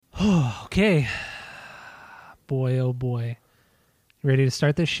Okay. Boy, oh boy. You ready to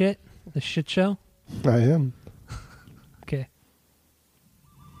start this shit? This shit show? I am. Okay.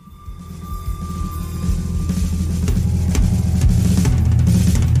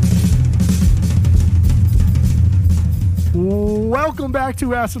 Welcome back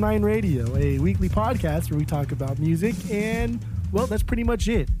to Asinine Radio, a weekly podcast where we talk about music, and, well, that's pretty much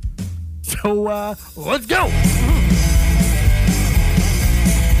it. So, let's go!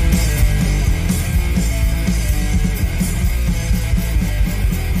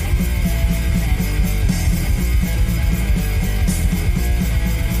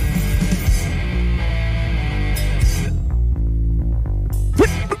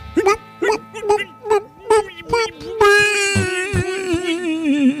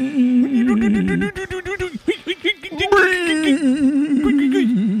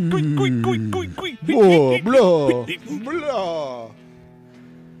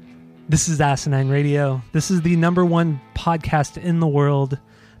 This is Asinine Radio. This is the number one podcast in the world,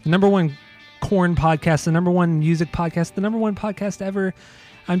 the number one corn podcast, the number one music podcast, the number one podcast ever.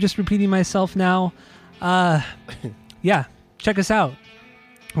 I'm just repeating myself now. Yeah, check us out.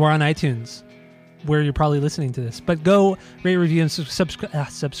 We're on iTunes, where you're probably listening to this. But go rate, review, and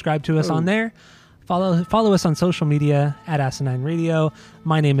subscribe to us on there. Follow us on social media at Asinine Radio.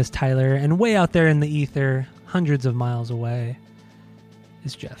 My name is Tyler, and way out there in the ether, hundreds of miles away,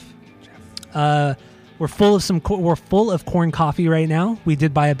 is Jeff. We're full of corn coffee right now. We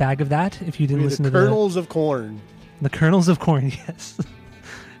did buy a bag of that. If you didn't listen to the kernels of corn, the kernels of corn, yes.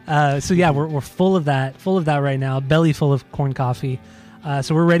 So yeah, we're full of that right now. Belly full of corn coffee.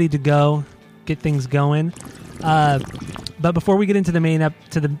 So we're ready to go, get things going. But before we get into the main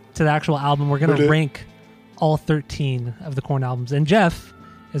to the actual album, we're gonna rank all 13 of the Korn albums. And Jeff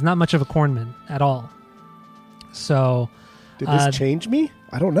is not much of a Kornman at all. So did this change me?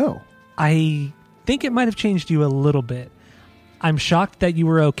 I don't know. I think it might have changed you a little bit. I'm shocked that you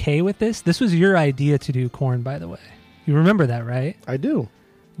were okay with this. This was your idea to do Korn, by the way. You remember that, right? I do.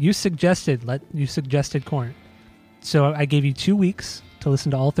 You suggested Korn. So I gave you 2 weeks to listen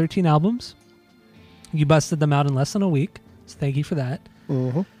to all 13 albums. You busted them out in less than a week. So thank you for that.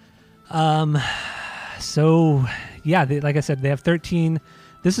 Mm-hmm. So yeah, like I said, they have 13.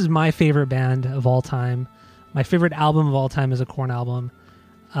 This is my favorite band of all time. My favorite album of all time is a Korn album.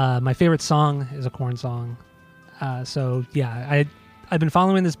 My favorite song is a Korn song. So yeah, I've been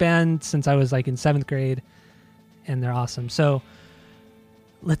following this band since I was like in 7th grade, and they're awesome. So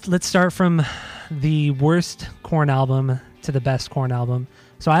let's start from the worst Korn album to the best Korn album.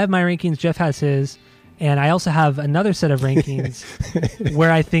 So I have my rankings. Jeff has his, and I also have another set of rankings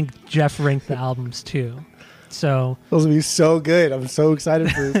where I think Jeff ranked the albums too. So those will be so good. I'm so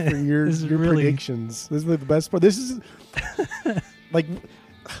excited for your predictions. This is the best part. This is like,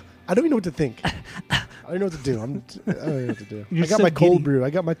 I don't even know what to think. I don't know what to do. I don't know what to do. I got my cold brew. I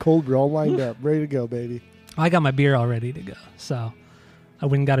got my cold brew all lined up, ready to go, baby. I got my beer all ready to go. So I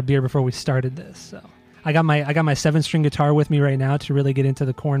went and got a beer before we started this. So I got my 7-string guitar with me right now to really get into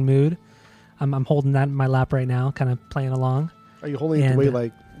the Korn mood. I'm holding that in my lap right now, kind of playing along. Are you holding it the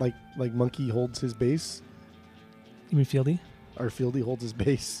way like Monkey holds his bass? You mean Fieldy? Or Fieldy holds his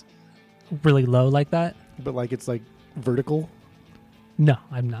bass really low like that? But like it's like vertical? No,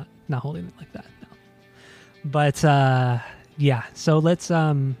 I'm not holding it like that. No. But yeah, so let's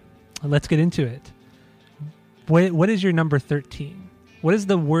get into it. What is your number 13? What is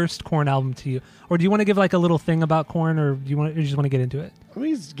the worst Korn album to you? Or do you want to give like a little thing about Korn, or do you just want to get into it? Let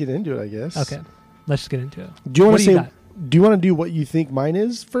me just get into it, I guess. Okay, let's just get into it. Do you want to say? Do you want to do what you think mine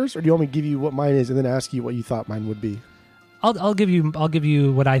is first, or do you want me to give you what mine is and then ask you what you thought mine would be? I'll give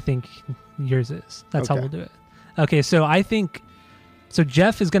you what I think yours is. That's how we'll do it. Okay, so I think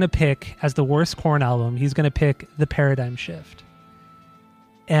Jeff is going to pick as the worst Korn album. He's going to pick The Paradigm Shift,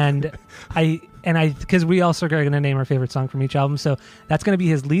 and I because we also are going to name our favorite song from each album. So that's going to be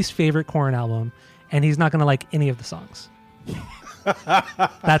his least favorite Korn album, and he's not going to like any of the songs.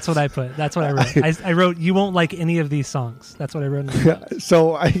 That's what I put. That's what I wrote. I wrote, you won't like any of these songs. That's what I wrote in the notes.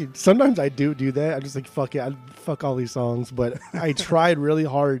 So sometimes I do that. I'm just like, fuck it. Fuck all these songs. But I tried really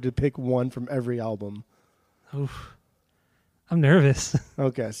hard to pick one from every album. Oof. I'm nervous.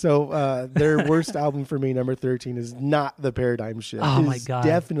 Okay. So their worst album for me, number 13, is not The Paradigm Shift. Oh my God.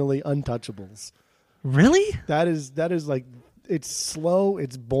 Definitely Untouchables. Really? That is like, it's slow,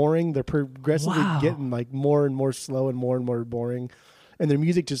 it's boring. They're progressively getting like more and more slow and more boring, and their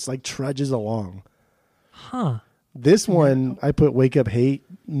music just like trudges along. Huh. This one I put Wake Up Hate,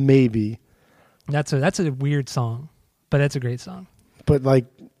 maybe. That's a weird song, but that's a great song. But like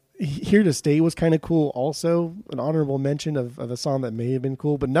Here to Stay was kind of cool. Also, an honorable mention of a song that may have been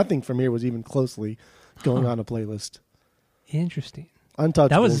cool, but nothing from here was even closely going on a playlist. Interesting.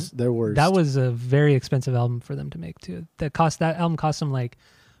 Untouchables, their worst. That was a very expensive album for them to make too. That album cost them like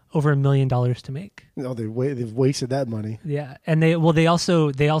over $1 million to make. No, they've wasted that money. Yeah, and they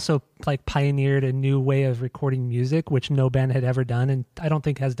also like pioneered a new way of recording music, which no band had ever done, and I don't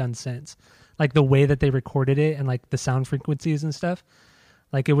think has done since. Like the way that they recorded it and like the sound frequencies and stuff,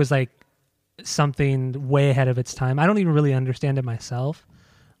 like it was like something way ahead of its time. I don't even really understand it myself,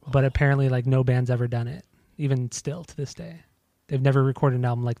 but apparently like no band's ever done it, even still to this day. They've never recorded an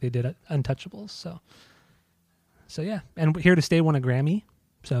album like they did at Untouchables. So yeah. And Here to Stay won a Grammy,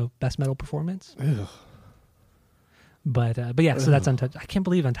 so best metal performance. Ugh. But yeah, so that's Untouchables. I can't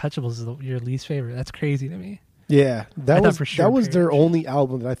believe Untouchables is your least favorite. That's crazy to me. Yeah, that was their only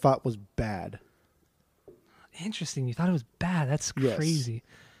album that I thought was bad. Interesting. You thought it was bad. That's crazy. Yes.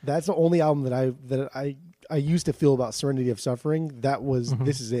 That's the only album that I used to feel about Serenity of Suffering. That was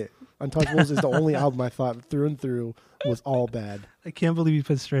This is it. Untouchables is the only album I thought through and through was all bad. I can't believe you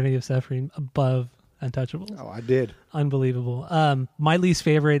put Serenity of Suffering above Untouchables. Oh, I did. Unbelievable. My least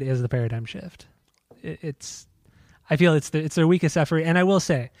favorite is The Paradigm Shift. I feel it's their weakest effort, and I will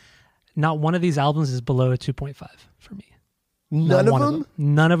say, not one of these albums is below a 2.5 for me. None of them?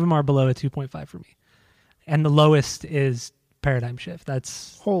 None of them are below a 2.5 for me. And the lowest is Paradigm Shift.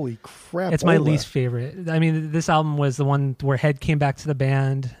 That's holy crap. It's my least favorite. I mean, this album was the one where Head came back to the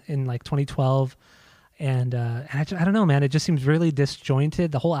band in like 2012, and I don't know, man. It just seems really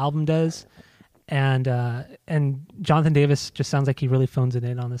disjointed. The whole album does, and Jonathan Davis just sounds like he really phones it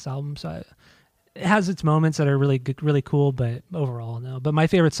in on this album. So it has its moments that are really good, really cool, but overall, no. But my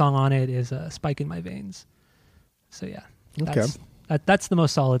favorite song on it is "Spike in My Veins." So yeah, that's the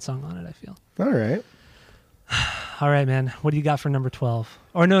most solid song on it, I feel. All right. All right, man. What do you got for number 12?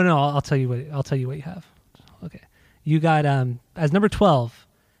 Or no, I'll tell you what you have. Okay. You got as number 12,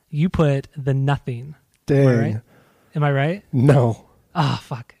 you put The Nothing. Dang. Am I right? No. Ah,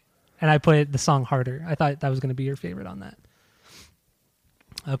 fuck. And I put the song Harder. I thought that was going to be your favorite on that.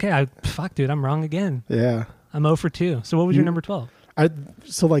 Okay, fuck, dude, I'm wrong again. Yeah. I'm 0 for 2. So what was your number 12?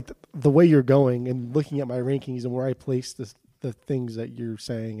 So like the way you're going and looking at my rankings and where I place the things that you're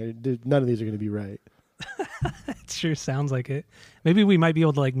saying, none of these are going to be right. It sure sounds like it. Maybe we might be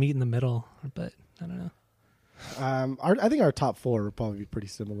able to like meet in the middle, but I don't know. I think our top 4 would probably be pretty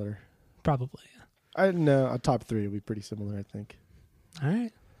similar. Probably. Yeah. Our top 3 would be pretty similar, I think. All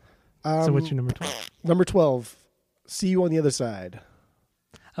right. So what's your number 12? Number 12, See You on the Other Side.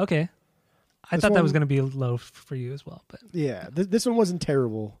 Okay. I thought that was going to be low for you as well, but yeah, this one wasn't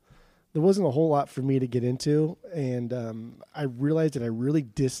terrible. There wasn't a whole lot for me to get into, and I realized that I really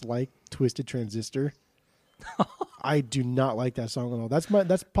dislike Twisted Transistor. I do not like that song at all. That's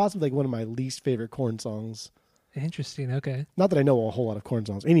possibly like one of my least favorite Korn songs. Interesting. Okay. Not that I know a whole lot of Korn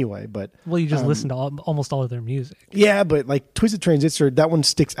songs anyway, but well, you just listen to almost all of their music. Yeah, but like Twisted Transistor, that one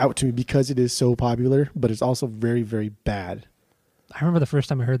sticks out to me because it is so popular, but it's also very, very bad. I remember the first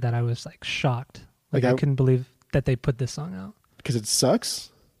time I heard that, I was like shocked. Like I couldn't believe that they put this song out because it sucks.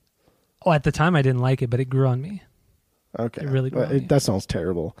 Oh, at the time I didn't like it, but it grew on me. Okay, it really grew on me. That sounds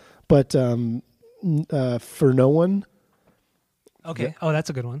terrible. But For No One. Okay. That's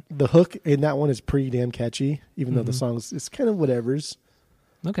a good one. The hook in that one is pretty damn catchy, even though the song is kind of whatevers.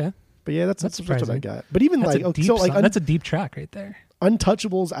 Okay. But yeah, that's what I got. But even that's a deep track right there.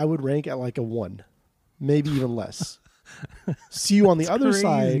 Untouchables, I would rank at like a 1, maybe even less. See You on the Other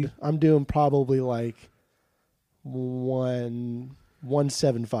Side, I'm doing probably like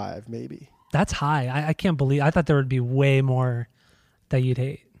 175 maybe. That's high. I can't believe. I thought there would be way more that you'd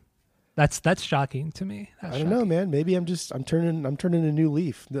hate. That's shocking to me. I don't know, man. Maybe I'm turning a new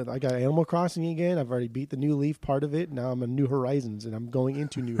leaf. I got Animal Crossing again. I've already beat the New Leaf part of it. Now I'm on New Horizons, and I'm going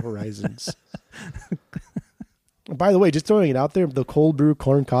into New Horizons. By the way, just throwing it out there, the cold brew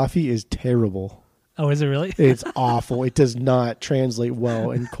corn coffee is terrible. Oh, is it really? It's awful. It does not translate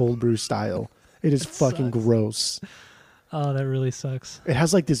well in cold brew style. It is fucking gross. Oh, that really sucks. It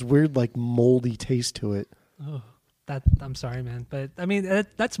has like this weird, like moldy taste to it. Oh, I'm sorry, man, but I mean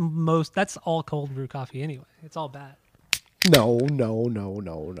that's all cold brew coffee anyway. It's all bad. No.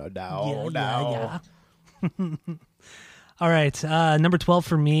 Yeah. All right, number 12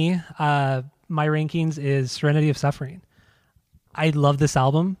 for me. My rankings is Serenity of Suffering. I love this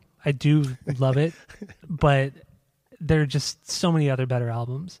album. I do love it, but there are just so many other better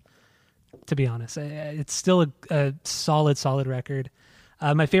albums, to be honest. It's still a solid record.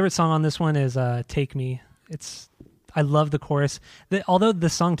 My favorite song on this one is Take Me. I love the chorus. Although the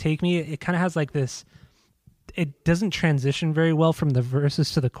song Take Me, it kind of has like this, it doesn't transition very well from the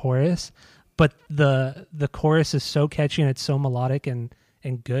verses to the chorus, but the chorus is so catchy and it's so melodic and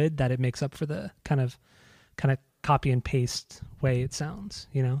good that it makes up for the kind of copy and paste way it sounds,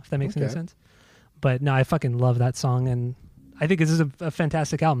 if that makes any sense. But no, I fucking love that song, and I think this is a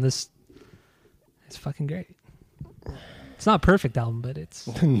fantastic album. It's fucking great. It's not a perfect album, but it's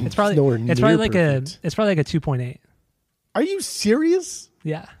probably like a 2.8. Are you serious?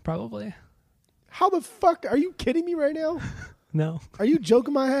 Yeah, probably. How the fuck? Are you kidding me right now? No. Are you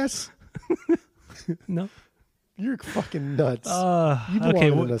joking my ass? No. You're fucking nuts. You belong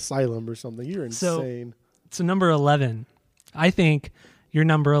in an asylum or something. You're insane. So number 11. I think your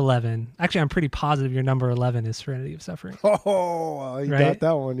number 11. Actually, I'm pretty positive your number 11 is Serenity of Suffering. Oh, you got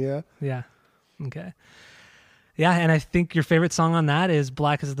that one, yeah? Yeah. Okay. Yeah, and I think your favorite song on that is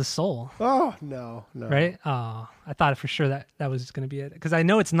Black as the Soul. Oh, no. Right? Oh, I thought for sure that was going to be it. Because I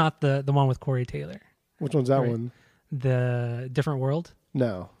know it's not the one with Corey Taylor. Which one's that one? The Different World?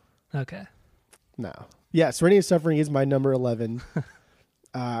 No. Okay. No. Yeah, Serenity of Suffering is my number 11.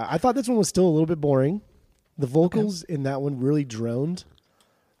 I thought this one was still a little bit boring. The vocals in that one really droned.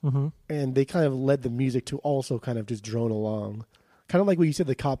 Mm-hmm. And they kind of led the music to also kind of just drone along. Kind of like what you said,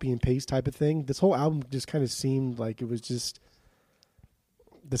 the copy and paste type of thing. This whole album just kind of seemed like it was just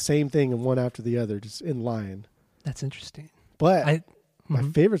the same thing and one after the other, just in line. That's interesting. But my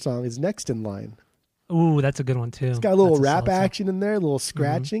favorite song is Next in Line. Ooh, that's a good one too. It's got a little rap action in there, a little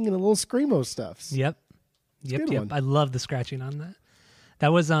scratching, and a little screamo stuff. Yep. I love the scratching on that.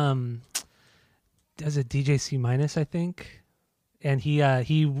 That was does it DJ C minus, I think, and he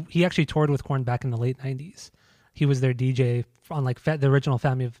actually toured with Korn back in the late 90s. He was their DJ on like the original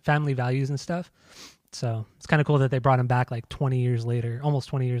Family Values and stuff. So it's kind of cool that they brought him back like 20 years later, almost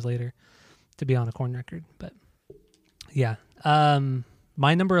 20 years later, to be on a Korn record. But yeah,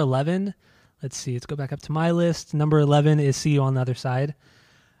 my number 11. Let's see. Let's go back up to my list. Number 11 is See You on the Other Side.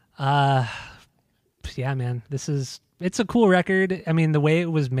 Yeah, man, it's a cool record. I mean, the way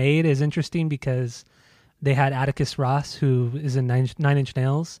it was made is interesting because they had Atticus Ross, who is in Nine Inch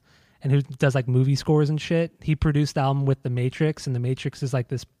Nails and who does like movie scores and shit. He produced the album with The Matrix, and The Matrix is like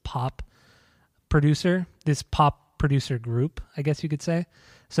this pop producer group, I guess you could say.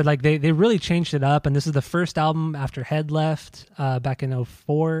 So like they really changed it up, and this is the first album after Head left back in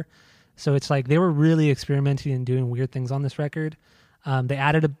 2004. So it's like they were really experimenting and doing weird things on this record. They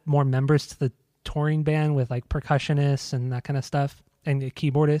added more members to the touring band with like percussionists and that kind of stuff, and a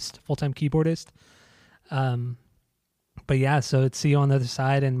full-time keyboardist. But yeah, so it's See You on the Other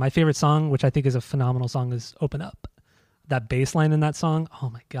Side, and my favorite song, which I think is a phenomenal song, is Open Up. That bass line in that song, oh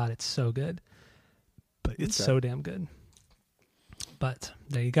my God, it's so good. But it's so damn good. But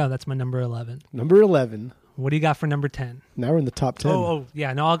there you go. That's my number 11. Number 11. What do you got for number 10? Now we're in the top 10. Oh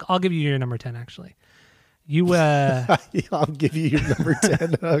yeah. No, I'll give you your number 10, actually. I'll give you your number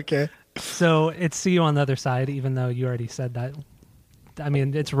 10. Okay. So it's See You on the Other Side, even though you already said that. I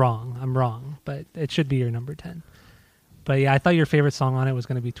mean, it's wrong. I'm wrong, but it should be your number 10. But yeah, I thought your favorite song on it was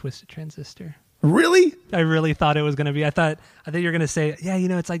going to be Twisted Transistor. Really? I really thought it was going to be. I thought you were going to say, yeah,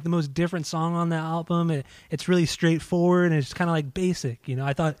 it's like the most different song on the album. It's really straightforward and it's kind of like basic.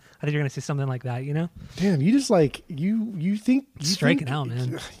 I thought you were going to say something like that. Damn, you just like you think striking out,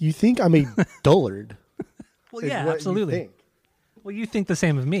 man. You think I'm a dullard? Well, yeah, absolutely. Well, you think the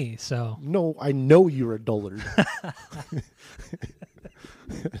same of me, so no, I know you're a dullard.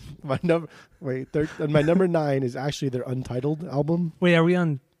 My number 9 is actually their Untitled album. Wait, are we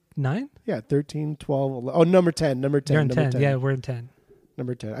on 9? Yeah, 13, 12, 11. Oh, number 10. Number 10. You're in 10. Yeah, we're in 10.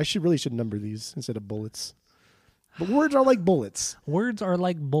 Number 10. I really should number these instead of bullets. But words are like bullets. Words are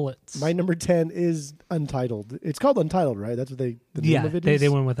like bullets. My number 10 is Untitled. It's called Untitled, right? That's what the name of it is? They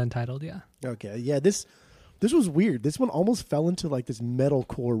went with Untitled, yeah. Okay, yeah, this was weird. This one almost fell into like this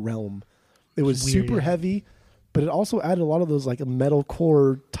metalcore realm. It was weird, super heavy, but it also added a lot of those like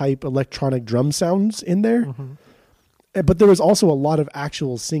metalcore type electronic drum sounds in there. Mm-hmm. But there was also a lot of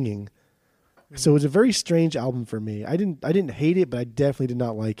actual singing. Mm-hmm. So it was a very strange album for me. I didn't hate it, but I definitely did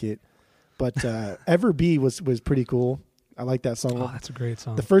not like it. But Ever Be was pretty cool. I like that song. Oh, that's a great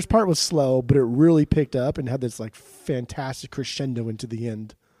song. The first part was slow, but it really picked up and had this like fantastic crescendo into the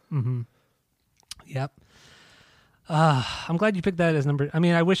end. Mm-hmm. Yep. I'm glad you picked that as number. I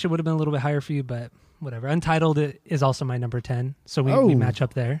mean, I wish it would have been a little bit higher for you, but whatever. Untitled is also my number 10, so we match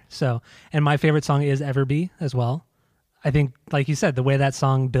up there. So, and my favorite song is Ever Be as well. I think, like you said, the way that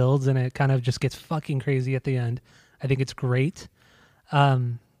song builds and it kind of just gets fucking crazy at the end, I think it's great.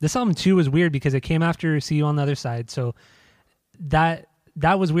 This album too was weird because it came after See You on the Other Side, so that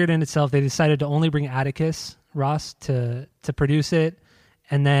was weird in itself. They decided to only bring Atticus Ross to produce it.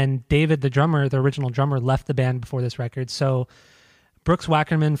 And then David, the drummer, the original drummer, left the band before this record. So Brooks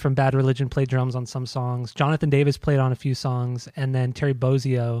Wackerman from Bad Religion played drums on some songs. Jonathan Davis played on a few songs. And then Terry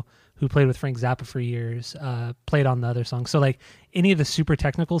Bozzio, who played with Frank Zappa for years, played on the other songs. So like any of the super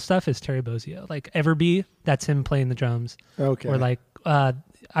technical stuff is Terry Bozzio. Like Everbee, that's him playing the drums. Okay. Or like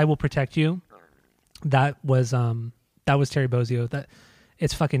I Will Protect You, that was Terry Bozzio. That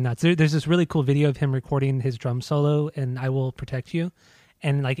it's fucking nuts. There's this really cool video of him recording his drum solo in I Will Protect You,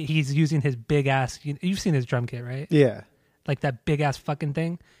 and like he's using his big ass. You've seen his drum kit, right? Yeah. Like that big ass fucking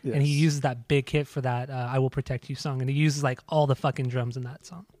thing, Yes. and he uses that big kit for that I Will Protect You song, and he uses like all the fucking drums in that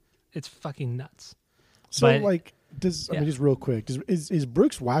song. It's fucking nuts. So But- like, I mean, just real quick, is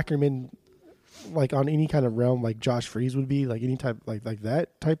Brooks Wackerman like on any kind of realm like Josh Freese would be, like any type like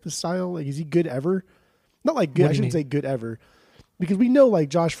that type of style? Like, is he good ever? Not like good. What I do you shouldn't mean? say good ever, because we know like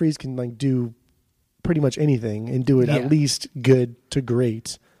Josh Freese can like do pretty much anything and do it Yeah. at least good to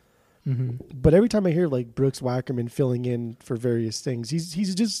great. Mm-hmm. But every time I hear like Brooks Wackerman filling in for various things,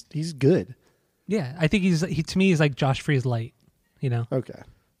 he's good. Yeah, I think he to me he's like Josh Freese light. You know, Okay.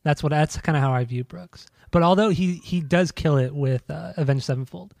 that's kind of how I view Brooks. But although he does kill it with Avenged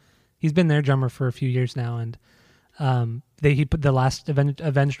Sevenfold, he's been their drummer for a few years now, and he put the last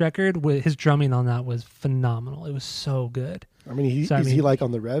Avenged record with his drumming on that was phenomenal. It was so good. I mean, is he like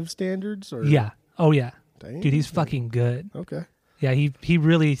on the Rev standards or? Yeah. Oh yeah, Dang. dude, he's fucking good. Okay. Yeah, he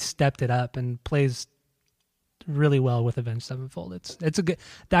really stepped it up and plays really well with Avenged Sevenfold. It's a good.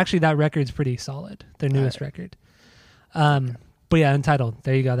 Actually, that record's pretty solid. Their newest record. But yeah, Untitled.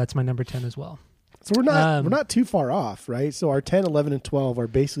 There you go. That's my number 10 as well. So we're not too far off, right? So our 10, 11, and 12 are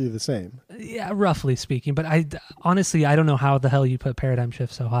basically the same. Yeah, roughly speaking. But honestly, I don't know how the hell you put Paradigm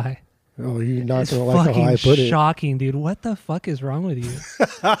Shift so high. Oh, you're not It's going to like how high I put it. shocking, dude. What the fuck is wrong with you?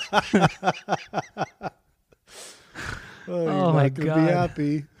 Oh, you're Oh my not gonna be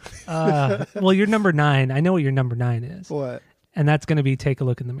happy. Well, you're number 9. I know what your number 9 is. What? And that's going to be Take a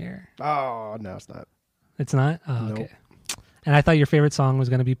Look in the Mirror. Oh, no, it's not. It's not? Oh, Nope. okay. And I thought your favorite song was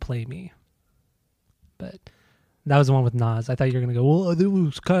going to be Play Me. But that was the one with Nas. I thought you were going to go, well,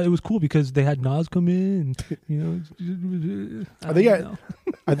 it was cool because they had Nas come in. You know,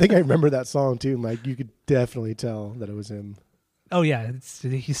 I think I remember that song too. Like, you could definitely tell that it was him. Oh, yeah.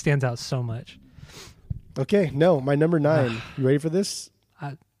 He stands out so much. Okay, no, my number 9. You ready for this?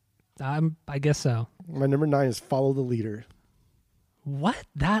 I guess so. My number 9 is Follow the Leader. What?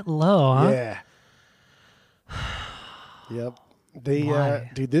 That low, huh? Yeah. Yep.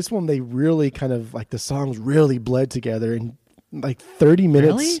 Why? Dude, this one, they really kind of like the songs really bled together in like 30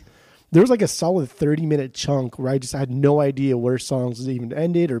 minutes. Really? There was like a solid 30-minute chunk where I just had no idea where songs even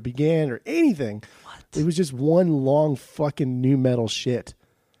ended or began or anything. What? It was just one long fucking new metal shit.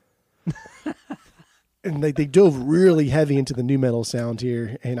 And they dove really heavy into the new metal sound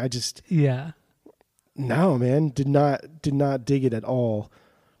here, and I just Yeah. no, man, did not dig it at all.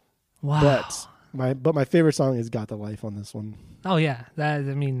 Wow. But my favorite song is Got the Life on this one. Oh, yeah.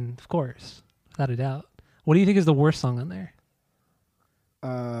 Of course. Without a doubt. What do you think is the worst song on there?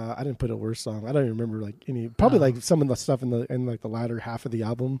 I didn't put a worse song. I don't even remember like any. Probably like some of the stuff in like the latter half of the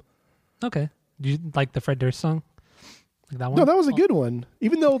album. Okay. Do you like the Fred Durst song? Like that one? No, that was a good one.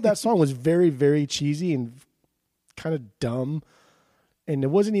 Even though that song was very, very cheesy and kind of dumb, and it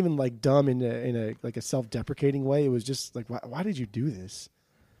wasn't even like dumb in a like a self-deprecating way. It was just like, why did you do this?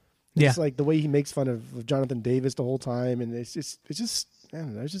 It's like the way he makes fun of Jonathan Davis the whole time, and it's just I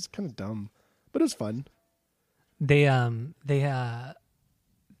don't know, it's just kind of dumb, but it was fun. They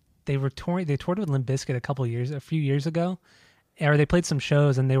were touring. They toured with Limp Bizkit a few years ago, or they played some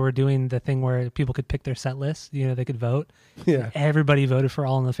shows, and they were doing the thing where people could pick their set list. You know, they could vote. Yeah. Everybody voted for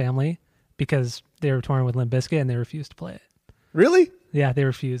All in the Family because they were touring with Limp Bizkit, and they refused to play it. Really? Yeah, they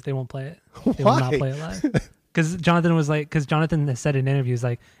refused. They won't play it. They Why? will not play it live. Because Jonathan has said in interviews,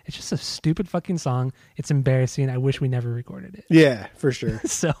 like, it's just a stupid fucking song. It's embarrassing. I wish we never recorded it. Yeah, for sure.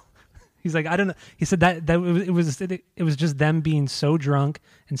 So he's like, I don't know. He said that it was just them being so drunk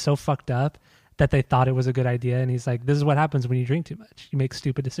and so fucked up that they thought it was a good idea. And he's like, this is what happens when you drink too much. You make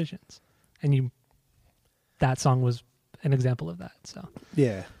stupid decisions. And that song was an example of that. So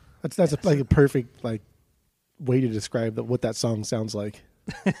Yeah, that's like a perfect like way to describe what that song sounds like.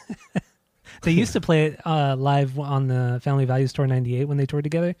 they used to play it live on the Family Values Tour 98 when they toured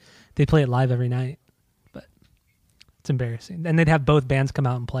together. They'd play it live every night, but it's embarrassing. And they'd have both bands come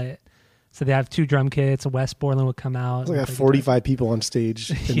out and play it. So they have 2 drum kits. Wes Borland would come out. It's like 45 people on stage,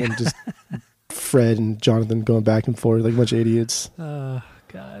 and then just Fred and Jonathan going back and forth like a bunch of idiots. Oh,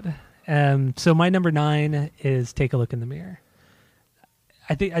 God. So my number 9 is Take a Look in the Mirror.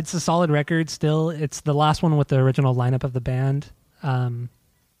 I think it's a solid record still. It's the last one with the original lineup of the band.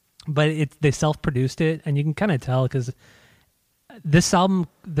 but they self-produced it, and you can kind of tell because this album,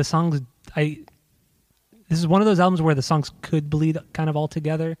 the songs, this is one of those albums where the songs could bleed kind of all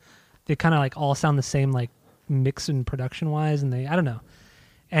together. They kind of like all sound the same, like mix and production wise, and I don't know.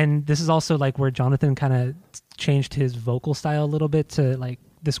 And this is also like where Jonathan kind of changed his vocal style a little bit to like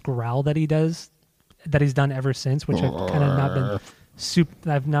this growl that he does, that he's done ever since, which I've kind of not been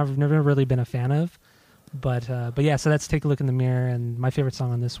I've never really been a fan of. But yeah, so let's take a look in the mirror. And my favorite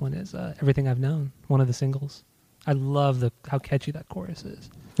song on this one is Everything I've Known, one of the singles. I love how catchy that chorus is.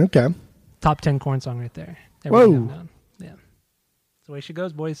 Okay. Top 10 Korn song right there. Everything I've Known. Yeah. That's the way she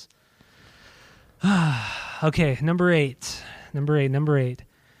goes, boys. Okay, number eight.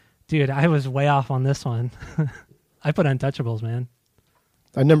 Dude, I was way off on this one. I put Untouchables, man.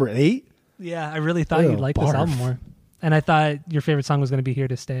 Number 8? Yeah, I really thought you'd like this album more. And I thought your favorite song was going to be Here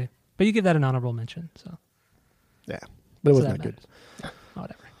to Stay. But you give that an honorable mention. So yeah, but it wasn't that good. Oh,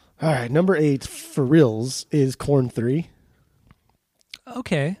 whatever. All right, number 8 for reals is Korn 3.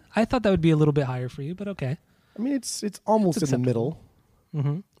 Okay. I thought that would be a little bit higher for you, but okay. I mean, it's almost in the middle.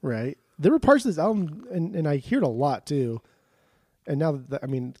 Mm-hmm. Right? There were parts of this album, and I hear it a lot too. And now that, I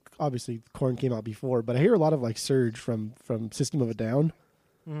mean, obviously Korn came out before, but I hear a lot of like Surge from System of a Down.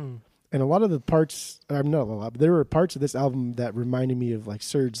 Mm. And a lot of the parts, not a lot, but there were parts of this album that reminded me of like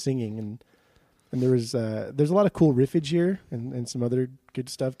Surge singing, and there's a lot of cool riffage here, and some other good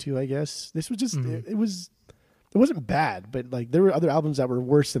stuff too, I guess. This was just it wasn't bad, but like there were other albums that were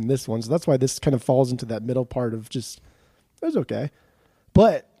worse than this one, so that's why this kind of falls into that middle part of just it was okay.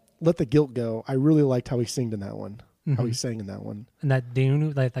 But Let the Guilt Go, I really liked how he sang in that one. Mm-hmm. How he sang in that one. And that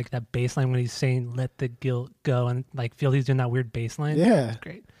Dune, like that bass line when he's saying "Let the guilt go" and like feel he's doing that weird bass line. Yeah, it's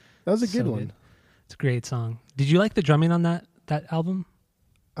great. That was a good one. Good. It's a great song. Did you like the drumming on that album?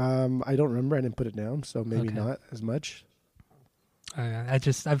 I don't remember. I didn't put it down, so maybe not as much.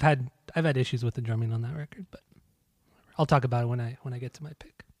 I've had issues with the drumming on that record, but I'll talk about it when I get to my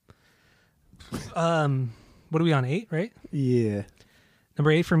pick. What are we on, 8, right? Yeah.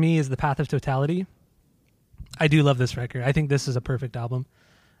 Number 8 for me is The Path of Totality. I do love this record. I think this is a perfect album.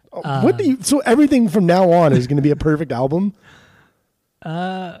 So everything from now on is going to be a perfect album?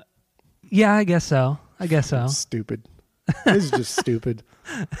 Yeah, I guess so. It's stupid. This is just stupid.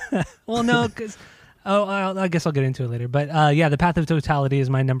 Well, no, because I guess I'll get into it later. But yeah, The Path of Totality is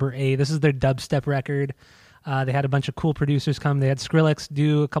my number 8. This is their dubstep record. They had a bunch of cool producers come. They had Skrillex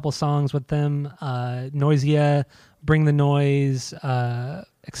do a couple songs with them. Noisia, Bring the Noise,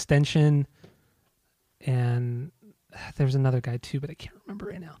 Extension, and there's another guy too, but I can't remember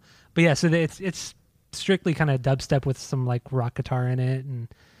right now. But yeah, so it's strictly kind of dubstep with some like rock guitar in it, and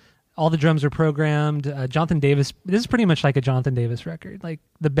all the drums are programmed. Jonathan Davis, this is pretty much like a Jonathan Davis record. Like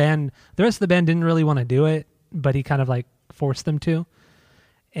the rest of the band didn't really want to do it, but he kind of like forced them to.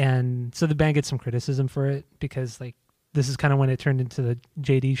 And so the band gets some criticism for it because like this is kind of when it turned into the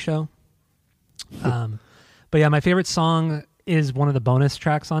JD show. But yeah, my favorite song is one of the bonus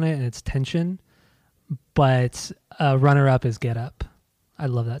tracks on it, and it's Tension. But runner-up is Get Up. I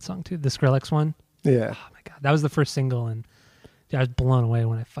love that song too, the Skrillex one. Yeah. Oh my God, that was the first single, and I was blown away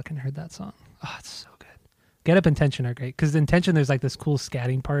when I fucking heard that song. Oh, it's so good. Get Up and Tension are great because in Tension there's like this cool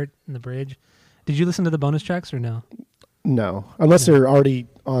scatting part in the bridge. Did you listen to the bonus tracks or no? No, unless they're already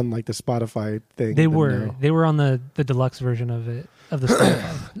on like the Spotify thing. They were on the deluxe version of it, of the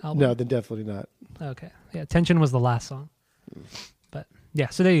Spotify album. No, then definitely not. Okay, yeah, Tension was the last song. But yeah,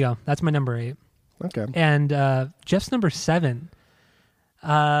 so there you go. That's my number 8. Okay. And Jeff's number 7.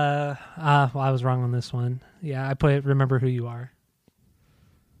 Well, I was wrong on this one. Yeah, I put Remember Who You Are.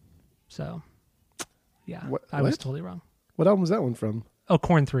 So, yeah, I was totally wrong. What album was that one from? Oh,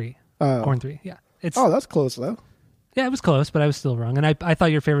 Korn 3. Korn 3, yeah. That's close, though. Yeah, it was close, but I was still wrong. And I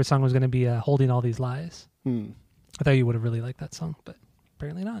thought your favorite song was going to be Holding All These Lies. I thought you would have really liked that song, but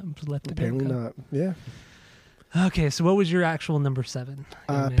apparently not. Apparently not, yeah. Okay, so what was your actual number 7?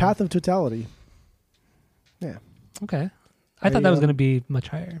 Path of Totality. Yeah. Okay. I thought that was going to be much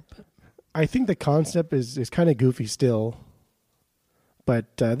higher. But I think the concept is kind of goofy still,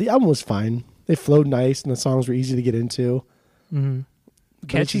 but the album was fine. They flowed nice, and the songs were easy to get into. Mm-hmm.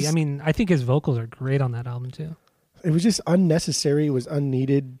 Catchy. I mean, I think his vocals are great on that album, too. It was just unnecessary. It was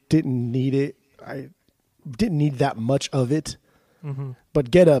unneeded. Didn't need it. I didn't need that much of it. Mm-hmm. But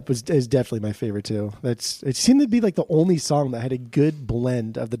Get Up is definitely my favorite, too. It seemed to be like the only song that had a good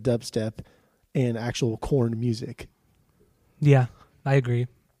blend of the dubstep and actual Korn music. Yeah, I agree.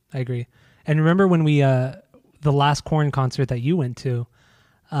 And remember when we the last Korn concert that you went to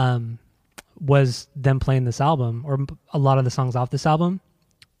was them playing this album, or a lot of the songs off this album,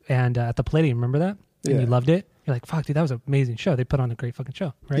 and at the Palladium. Remember that? and you loved it, you're like, fuck, dude, that was an amazing show. They put on a great fucking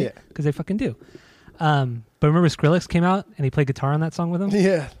show, right? Yeah. Because they fucking do. But remember Skrillex came out and he played guitar on that song with him?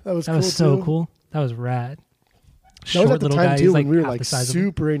 Yeah, that was so cool. That was rad. That was at the time too when we were half like the size of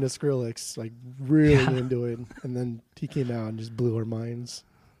super into Skrillex, like really into it, and then he came out and just blew our minds.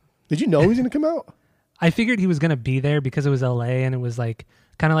 Did you know he was going to come out? I figured he was going to be there because it was LA and it was like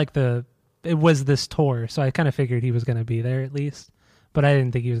kind of like it was this tour. So I kind of figured he was going to be there at least, but I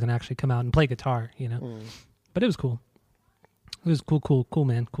didn't think he was going to actually come out and play guitar, you know, but it was cool. It was cool,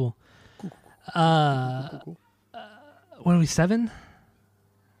 man. Cool. What are we, 7?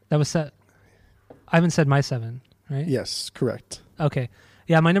 That was set. I haven't said my 7, right? Yes, correct. Okay.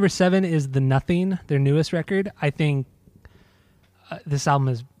 Yeah. My number 7 is The Nothing, their newest record. I think this album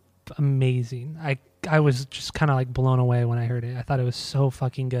is amazing. I was just kind of like blown away when I heard it. I thought it was so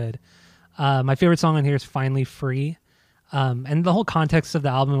fucking good. My favorite song on here is Finally Free. And the whole context of the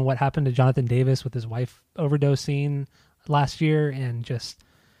album and what happened to Jonathan Davis with his wife overdosing last year, and just,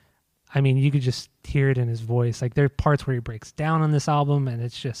 I mean, you could just hear it in his voice. Like there are parts where he breaks down on this album, and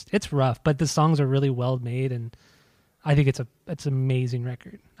it's rough, but the songs are really well made, and I think it's an amazing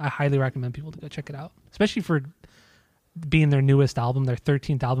record. I highly recommend people to go check it out, especially for being their newest album, their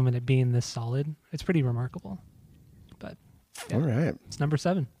 13th album, and it being this solid. It's pretty remarkable. But yeah, all right, it's number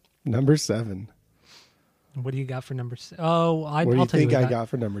 7. Number 7. What do you got for number 6? Oh, what do you think I got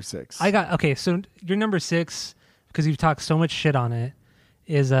for number 6? Okay, so your number 6, because you've talked so much shit on it,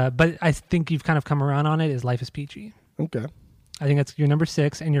 is but I think you've kind of come around on it, is Life is Peachy. Okay. I think that's your number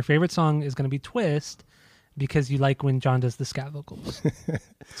 6, and your favorite song is going to be Twist, because you like when John does the scat vocals.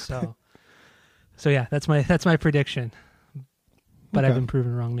 So yeah, that's my prediction. But I've been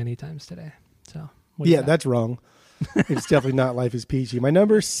proven wrong many times today. So yeah, that's wrong. It's definitely not Life is Peachy. My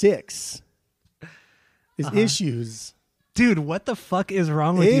number 6 is Issues. Dude, what the fuck is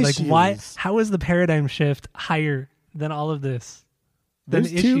wrong with you? Like, why? How is the paradigm shift higher than all of this? Than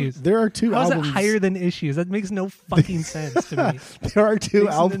Issues? There are 2 albums. How is it higher than Issues? That makes no fucking sense to me. There are 2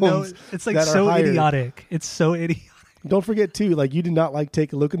 albums. It's like so idiotic. It's so idiotic. Don't forget too, like you did not like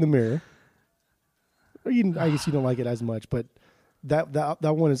Take a Look in the Mirror. Or I guess you don't like it as much, but that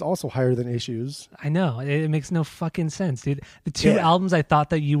one is also higher than Issues. I know. It makes no fucking sense, dude. The 2 albums I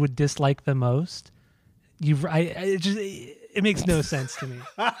thought that you would dislike the most, it makes no sense to me.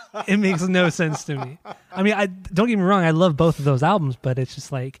 It makes no sense to me. I mean, don't get me wrong, I love both of those albums, but it's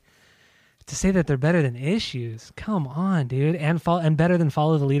just like, to say that they're better than Issues, come on, dude. And better than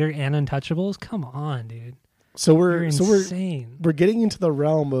Follow the Leader and Untouchables, come on, dude. So we're insane. We're getting into the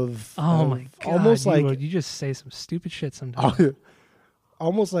realm of my god, almost you just say some stupid shit sometimes.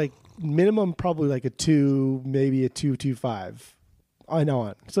 Almost like minimum probably like a 2, maybe a 2.25. I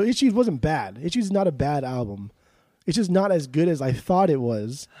know. So Issues wasn't bad. Issues is not a bad album. It's just not as good as I thought it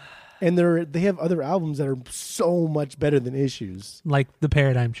was. And they have other albums that are so much better than Issues. Like The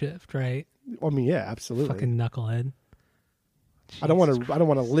Paradigm Shift, right? I mean, yeah, absolutely. Fucking knucklehead. I don't want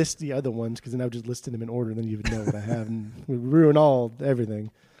to list the other ones because then I would just list them in order, and then you would know what I have and would ruin everything.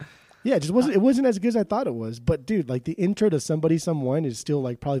 Yeah, it wasn't as good as I thought it was. But dude, like the intro to Somebody Someone is still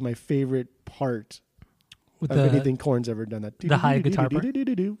like probably my favorite part of anything Korn's ever done. That the high guitar part,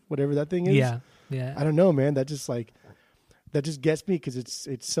 whatever that thing is. Yeah. I don't know, man. That just gets me because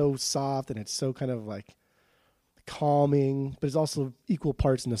it's so soft and it's so kind of like calming, but it's also equal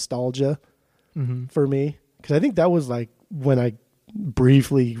parts nostalgia for me. Because I think that was like when I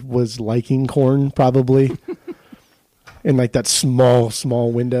briefly was liking Korn, probably in like that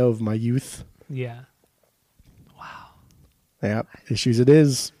small window of my youth. Yeah. Wow. Yeah. Issues it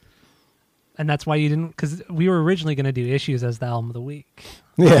is. And that's why you didn't, because we were originally going to do Issues as the album of the week.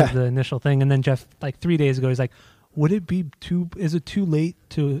 Yeah. The initial thing. And then Jeff, like 3 days ago, he's like, is it too late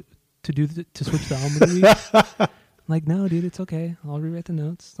to switch the album of the week? I'm like, no, dude, it's okay. I'll rewrite the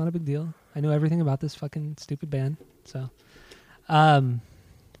notes. It's not a big deal. I know everything about this fucking stupid band. So, but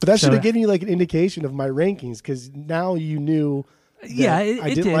that should have given you like an indication of my rankings, because now you knew. Yeah,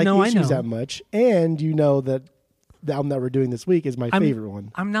 I didn't like Issues that much, and you know that the album that we're doing this week is my favorite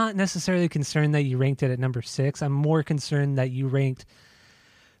one. I'm not necessarily concerned that you ranked it at number 6. I'm more concerned that you ranked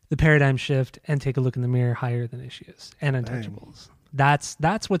The Paradigm Shift and Take a Look in the Mirror higher than Issues and Untouchables.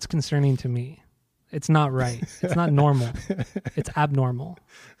 That's what's concerning to me. It's not right. It's not normal. It's abnormal.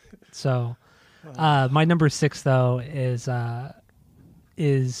 So, my number 6 though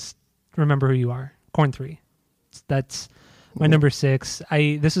is Remember Who You Are, Korn 3. That's my number 6.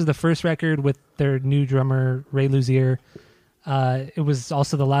 This is the first record with their new drummer Ray Luzier. It was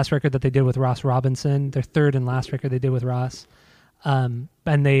also the last record that they did with Ross Robinson. Their third and last record they did with Ross. And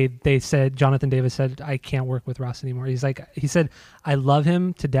they said, Jonathan Davis said, I can't work with Ross anymore. He said, I love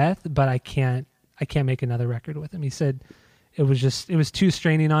him to death, but I can't I can't make another record with him. He said it was too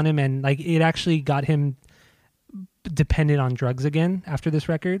straining on him, and like it actually got him dependent on drugs again after this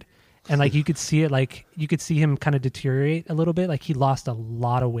record. And like you could see it, like you could see him kind of deteriorate a little bit. Like he lost a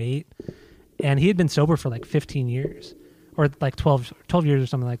lot of weight, and he had been sober for like 15 years or like 12 years or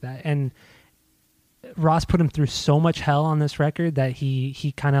something like that. And Ross put him through so much hell on this record that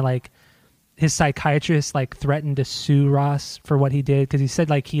he kind of like, his psychiatrist like threatened to sue Ross for what he did, because he said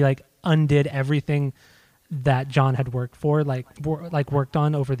like he like undid everything that John had worked for, like worked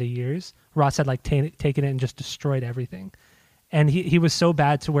on over the years. Ross had like taken it and just destroyed everything, and he was so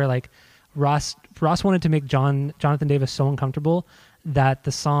bad to where like Ross wanted to make Jonathan Davis so uncomfortable that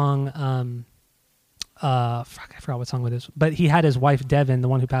the song I forgot what song it is, but he had his wife Devin, the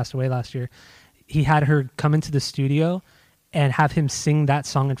one who passed away last year, he had her come into the studio and have him sing that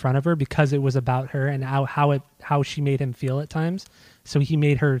song in front of her because it was about her and how she made him feel at times. So he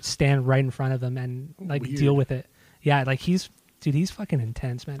made her stand right in front of him and like Weird. deal with it. Yeah, like he's fucking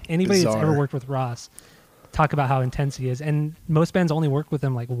intense, man. Anybody Bizarre. that's ever worked with Ross, talk about how intense he is. And most bands only work with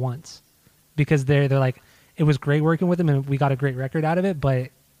him like once, because they're like, it was great working with him and we got a great record out of it, but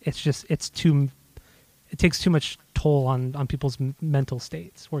it takes too much toll on people's mental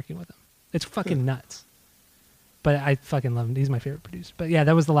states working with him. It's fucking nuts. But I fucking love him. He's my favorite producer. But yeah,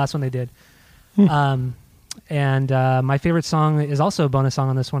 that was the last one they did. And my favorite song is also a bonus song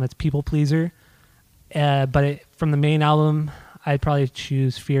on this one. It's People Pleaser. But from the main album, I'd probably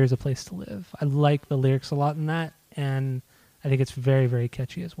choose Fear is a Place to Live. I like the lyrics a lot in that, and I think it's very, very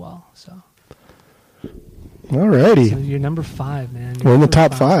catchy as well. So, Alrighty. so you're number 5, man. We're in the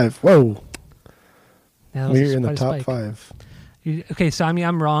top 5. Whoa. Yeah, that was We're in the quite a top spike. 5. Okay, so I mean,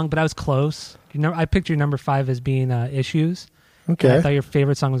 I'm wrong, but I was close. I picked your number 5 as being Issues. Okay. And I thought your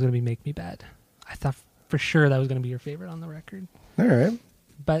favorite song was going to be Make Me Bad. I thought for sure that was going to be your favorite on the record. All right.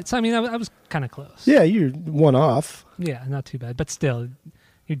 But so I mean, I was kind of close. Yeah, you're one off. Yeah, not too bad. But still,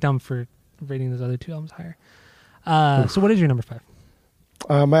 you're dumb for rating those other 2 albums higher. So what is your number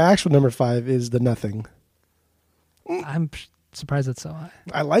 5? My actual number 5 is The Nothing. I'm surprised it's so high.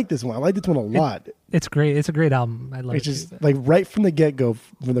 I like this one. I like this one a lot. It's great. It's a great album. I love It's it. just too, like right from the get go,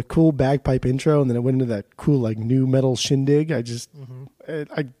 with a cool bagpipe intro, and then it went into that cool like new metal shindig. I just,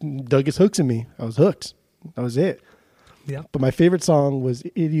 I dug his hooks in me. I was hooked. That was it. yeah. But my favorite song was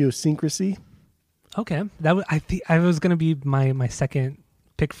Idiosyncrasy. Okay, that was, I was going to be my second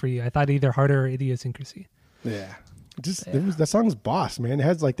pick for you. I thought either Harder or Idiosyncrasy. Yeah. That song's boss, man. It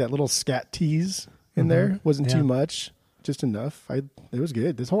has like that little scat tease in there. Wasn't too much, just enough. It was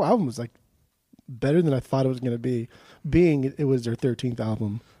good. This whole album was like better than I thought it was going to be, being it was their 13th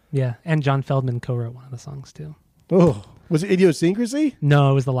album. Yeah, and John Feldman co-wrote one of the songs too. Oh, was it Idiosyncrasy?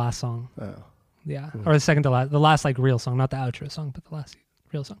 No, it was the last song. Oh. Yeah, or the second to last, the last like real song, not the outro song, but the last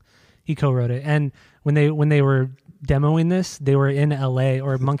real song. He co-wrote it, and when they were demoing this, they were in L.A.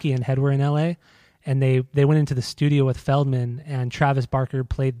 or Monkey and Head were in L.A. and they went into the studio with Feldman, and Travis Barker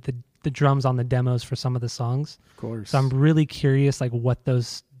played the drums on the demos for some of the songs. Of course. So I'm really curious like what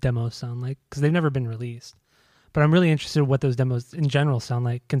those demos sound like, because they've never been released. But I'm really interested in what those demos in general sound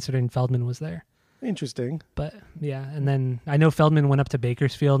like, considering Feldman was there. Interesting. But yeah, and then I know Feldman went up to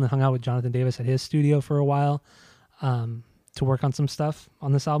Bakersfield and hung out with Jonathan Davis at his studio for a while to work on some stuff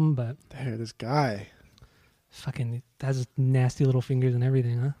on this album. But There, this guy. fucking has nasty little fingers and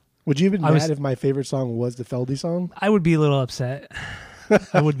everything, huh? Would you have been I was- mad if my favorite song was the Feldy song? I would be a little upset.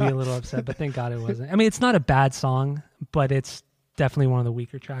 I would be a little upset, but thank God it wasn't. I mean, it's not a bad song, but it's definitely one of the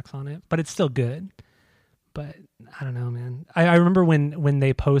weaker tracks on it. But it's still good. But I don't know, man. I remember when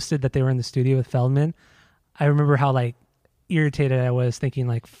they posted that they were in the studio with Feldman, I remember how like irritated I was, thinking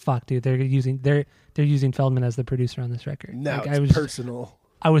like, "Fuck, dude, they're using Feldman as the producer on this record." No, like, it's personal.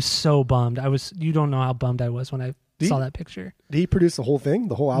 I was so bummed. You don't know how bummed I was when I saw that picture. Did he produce the whole thing,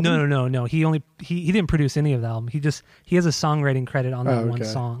 the whole album? No. He didn't produce any of the album. He has a songwriting credit on that one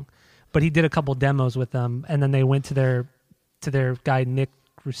song, but he did a couple demos with them, and then they went to their guy Nick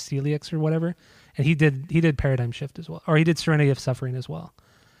Ruseliux or whatever, and he did Paradigm Shift as well, or he did Serenity of Suffering as well.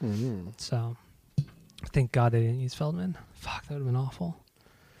 Mm-hmm. So thank God they didn't use Feldman. Fuck, that would have been awful.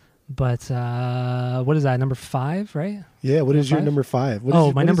 But what is that? Number 5, right? Yeah. What is your 5? number 5? What Oh,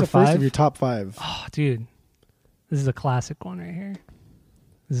 is my what is number the first 5? of your top 5? Oh, dude, this is a classic one right here.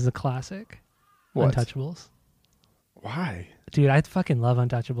 This is a classic. What? Untouchables. Why? Dude, I fucking love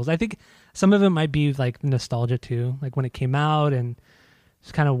Untouchables. I think some of it might be like nostalgia too, like when it came out, and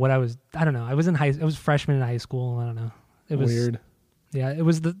it's kind of what I don't know. I was freshman in high school. I don't know. It was Weird. Yeah,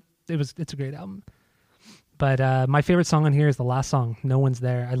 it's a great album. But my favorite song on here is the last song, No One's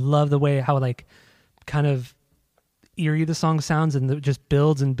There. I love the way how like kind of eerie the song sounds, and it just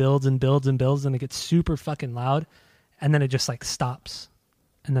builds and builds and builds and builds, and it gets super fucking loud, and then it just like stops,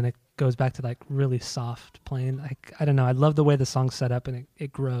 and then it goes back to like really soft playing. Like, I don't know. I love the way the song's set up, and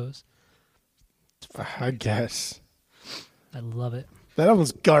it grows. I guess. I love it. That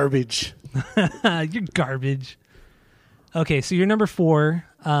album's garbage. You're garbage. Okay, so your number 4,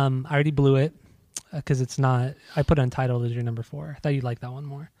 I already blew it because it's not. I put Untitled as your number 4. I thought you'd like that one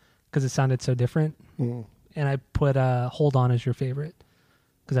more because it sounded so different. Mm. And I put Hold On as your favorite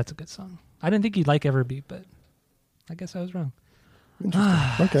because that's a good song. I didn't think you'd like Everbeat, but I guess I was wrong.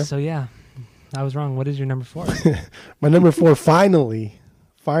 Interesting. Okay. So yeah, I was wrong. What is your number 4? My number 4 finally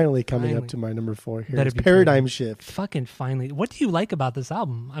coming up to my number 4 here. It's Paradigm Shift. Fucking finally. What do you like about this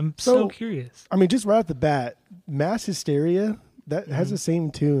album? I'm so curious. I mean, just right off the bat, Mass Hysteria, that has the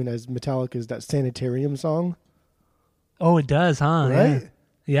same tune as Metallica's that Sanitarium song. Oh, it does, huh? Right?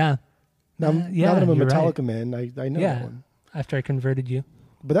 Yeah. Now that I'm a Metallica man, I know that one. After I converted you.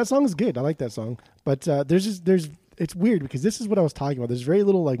 But that song is good. I like that song. But it's weird because this is what I was talking about. There's very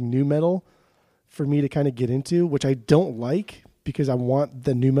little like new metal for me to kind of get into, which I don't like because I want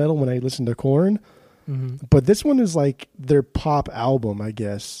the new metal when I listen to Korn. Mm-hmm. But this one is like their pop album, I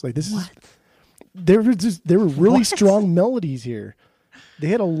guess. Like this is there were really strong melodies here. They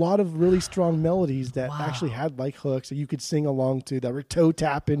had a lot of really strong melodies that actually had like hooks that you could sing along to, that were toe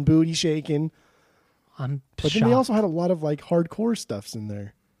tapping, booty shaking. But then they also had a lot of like hardcore stuffs in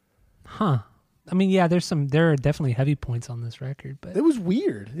there. Huh. I mean, yeah, there are definitely heavy points on this record, but it was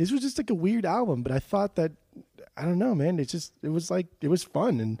weird. This was just like a weird album, but I thought that, I don't know, man. It was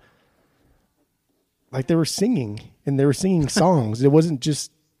fun, and like they were singing songs. It wasn't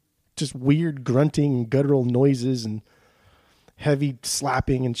just weird grunting and guttural noises and heavy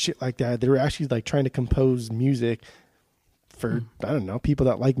slapping and shit like that. They were actually like trying to compose music for, I don't know, people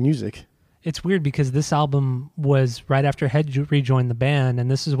that like music. It's weird because this album was right after Head rejoined the band,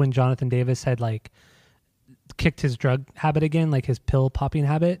 and this is when Jonathan Davis had like kicked his drug habit again, like his pill popping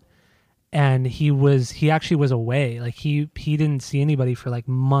habit, and he actually was away. Like he didn't see anybody for like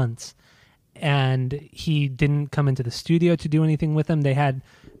months, and he didn't come into the studio to do anything with them.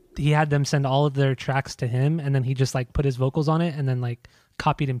 He had them send all of their tracks to him, and then he just like put his vocals on it and then like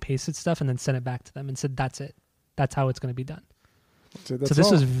copied and pasted stuff and then sent it back to them and said, that's it. That's how it's going to be done. So this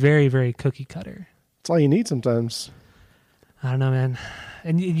was very, very cookie cutter. That's all you need sometimes. I don't know, man.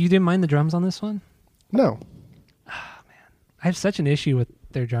 And you didn't mind the drums on this one? No. Oh, man. I have such an issue with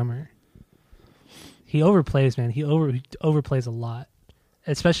their drummer. He overplays, man. He overplays a lot,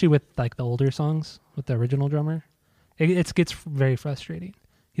 especially with like the older songs with the original drummer. It gets very frustrating.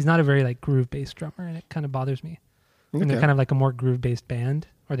 He's not a very like groove-based drummer, and it kind of bothers me. Okay. And they're kind of like a more groove-based band,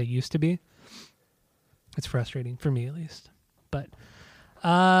 or they used to be. It's frustrating for me, at least. But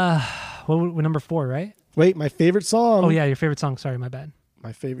number 4, right? Wait, my favorite song. Oh yeah, your favorite song. Sorry, my bad.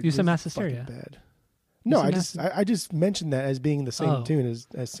 My favorite. You said Mass Hysteria. Bad. No, I just mentioned that as being the same tune as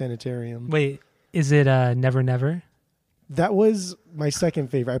Sanitarium. Wait, is it Never Never? That was my second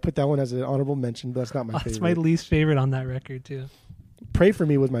favorite. I put that one as an honorable mention, but that's not my favorite. It's my least favorite on that record too. Pray For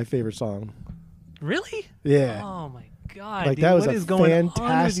Me was my favorite song. Really? Yeah. Oh my god! Like dude, that was a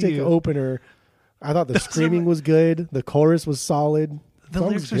fantastic opener. I thought the screaming was good. The chorus was solid. The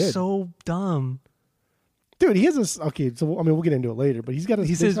lyrics are so dumb. Dude, he has a... Okay, so I mean, we'll get into it later, but he's got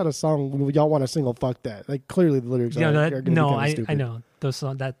a song when y'all want to single fuck that. Like, clearly the lyrics are going to be kind of stupid. I know. Those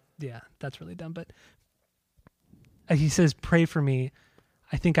songs, that's really dumb. But he says, pray for me.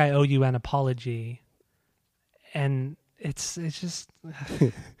 I think I owe you an apology. And it's just...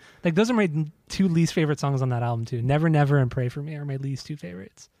 like, those are my 2 least favorite songs on that album, too. Never Never and Pray For Me are my least 2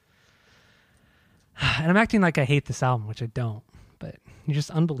 favorites. And I'm acting like I hate this album, which I don't. But you're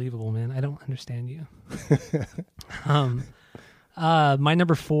just unbelievable, man. I don't understand you. My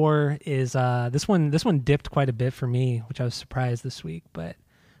number 4 is this one. This one dipped quite a bit for me, which I was surprised this week. But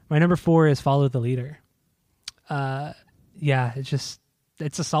my number 4 is Follow the Leader. It's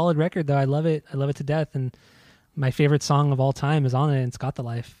a solid record though. I love it. I love it to death. And my favorite song of all time is on it. And it's Got the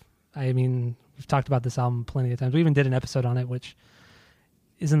Life. I mean, we've talked about this album plenty of times. We even did an episode on it, which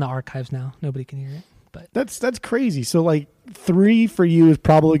is in the archives now. Nobody can hear it. But that's crazy. So like 3 for you is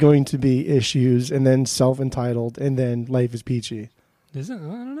probably going to be Issues, and then Self-Entitled, and then Life is Peachy. Is it? I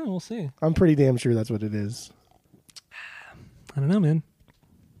don't know. We'll see. I'm pretty damn sure that's what it is. I don't know, man.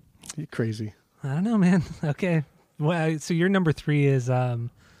 You're crazy. I don't know, man. Okay. Well, so your number 3 is let's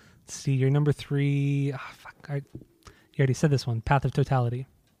see. Your number 3. You already said this one. Path of Totality.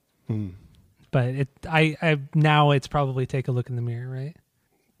 But now it's probably Take a Look in the Mirror, right?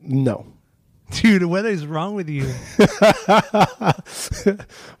 No. Dude, what is wrong with you?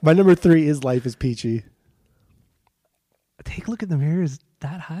 My number 3 is Life is Peachy. Take a Look in the Mirror is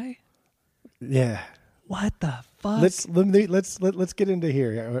that high? Yeah. What the fuck? Let's get into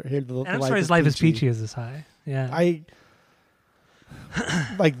here. I'm sorry, Life is Peachy is this high. Yeah.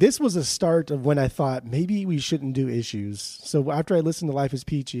 Like, this was a start of when I thought maybe we shouldn't do issues. So after I listened to Life is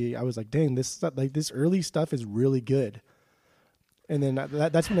Peachy, I was like, dang, this early stuff is really good. And then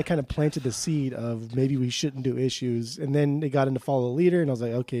that's when I kind of planted the seed of maybe we shouldn't do issues. And then it got into Follow the Leader, and I was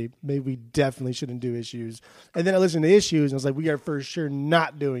like, okay, maybe we definitely shouldn't do issues. And then I listened to Issues, and I was like, we are for sure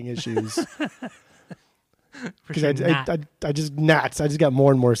not doing issues. Because I just got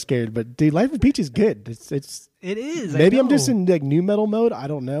more and more scared. But dude, Life is Peachy is good. It is. Maybe I'm just in like new metal mode. I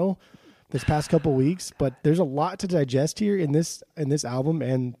don't know. This past couple weeks, but there's a lot to digest here in this album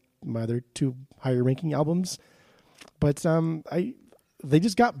and my other two higher ranking albums. But they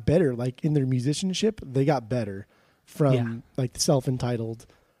just got better. Like in their musicianship, they got better from like self-entitled,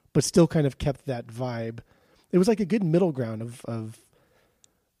 but still kind of kept that vibe. It was like a good middle ground of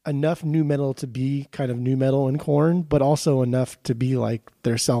enough new metal to be kind of new metal and Korn, but also enough to be like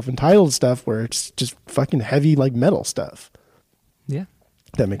their self-entitled stuff where it's just fucking heavy like metal stuff. Yeah.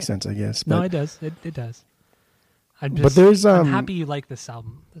 That makes sense, I guess. No, it does. It does. I'm happy you like this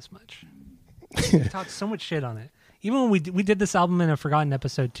album this much. You talked so much shit on it. Even when we did this album in a Forgotten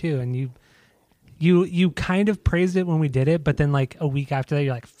episode too, and you kind of praised it when we did it, but then like a week after that,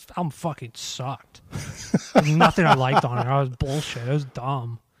 you're like, "I'm fucking sucked." There's nothing I liked on it. I was bullshit. It was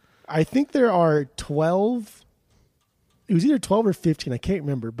dumb. I think there are 12. It was either 12 or 15. I can't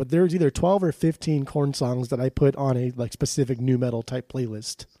remember, but there was either 12 or 15 Korn songs that I put on a like specific new metal type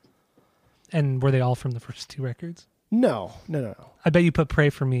playlist. And were they all from the first two records? No. I bet you put "Pray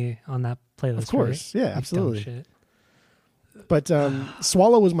for Me" on that playlist. Of course, right? Yeah, absolutely. But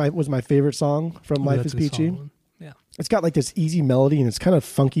 "Swallow" was my favorite song from Life is Peachy. Yeah, it's got like this easy melody and it's kind of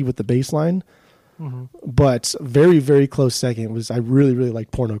funky with the bass line. But very, very close second was I really, really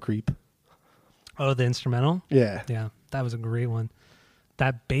like "Porno Creep." Oh, the instrumental? Yeah, that was a great one.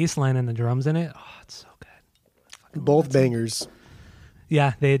 That bass line and the drums in it, oh, it's so good. Both bangers.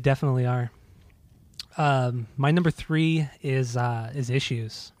 Yeah, they definitely are. My number 3 is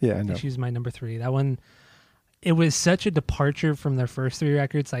Issues. Yeah, I know. Issues is my number 3. That one, it was such a departure from their first 3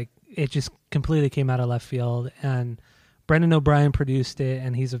 records. Like, it just completely came out of left field. And Brendan O'Brien produced it,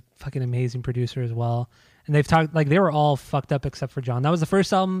 and he's a fucking amazing producer as well. And they've talked, like, they were all fucked up except for John. That was the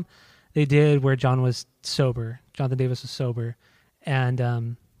first album they did where John was sober. Jonathan Davis was sober.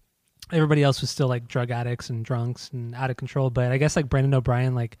 And everybody else was still, like, drug addicts and drunks and out of control. But I guess, like, Brendan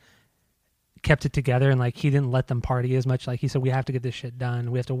O'Brien, like, kept it together, and, like, he didn't let them party as much. Like, he said, we have to get this shit done.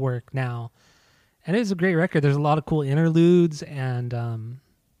 We have to work now. And it was a great record. There's a lot of cool interludes, and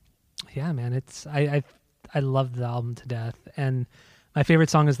yeah, man, it's I loved the album to death. And my favorite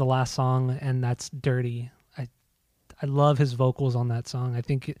song is the last song, and that's "Dirty." I love his vocals on that song. I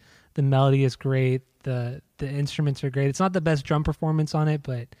think the melody is great. The instruments are great. It's not the best drum performance on it,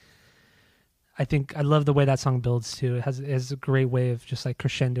 but I think I love the way that song builds too. It has a great way of just like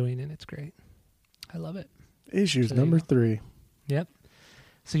crescendoing, and it's great. I love it. Issues so number 3. Yep.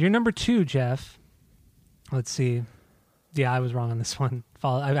 So you're number 2, Jeff. Let's see. Yeah, I was wrong on this one.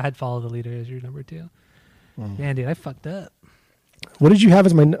 I had "Follow the Leader" as your number 2. Man, dude, I fucked up. What did you have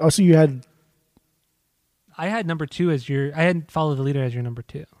as my? Oh, so you had. I had number 2 as your. I had "Follow the Leader" as your number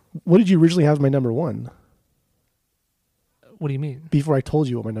 2. What did you originally have as my number 1? What do you mean? Before I told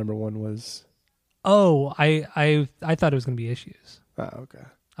you what my number 1 was. Oh, I thought it was going to be Issues. Oh, okay.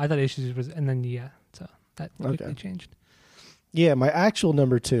 I thought Issues was, and then so that quickly changed. Yeah, my actual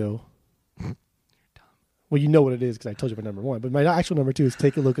number 2. Well, you know what it is because I told you my number 1. But my actual number 2 is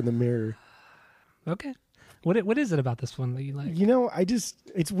 "Take a Look in the Mirror." Okay. What is it about this one that you like? You know,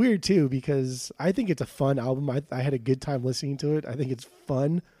 it's weird too because I think it's a fun album. I had a good time listening to it. I think it's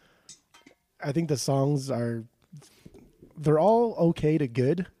fun. I think the songs they're all okay to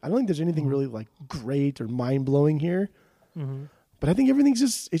good. I don't think there's anything really like great or mind blowing here. But I think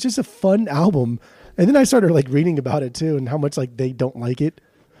everything's it's just a fun album. And then I started like reading about it too and how much like they don't like it.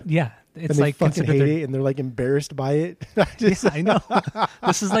 Yeah. It's and they like fucking hate it, and they're like embarrassed by it. I know.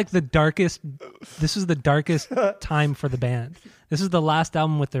 This is like the darkest. This is the darkest time for the band. This is the last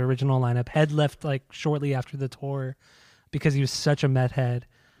album with the original lineup. Head left like shortly after the tour because he was such a meth head.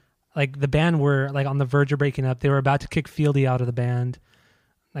 Like the band were like on the verge of breaking up. They were about to kick Fieldy out of the band.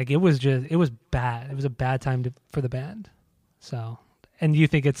 Like it was bad. It was a bad time for the band. So, and you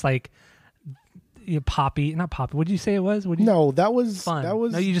think it's like. Poppy, not poppy. What did you say it was? No, that was fun. That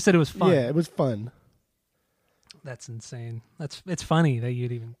was no. You just said it was fun. Yeah, it was fun. That's insane. It's funny that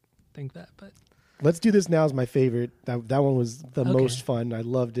you'd even think that, but Let's Do This Now is my favorite. That one was the Okay. most fun. I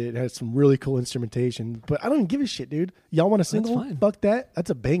loved it. It had some really cool instrumentation. But I don't even give a shit, dude. Y'all want a single? fine. Fuck that. That's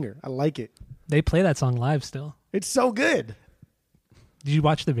a banger. I like it. They play that song live still. It's so good. Did you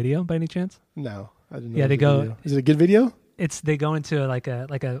watch the video by any chance? No, I didn't know. Yeah, it was they a go- video. Is it a good video? They go into like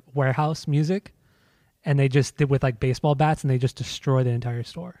a warehouse music, and they just did with like baseball bats, and they just destroy the entire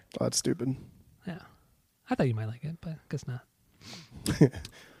store. Oh, that's stupid. Yeah, I thought you might like it, but I guess not.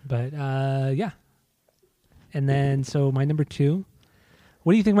 But yeah. And then so my number 2.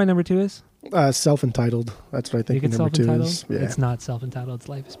 What do you think my number 2 is? Self-entitled. That's what I think You get number 2 self-entitled? is. Yeah. It's not self-entitled. It's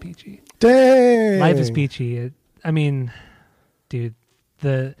Life is Peachy. Dang. Life is Peachy. I mean, dude,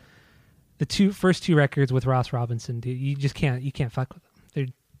 the first two records with Ross Robinson, dude, you can't fuck with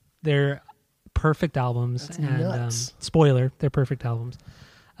them. They're perfect albums. That's and nuts. spoiler, they're perfect albums.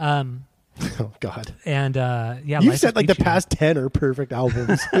 Oh God. And yeah, You've Life said is like the Peachy. past 10 are perfect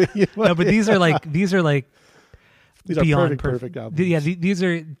albums. No, but these are like These are beyond perfect albums. Yeah, these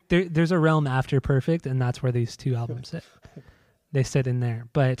are there's a realm after perfect, and that's where these two albums sit. They sit in there.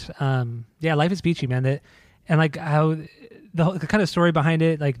 But yeah, Life is Peachy, man. And like how the kind of story behind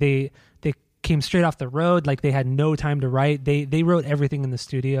it, like they came straight off the road, like they had no time to write. They wrote everything in the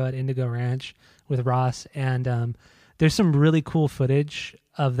studio at Indigo Ranch with Ross, and there's some really cool footage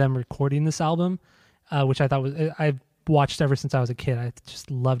of them recording this album, which I thought was I've watched ever since I was a kid. I just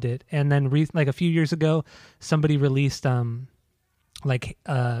loved it. And then like a few years ago, somebody released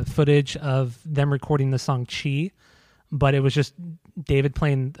footage of them recording the song Chi, but it was just David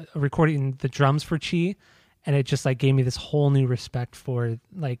recording the drums for Chi, and it just like gave me this whole new respect for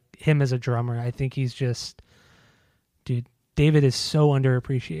like him as a drummer. I think he's just, dude, David is so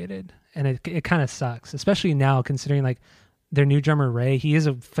underappreciated, and it kind of sucks, especially now considering like their new drummer Ray. He is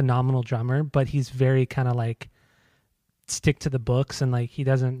a phenomenal drummer, but he's very kind of like stick to the books, and like he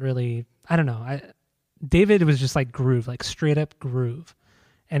doesn't really, I don't know. David was just like groove, like straight up groove,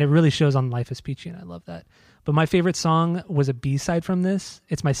 and it really shows on Life is Peachy, and I love that. But my favorite song was a B-side from this.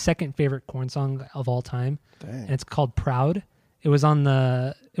 It's my second favorite Korn song of all time. Dang. And it's called Proud. It was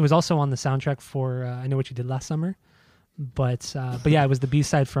also on the soundtrack for I Know What You Did Last Summer. But yeah, it was the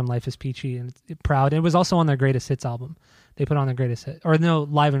B-side from Life is Peachy and Proud. It was also on their Greatest Hits album. They put on their Greatest Hit, or no,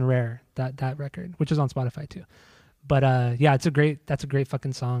 Live and Rare, that record, which is on Spotify too. But yeah, that's a great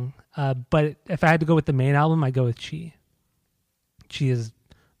fucking song. But if I had to go with the main album, I'd go with Chi. Chi is,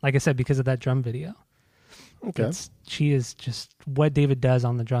 like I said, because of that drum video. Okay. Chi is just, what David does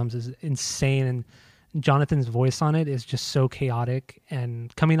on the drums is insane, and Jonathan's voice on it is just so chaotic.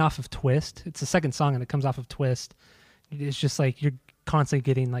 And coming off of Twist, it's the second song and it comes off of Twist. It's just like you're constantly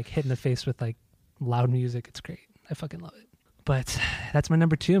getting like hit in the face with like loud music. It's great. I fucking love it. But that's my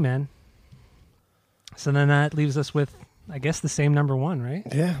number 2, man. So then that leaves us with, I guess, the same number 1, right?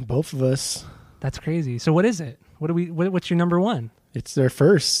 Yeah, both of us. That's crazy. So what is it? What's your number 1? It's their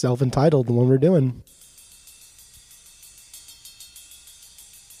first self-entitled, the one we're doing.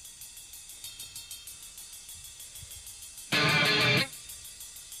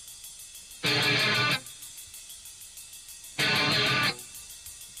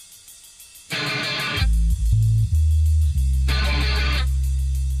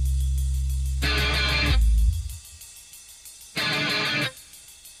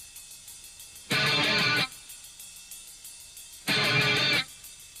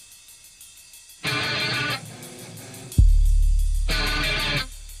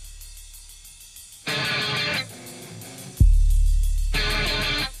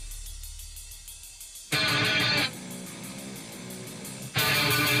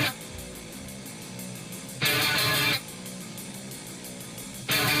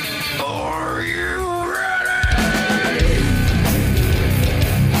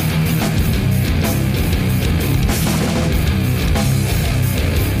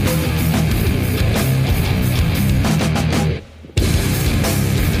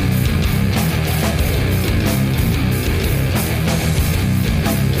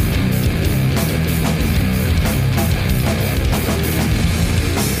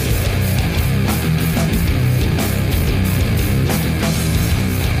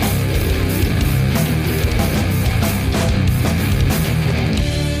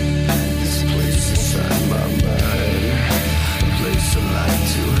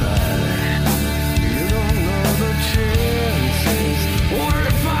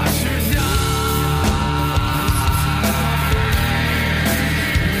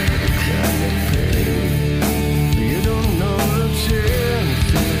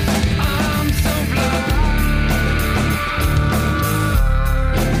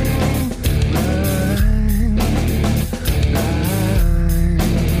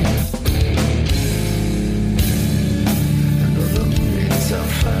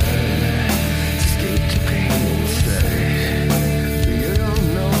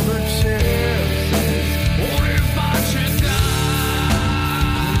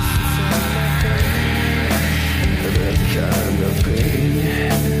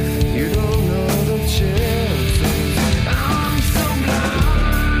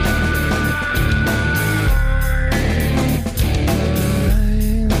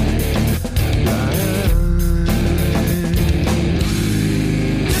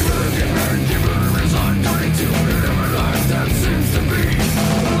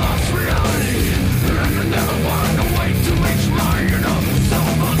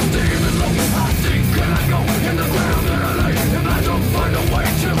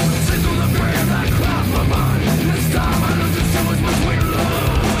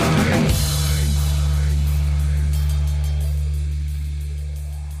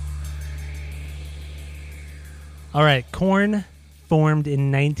 All right, Korn formed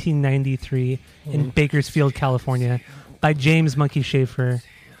in 1993 in Bakersfield, California, by James Monkey Schaefer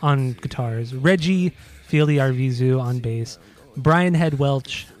on guitars, Reggie Fili-Arvizu on bass, Brian Head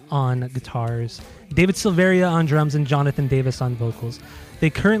Welch on guitars, David Silveria on drums, and Jonathan Davis on vocals. They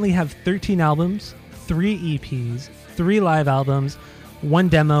currently have 13 albums, 3 EPs, 3 live albums, 1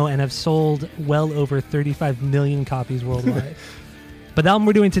 demo, and have sold well over 35 million copies worldwide. But the album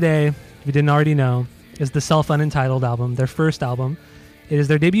we're doing today, if you didn't already know, is the self-unentitled album, their first album. It is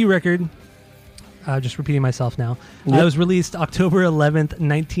their debut record. Just repeating myself now. Yep. It was released October 11th,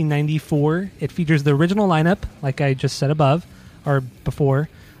 1994. It features the original lineup, like I just said above, or before,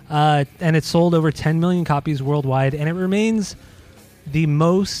 and it sold over 10 million copies worldwide, and it remains the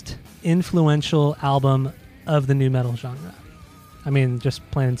most influential album of the nu metal genre. I mean, just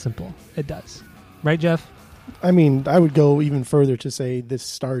plain and simple. It does. Right, Jeff? I mean, I would go even further to say this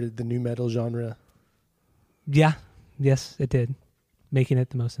started the nu metal genre. Yeah. Yes, it did. Making it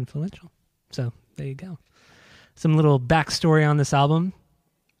the most influential. So, there you go. Some little backstory on this album.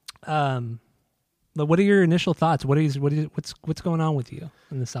 But what are your initial thoughts? What's going on with you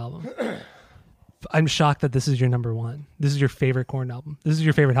in this album? I'm shocked that this is your number one. This is your favorite Korn album. This is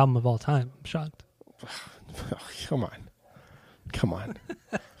your favorite album of all time. I'm shocked. Come on.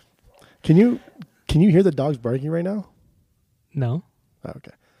 Can you hear the dogs barking right now? No. Oh,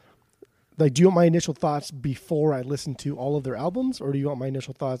 okay. Like, do you want my initial thoughts before I listen to all of their albums, or do you want my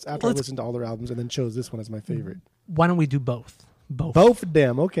initial thoughts after I listen to all their albums and then chose this one as my favorite? Why don't we do both? Both of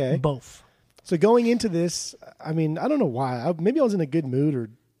them, okay. Both. So going into this, I mean, I don't know why. Maybe I was in a good mood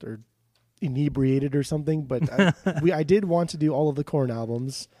or inebriated or something, but I did want to do all of the Korn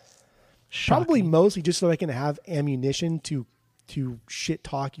albums. Shocking. Probably mostly just so I can have ammunition to shit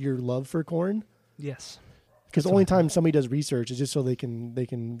talk your love for Korn. Yes. Because the only time somebody does research is just so they can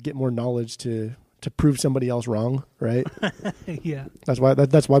get more knowledge to prove somebody else wrong, right? Yeah. That's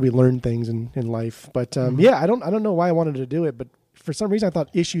why we learn things in life. But yeah, I don't know why I wanted to do it, but for some reason I thought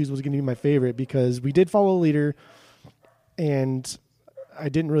Issues was going to be my favorite because we did follow a leader, and I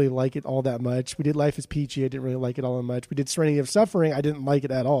didn't really like it all that much. We did Life is Peachy. I didn't really like it all that much. We did Serenity of Suffering. I didn't like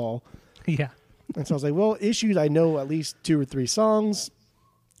it at all. Yeah. And so I was like, well, Issues, I know at least 2 or 3 songs,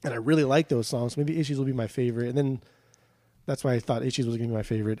 and I really like those songs. Maybe Issues will be my favorite. And then that's why I thought Issues was going to be my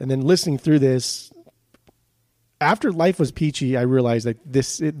favorite. And then listening through this, after Life was Peachy, I realized that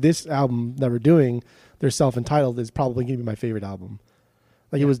this album that we're doing, they're self-entitled, is probably going to be my favorite album.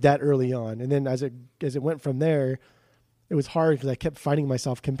 Like, It was that early on. And then as it went from there, it was hard because I kept finding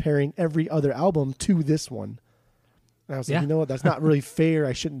myself comparing every other album to this one. And I was like, you know what? That's not really fair.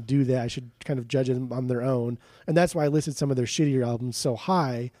 I shouldn't do that. I should kind of judge them on their own. And that's why I listed some of their shittier albums so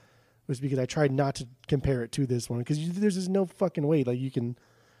high, was because I tried not to compare it to this one. Because there's just no fucking way. Like, you can...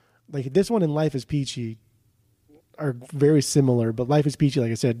 Like, this one and Life is Peachy are very similar. But Life is Peachy,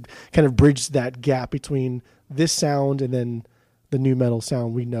 like I said, kind of bridged that gap between this sound and then the nu metal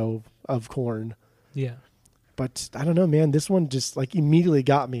sound we know of Korn. Yeah. But I don't know, man. This one just like immediately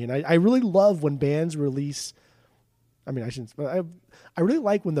got me. And I really love when bands release... I mean, I shouldn't... I really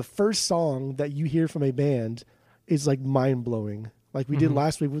like when the first song that you hear from a band is like mind-blowing. Like we did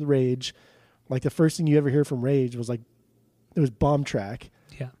last week with Rage. Like the first thing you ever hear from Rage was like... It was Bomb Track.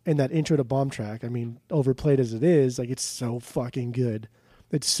 Yeah. And that intro to Bomb Track, I mean, overplayed as it is, like it's so fucking good.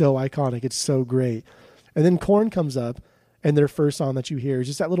 It's so iconic. It's so great. And then Korn comes up, and their first song that you hear is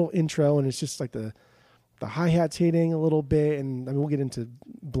just that little intro, and it's just like the hi-hats hitting a little bit, and I mean, we'll get into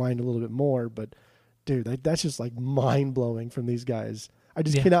Blind a little bit more, but dude, that's just like mind-blowing from these guys. I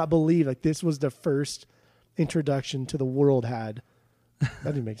just cannot believe like this was the first introduction to the world had.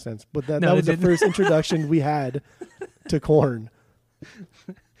 That didn't make sense, but that was the first introduction we had to Korn.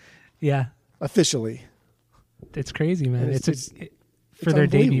 Yeah. Officially. It's crazy, man. It's for their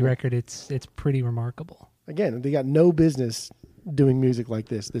debut record, it's pretty remarkable. Again, they got no business doing music like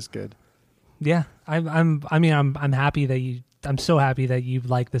this good. Yeah, I'm happy that I'm so happy that you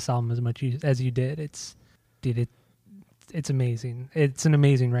like this album as much as you did. It's amazing. It's an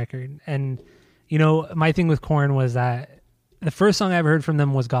amazing record. And you know, my thing with Korn was that the first song I ever heard from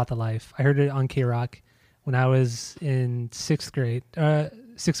them was Got the Life. I heard it on K-Rock when I was in 6th grade.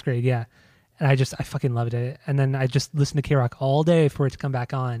 6th grade, yeah. And I fucking loved it. And then I just listened to K-Rock all day for it to come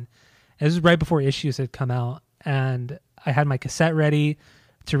back on. And this was right before Issues had come out. And I had my cassette ready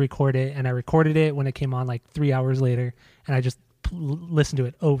to record it. And I recorded it when it came on like 3 hours later. And I just listened to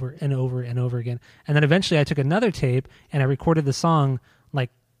it over and over and over again. And then eventually I took another tape and I recorded the song like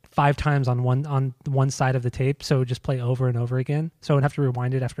 5 times on one side of the tape. So it would just play over and over again. So I would have to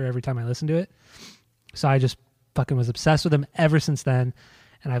rewind it after every time I listened to it. So I just fucking was obsessed with them ever since then.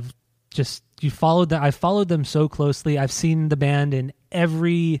 And I've I've followed them so closely. I've seen the band in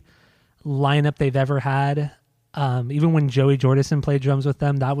every lineup they've ever had. Even when Joey Jordison played drums with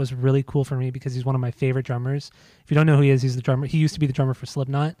them, that was really cool for me because he's one of my favorite drummers. If you don't know who he is, he's the drummer. He used to be the drummer for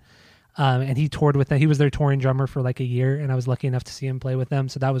Slipknot. And he toured with them. He was their touring drummer for like a year, and I was lucky enough to see him play with them.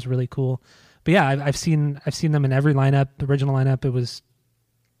 So that was really cool. But yeah, I've seen them in every lineup, the original lineup. It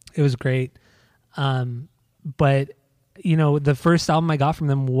was great. But the first album I got from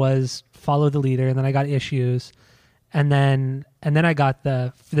them was Follow the Leader, and then I got Issues, and then I got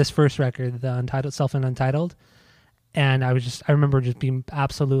this first record, the Untitled, Self and Untitled. And I remember just being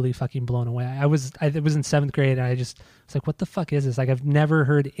absolutely fucking blown away. It was in 7th grade, and I was like, what the fuck is this? Like, I've never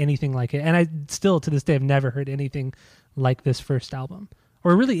heard anything like it. And I still, to this day, have never heard anything like this first album.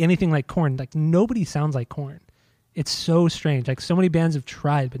 Or really anything like Korn. Like, nobody sounds like Korn. It's so strange. Like, so many bands have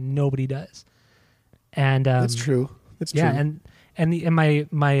tried, but nobody does. And that's true. It's true. Yeah, and my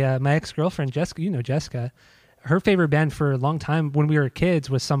ex-girlfriend, Jessica, Jessica, her favorite band for a long time when we were kids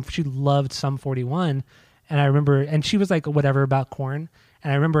was she loved Sum 41. And I remember, and she was like, whatever about Korn.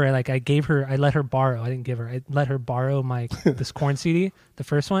 And I remember, I let her borrow. I didn't give her. I let her borrow this Korn CD, the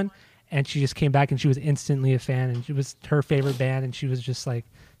first one. And she just came back and she was instantly a fan. And it was her favorite band. And she was just like,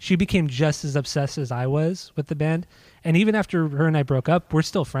 she became just as obsessed as I was with the band. And even after her and I broke up, we're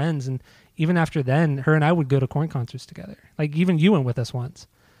still friends. And even after then, her and I would go to Korn concerts together. Like, even you went with us once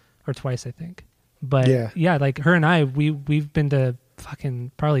or twice, I think. But yeah, like her and I, we've been to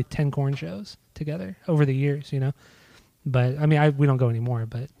fucking probably 10 Korn shows together over the years, But I mean, we don't go anymore,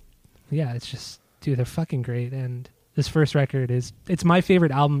 but yeah, it's just, dude, they're fucking great. And this first record it's my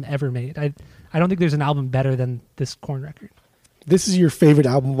favorite album ever made. I don't think there's an album better than this Korn record. This is your favorite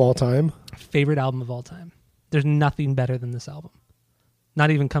album of all time? Favorite album of all time. There's nothing better than this album.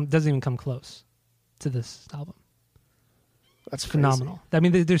 Doesn't even come close to this album. That's phenomenal. Crazy. I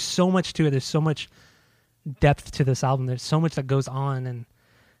mean, there's so much to it. There's so much depth to this album. There's so much that goes on, and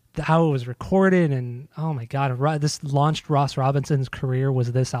how it was recorded, and oh my god, this launched Ross Robinson's career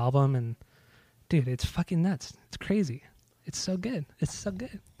was this album, and dude, it's fucking nuts. It's crazy. It's so good. It's so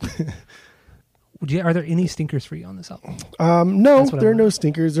good. Are there any stinkers for you on this album? No, there are no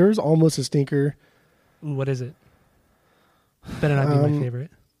stinkers. There's almost a stinker. Ooh, what is it? Better not be my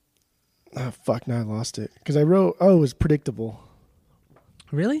favorite. Oh, fuck, now I lost it. Because I wrote, it was Predictable.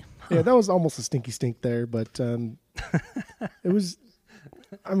 Really? Huh. Yeah, that was almost a stinky stink there, but it was,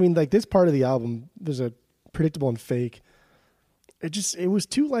 I mean, like this part of the album, there's a Predictable and Fake. It was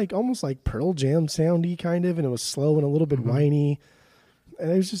too like, almost like Pearl Jam soundy kind of, and it was slow and a little bit whiny.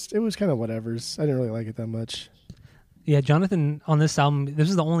 And it was kind of whatevers. I didn't really like it that much. Yeah, Jonathan on this album, this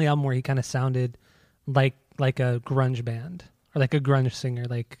is the only album where he kind of sounded like a grunge band or like a grunge singer,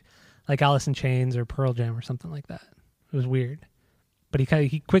 like Alice in Chains or Pearl Jam or something like that. It was weird, but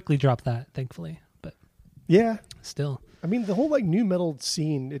he quickly dropped that, thankfully. But yeah, still, I mean, the whole like new metal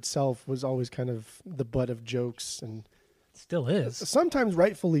scene itself was always kind of the butt of jokes, and still is sometimes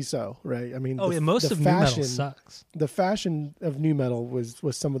rightfully so, right? I mean, most of new metal sucks. The fashion of new metal was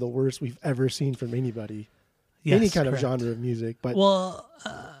some of the worst we've ever seen from anybody. Yes, any kind correct. of genre of music, but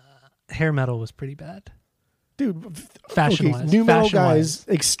hair metal was pretty bad. Dude, fashion-wise. New metal guys,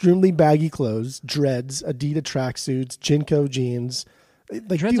 extremely baggy clothes, dreads, Adidas tracksuits, Jinko jeans.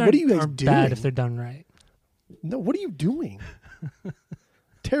 Like, dreads dude, what are you guys doing? Bad if they're done right. No, what are you doing?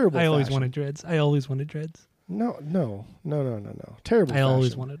 Terrible. I always fashion. wanted dreads. No. Terrible. I always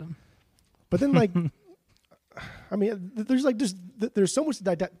fashion. wanted them. But then, like, I mean, there's so much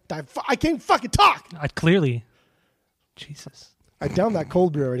I can't fucking talk. Clearly, Jesus. I downed that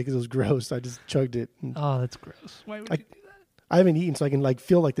cold beer already because it was gross. I just chugged it. Oh, that's gross. Why would you do that? I haven't eaten, so I can like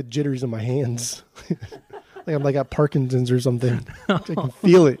feel like the jitters in my hands, like I'm like got Parkinson's or something. I can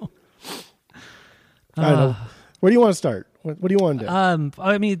feel it. I don't know. Where do you want to start? What do you want to do?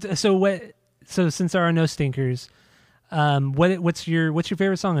 I mean, so since there are no stinkers, what's your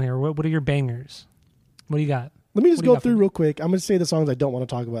favorite song in here? What are your bangers? What do you got? Let me just go through real quick. I'm going to say the songs I don't want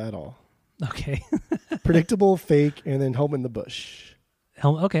to talk about at all. Okay. Predictable, Fake, and then Home in the Bush.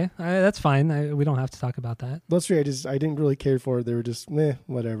 Okay, that's fine. We don't have to talk about that. Those three, I didn't really care for. They were just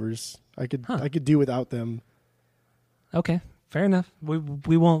whatevers. I could do without them. Okay, fair enough.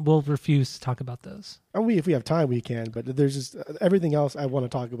 We'll refuse to talk about those. If we have time, we can. But there's just everything else I want to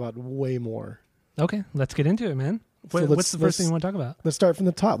talk about way more. Okay, let's get into it, man. What's the first thing you want to talk about? Let's start from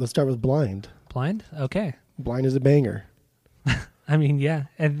the top. Let's start with Blind. Blind? Okay. Blind is a banger. I mean, yeah.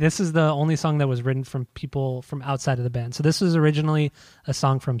 And this is the only song that was written from people from outside of the band. So this was originally a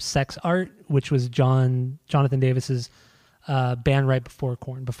song from Sex Art, which was Jonathan Davis's band right before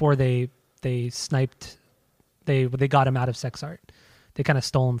Korn. Before they sniped, they got him out of Sex Art. they kind of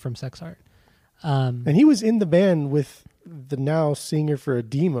stole him from Sex Art. And he was in the band with the now singer for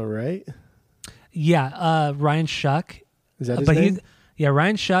Edema, right? Yeah, Ryan Shuck. Is that his name?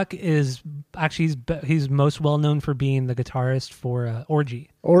 Ryan Shuck is actually he's most well known for being the guitarist for Orgy.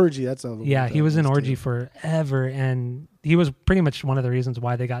 Orgy, that's a he was in Orgy forever, and he was pretty much one of the reasons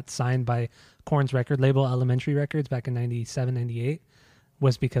why they got signed by Korn's record label, Elementary Records, back in 97, 98,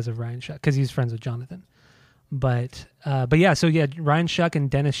 was because of Ryan Shuck, because he's friends with Jonathan. But Ryan Shuck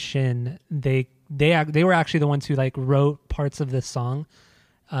and Dennis Shin, they were actually the ones who like wrote parts of this song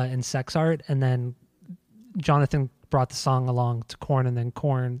in Sex Art, and then Jonathan brought the song along to Korn, and then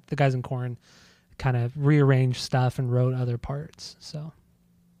the guys in Korn kind of rearranged stuff and wrote other parts. So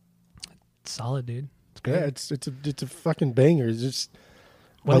it's solid, dude. It's great. Yeah, it's a fucking banger. It's just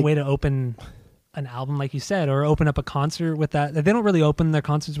what a way to open an album, like you said, or open up a concert with that. They don't really open their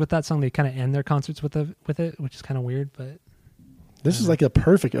concerts with that song. They kind of end their concerts with it, which is kind of weird. But this is like a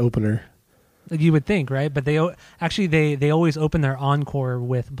perfect opener. You would think, right? But they always open their encore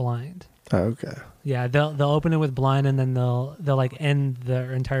with Blind. Oh, okay. Yeah, they'll open it with Blind, and then they'll like end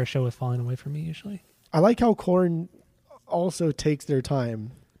their entire show with Falling Away From Me usually. I like how Korn also takes their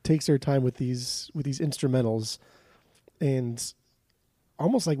time with these instrumentals, and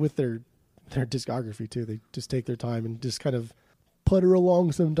almost like with their discography too. They just take their time and just kind of putter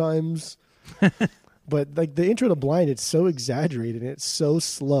along sometimes. But like the intro to Blind, it's so exaggerated and it's so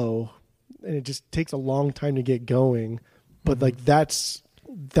slow, and it just takes a long time to get going. But like that's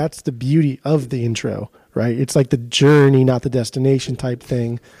the beauty of the intro, right? It's like the journey, not the destination type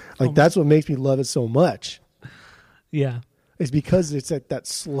thing. Like that's what makes me love it so much. Yeah. It's because it's at that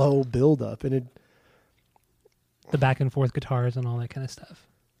slow build up, and the back and forth guitars and all that kind of stuff.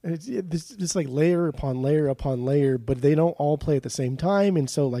 And it's like layer upon layer upon layer, but they don't all play at the same time. And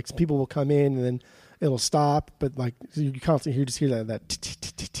so like people will come in and then it'll stop, but like so you constantly hear that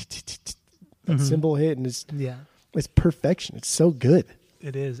cymbal hit, and it's perfection. It's so good.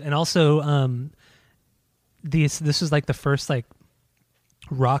 It is. And also this is like the first like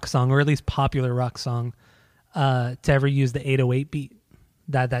rock song, or at least popular rock song, to ever use the 808 beat.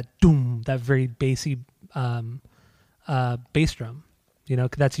 That doom, that very bassy bass drum. You know,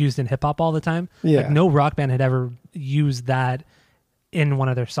 that's used in hip hop all the time. Yeah. Like no rock band had ever used that in one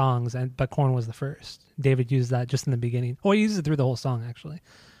of their songs, but Korn was the first. David used that just in the beginning. Oh, he used it through the whole song actually.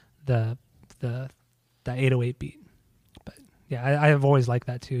 The 808 beat. But yeah, I have always liked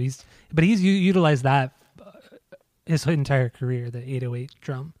that too. He's utilized that his entire career, the 808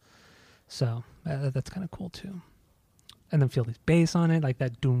 drum. So that's kind of cool too. And then feel this bass on it, like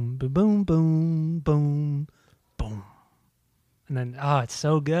that doom, boom, boom, boom, boom, boom. And then, it's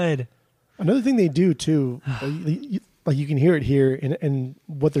so good. Another thing they do too, like you can hear it here, and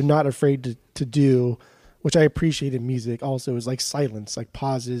what they're not afraid to do, which I appreciate in music also, is like silence, like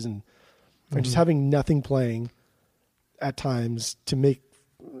pauses, and just having nothing playing at times to make,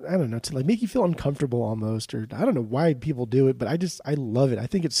 I don't know, to like make you feel uncomfortable almost, or I don't know why people do it, but I love it. I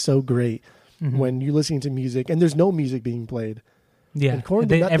think it's so great when you're listening to music and there's no music being played. Yeah, and Korn,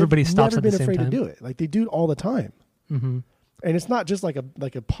 everybody stops at the same time. Never been afraid to do it. Like they do it all the time. Mm-hmm. And it's not just like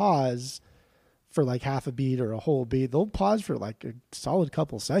a pause for like half a beat or a whole beat. They'll pause for like a solid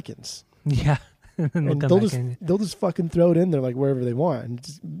couple seconds. Yeah. and they'll just fucking throw it in there like wherever they want. And it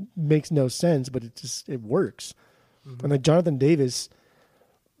just makes no sense, but it works. Mm-hmm. And like Jonathan Davis,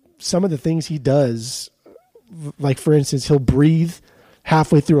 some of the things he does, like for instance, he'll breathe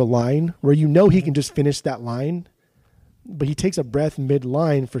halfway through a line where you know he can just finish that line, but he takes a breath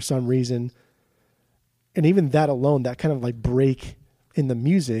mid-line for some reason. And even that alone, that kind of like break in the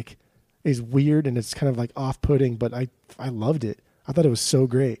music is weird, and it's kind of like off-putting, but I loved it. I thought it was so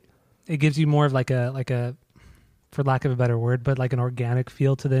great. It gives you more of like a, for lack of a better word, but like an organic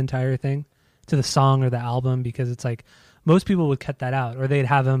feel to the entire thing, to the song or the album, because it's like most people would cut that out, or they'd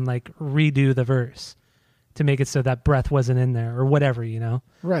have him like redo the verse to make it so that breath wasn't in there or whatever, you know?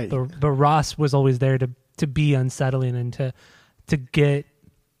 Right. But Ross was always there to be unsettling and to get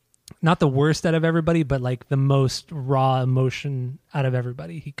not the worst out of everybody, but like the most raw emotion out of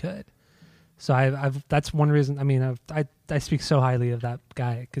everybody he could. So I've that's one reason. I mean, I speak so highly of that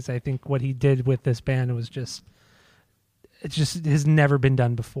guy because I think what he did with this band was it has never been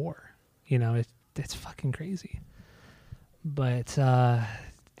done before. You know, it's fucking crazy. But yeah,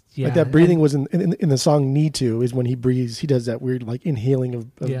 like that breathing was in the song "Need To" is when he breathes. He does that weird like inhaling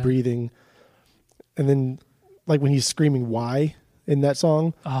of breathing, and then like when he's screaming "Why" in that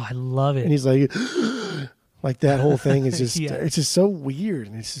song. Oh, I love it. And he's like that whole thing is just it's just so weird,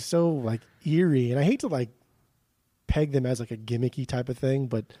 and it's just so like eerie. And I hate to like peg them as like a gimmicky type of thing,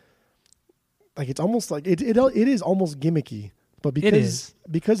 but like it's almost like it is almost gimmicky, But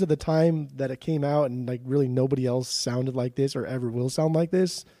because of the time that it came out and like really nobody else sounded like this or ever will sound like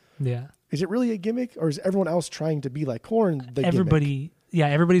this. Yeah. Is it really a gimmick, or is everyone else trying to be like Korn?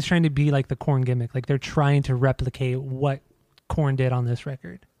 Everybody's trying to be like the Korn gimmick. Like they're trying to replicate what Korn did on this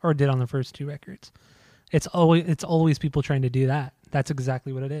record or did on the first 2 records. It's always people trying to do that. That's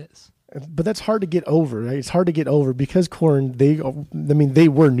exactly what it is. But that's hard to get over, right? It's hard to get over because Korn, they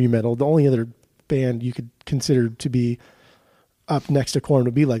were nu metal. The only other band you could consider to be up next to Korn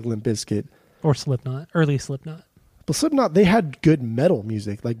would be like Limp Bizkit. Or Slipknot, early Slipkot. But Slipknot, they had good metal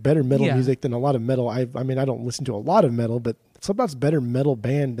music, like better metal music than a lot of metal. I don't listen to a lot of metal, but Slipknot's a better metal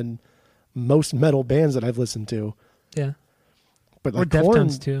band than most metal bands that I've listened to. Yeah. But like or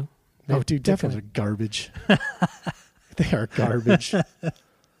Deftones too. Oh, dude, Deftones are garbage. They are garbage.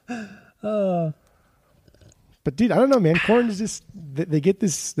 But dude, I don't know, man. Korn is just they get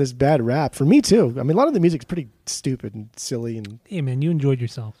this bad rap. For me too. I mean, a lot of the music's pretty stupid and silly. And hey, man, you enjoyed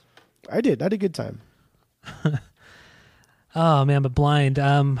yourself. I did. I had a good time. Oh man, but Blind.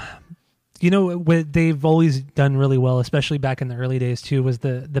 What they've always done really well, especially back in the early days too, was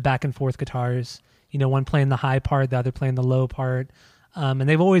the back and forth guitars. One playing the high part, the other playing the low part, and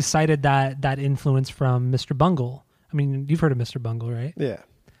they've always cited that influence from Mr. Bungle. I mean, you've heard of Mr. Bungle, right? Yeah.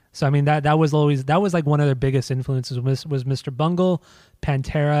 So I mean that was like one of their biggest influences was Mr. Bungle,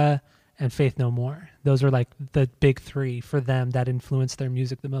 Pantera, and Faith No More. Those are like the big 3 for them that influenced their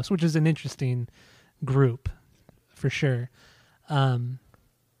music the most, which is an interesting group for sure.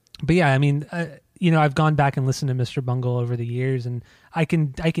 But yeah, I mean, I've gone back and listened to Mr. Bungle over the years, and I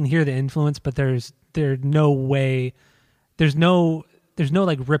can hear the influence, but there's no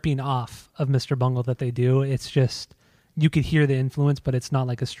like ripping off of Mr. Bungle that they do. It's just you could hear the influence, but it's not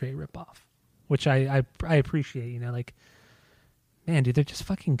like a straight rip off, which I appreciate. Like, man, dude, they're just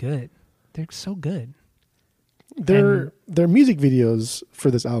fucking good. They're so good. Their music videos for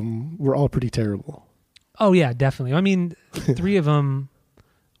this album were all pretty terrible. Oh yeah, definitely. I mean, 3 of them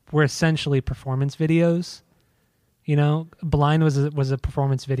were essentially performance videos. Blind was a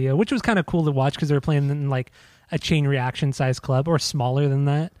performance video, which was kind of cool to watch because they were playing in like a Chain Reaction size club or smaller than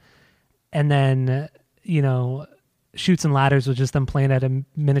that. And then, Chutes and Ladders was just them playing at a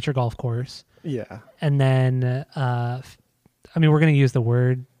miniature golf course. Yeah. And then, we're going to use the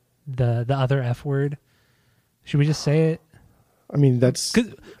word, the other F word. Should we just say it? I mean, that's...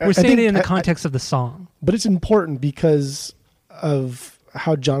 We're saying it in the context of the song. But it's important because of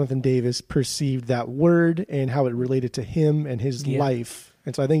how Jonathan Davis perceived that word and how it related to him and his life.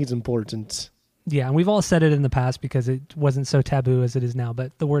 And so I think it's important. Yeah, and we've all said it in the past because it wasn't so taboo as it is now,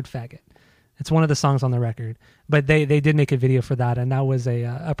 but the word faggot. It's one of the songs on the record. But they did make a video for that, and that was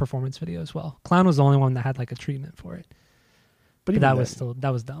a performance video as well. Clown was the only one that had like a treatment for it. But that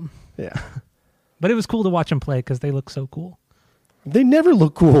was dumb. Yeah. But it was cool to watch them play because they look so cool. They never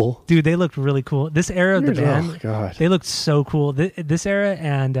look cool. Dude, they looked really cool. This era of the band, oh, God. They looked so cool. This era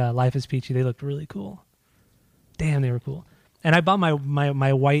and Life is Peachy, they looked really cool. Damn, they were cool. And I bought my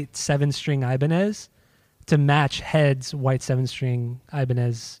white 7-string Ibanez to match Head's white 7-string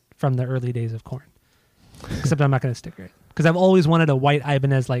Ibanez from the early days of Korn. Except I'm not going to sticker it. Because I've always wanted a white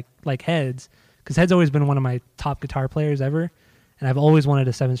Ibanez like Head's. Because Head's always been one of my top guitar players ever. And I've always wanted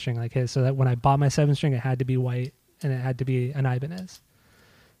a 7-string like his. So that when I bought my 7-string, it had to be white. And it had to be an Ibanez.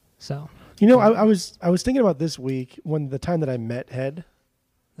 So, I was thinking about this week when the time that I met Head.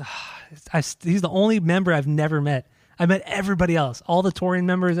 He's the only member I've never met. I met everybody else. All the touring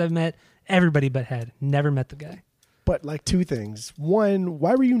members I've met, everybody but Head. Never met the guy. But like 2 things. One,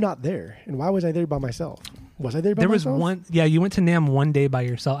 why were you not there? And why was I there by myself? Was I there by myself? There was one. Yeah, you went to NAMM one day by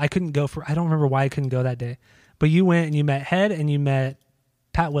yourself. I couldn't go I don't remember why I couldn't go that day. But you went and you met Head and you met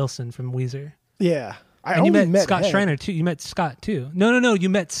Pat Wilson from Weezer. Yeah. And you met Scott Head. Schreiner too. You met Scott too. No. You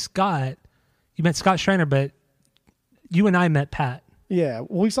met Scott. You met Scott Schreiner, but you and I met Pat. Yeah.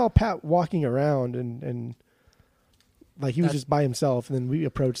 Well, we saw Pat walking around and like he was just by himself. And then we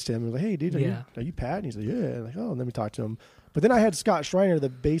approached him and was like, "Hey, dude, are you Pat?" And he's like, "Yeah." Like, oh, and then we talked to him. But then I had Scott Schreiner, the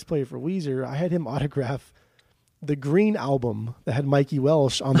bass player for Weezer. I had him autograph the Green album that had Mikey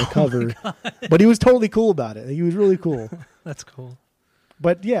Welsh on the cover. But he was totally cool about it. He was really cool. That's cool.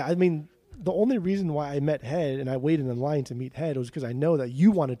 But yeah, I mean, the only reason why I met Head and I waited in line to meet Head was because I know that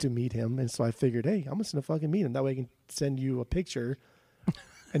you wanted to meet him. And so I figured, hey, I'm just going to fucking meet him. That way I can send you a picture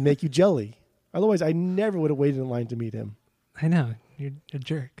and make you jelly. Otherwise, I never would have waited in line to meet him. I know. You're a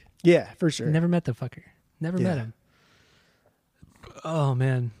jerk. Yeah, for sure. Never met the fucker. Never met him. Oh,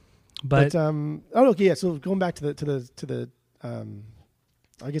 man. But okay, yeah. So going back to the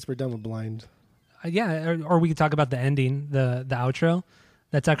I guess we're done with Blind. Yeah, or we could talk about the ending, the outro.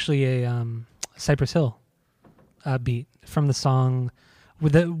 That's actually a Cypress Hill beat from the song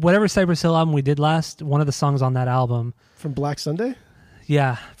with whatever Cypress Hill album we did last. One of the songs on that album from Black Sunday.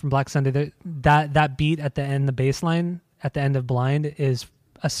 Yeah, from Black Sunday. That beat at the end, the bass line at the end of Blind, is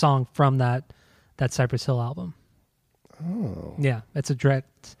a song from that Cypress Hill album. Oh. Yeah, it's a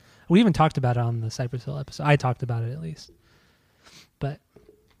direct... We even talked about it on the Cypress Hill episode. I talked about it, at least. But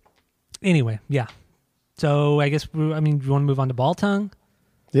anyway, yeah. So I guess, do you want to move on to Ball Tongue?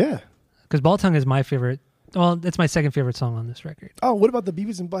 Yeah. Because Ball Tongue is my favorite... Well, it's my second favorite song on this record. Oh, what about the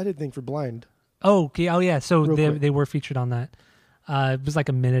Beavis and Butthead thing for Blind? Oh, okay. Oh, yeah. So they were featured on that. It was like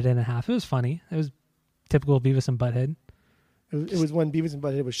a minute and a half. It was funny. It was typical Beavis and Butthead. It was when Beavis and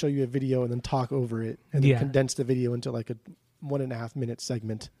Butthead would show you a video and then talk over it and then condense the video into like a 1.5 minute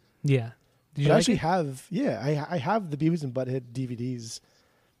segment. Yeah. Did you actually have? Yeah, I have the Beavis and Butthead DVDs,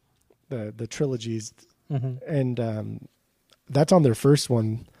 the trilogies, and that's on their first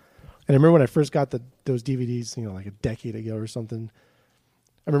one. And I remember when I first got those DVDs, like a decade ago or something.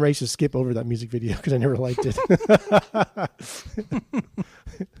 I remember I used to skip over that music video because I never liked it.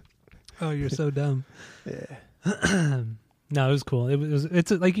 Oh, you're so dumb. Yeah. No, it was cool.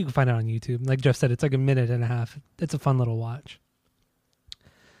 It's like you can find it on YouTube. Like Jeff said, it's like a minute and a half. It's a fun little watch.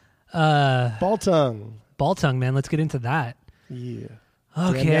 Ball Tongue, man. Let's get into that. Yeah.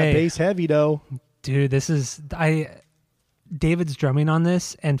 Okay. Damn, that bass heavy though. Dude, David's drumming on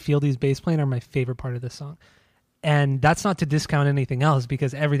this and Fieldy's bass playing are my favorite part of this song. And that's not to discount anything else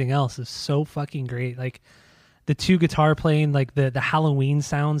because everything else is so fucking great. Like the two guitar playing, like the Halloween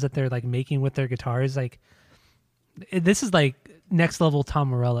sounds that they're like making with their guitars, like this is like next level Tom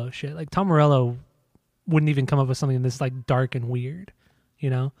Morello shit. Like Tom Morello wouldn't even come up with something this like dark and weird,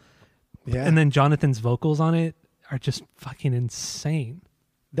 Yeah. And then Jonathan's vocals on it are just fucking insane.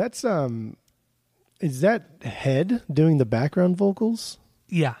 That's is that Head doing the background vocals?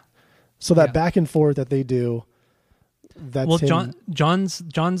 Yeah. So that back and forth that they do. That's him. John's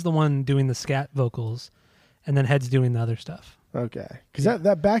the one doing the scat vocals, and then Head's doing the other stuff. Okay, because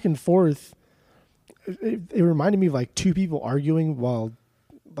that back and forth, it reminded me of like two people arguing while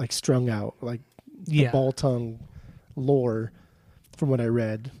like strung out, like the Ball Tongue lore. From what I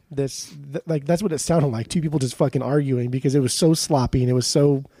read, that's what it sounded like. Two people just fucking arguing because it was so sloppy and it was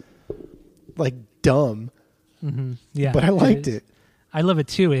so like dumb. Mm-hmm. Yeah, but I liked it. I love it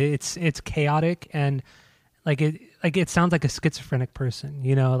too. It's chaotic and it sounds like a schizophrenic person.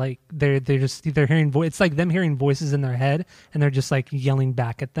 Like they're hearing it's like them hearing voices in their head and they're just like yelling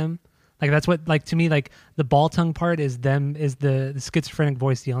back at them. Like that's what to me like the Ball Tongue part is the schizophrenic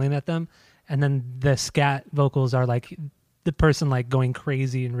voice yelling at them, and then the scat vocals are like the person like going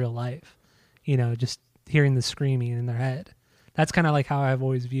crazy in real life, just hearing the screaming in their head. That's kind of like how I've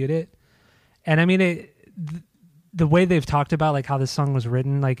always viewed it. And I mean, the way they've talked about like how this song was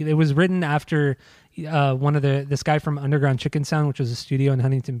written, like it was written after one of this guy from Underground Chicken Sound, which was a studio in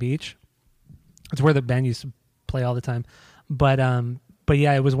Huntington Beach. It's where the band used to play all the time. But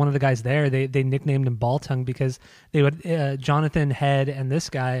yeah, it was one of the guys there. They nicknamed him Ball Tongue because they would, Jonathan, Head, and this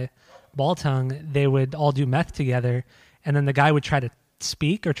guy, Ball Tongue, they would all do meth together. And then the guy would try to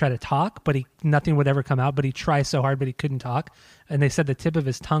speak or try to talk, but nothing would ever come out. But he'd try so hard, but he couldn't talk. And they said the tip of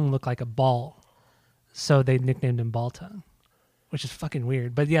his tongue looked like a ball, so they nicknamed him Ball Tongue, which is fucking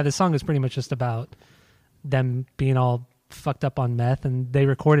weird. But yeah, the song is pretty much just about them being all fucked up on meth, and they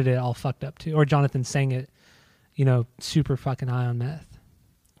recorded it all fucked up too. Or Jonathan sang it, super fucking high on meth.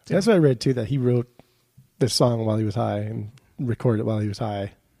 So. That's what I read too. That he wrote this song while he was high and recorded it while he was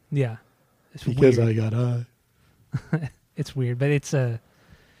high. Yeah, it's because weird. I got high. It's weird, but it's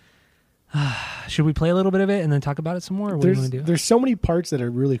should we play a little bit of it and then talk about it some more? Or what do you want to do? There's so many parts that are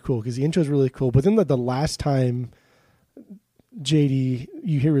really cool because the intro is really cool. But then the last time JD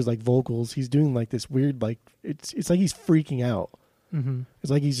you hear his like vocals, he's doing like this weird like it's like he's freaking out. Mm-hmm.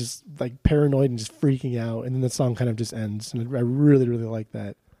 It's like he's just like paranoid and just freaking out, and then the song kind of just ends. And I really really like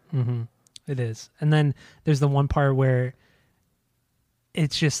that. Mm-hmm. It is, and then there's the one part where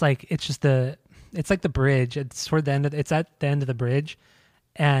it's like the bridge. It's toward the end it's at the end of the bridge,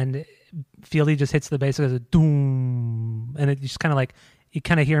 and Fieldy just hits the bass and goes doom, and it just kind of like you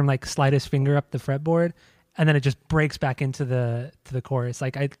kind of hear him like slide his finger up the fretboard, and then it just breaks back into the chorus.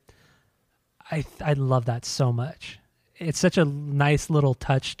 Like I love that so much. It's such a nice little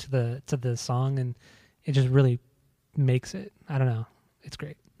touch to the song, and it just really makes it. I don't know, it's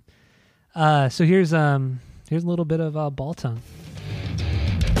great. So here's a little bit of Ball Tongue.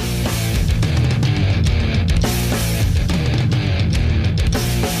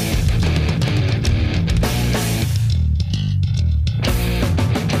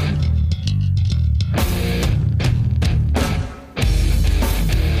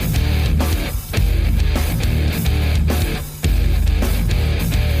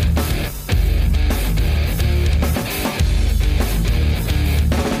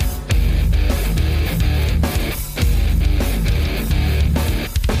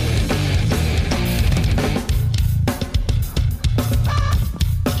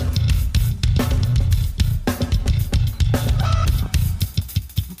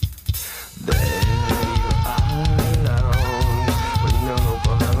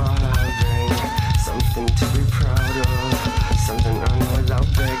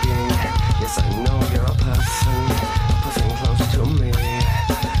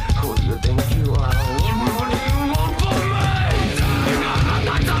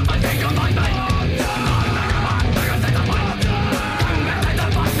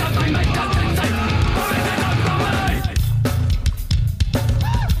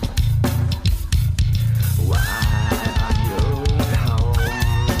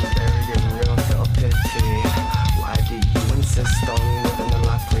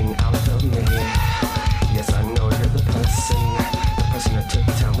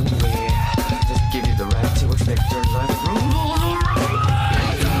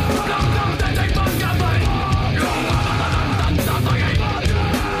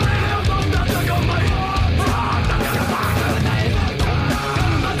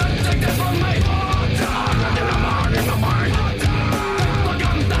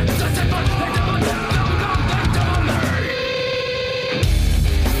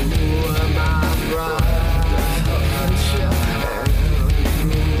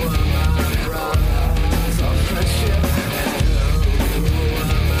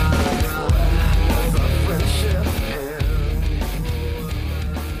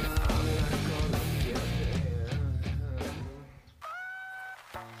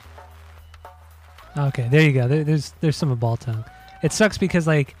 Okay, there you go. There's some of Ball Tongue. It sucks because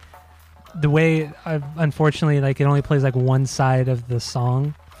like the way unfortunately like it only plays like one side of the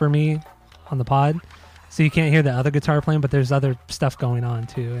song for me on the pod, so you can't hear the other guitar playing, but there's other stuff going on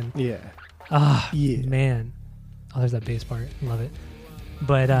too. And man, there's that bass part. Love it.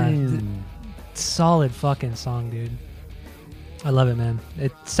 But solid fucking song, dude. I love it, man.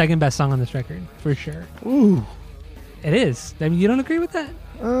 It's second best song on this record for sure. Ooh, it is. I mean, you don't agree with that?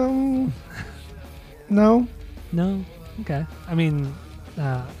 No. Okay. I mean,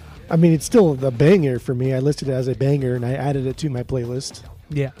 it's still the banger for me. I listed it as a banger, and I added it to my playlist.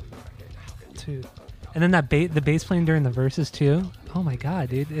 Yeah. Too. And then the bass playing during the verses too. Oh my god,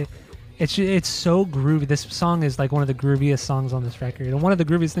 dude! It's so groovy. This song is like one of the grooviest songs on this record, and one of the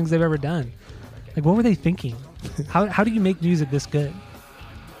grooviest things they've ever done. Like, what were they thinking? How do you make music this good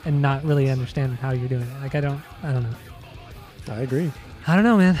and not really understand how you're doing it? Like, I don't know. I agree. I don't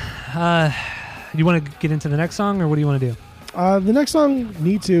know, man. You want to get into the next song, or what do you want to do? The next song,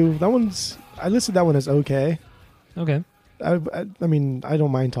 Need To. I listed that one as okay. Okay. I mean, I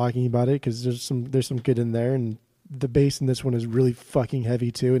don't mind talking about it because there's some good in there, and the bass in this one is really fucking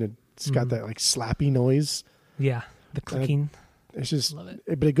heavy too, and it's got that like slappy noise. Yeah, the clicking. It's just, love it.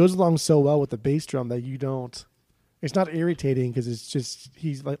 But it goes along so well with the bass drum that you don't. It's not irritating because it's just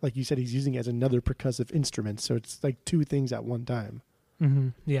he's like you said, he's using it as another percussive instrument, so it's like two things at one time. Mm-hmm.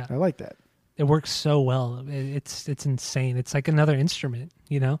 Yeah, I like that. It works so well. It's insane. It's like another instrument,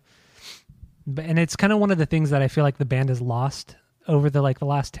 you know. And it's kind of one of the things that I feel like the band has lost over the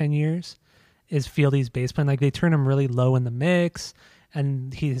last 10 years is Fieldy's bass playing. Like, they turn him really low in the mix,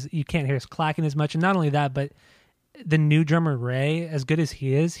 and you can't hear his clacking as much. And not only that, but the new drummer Ray, as good as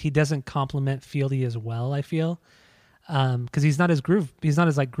he is, he doesn't complement Fieldy as well, I feel, because he's not as groove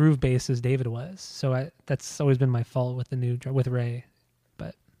bass as David was. So that's always been my fault with with Ray.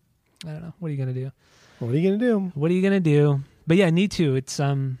 But I don't know. What are you gonna do? What are you gonna do? But yeah, Need To. It's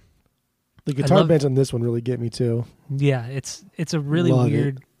the guitar bends on this one really get me too. Yeah, it's a really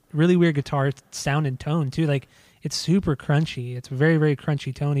weird guitar sound and tone too. Like, it's super crunchy. It's a very, very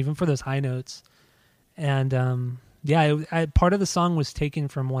crunchy tone, even for those high notes. And part of the song was taken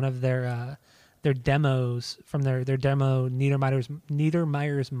from one of their demos, from their demo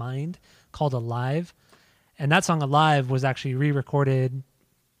Niedermeyer's Mind, called Alive. And that song Alive was actually re-recorded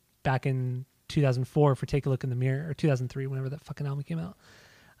back in 2004 for Take a Look in the Mirror, or 2003, whenever that fucking album came out.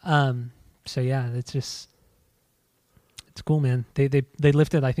 So yeah, it's cool, man. They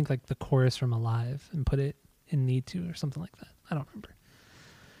lifted, I think, like the chorus from Alive and put it in Need To or something like that. I don't remember.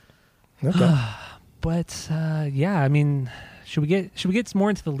 Okay. But yeah, I mean, should we get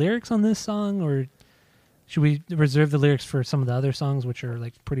more into the lyrics on this song, or should we reserve the lyrics for some of the other songs, which are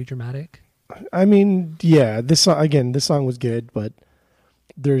like pretty dramatic? I mean, yeah, this song was good, but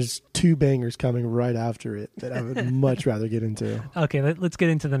there's two bangers coming right after it that I would much rather get into. Okay, let's get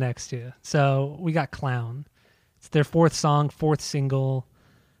into the next two. So we got Clown. It's their fourth single.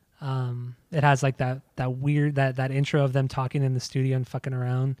 It has like that weird that intro of them talking in the studio and fucking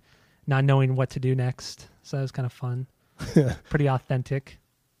around, not knowing what to do next. So that was kind of fun. Pretty authentic.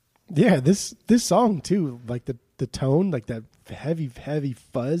 Yeah, this song too, like the tone, like that heavy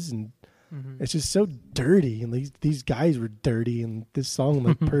fuzz, and it's just so dirty. And these guys were dirty, and this song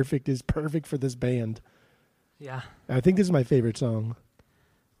is perfect for this band. Yeah, I think this is my favorite song.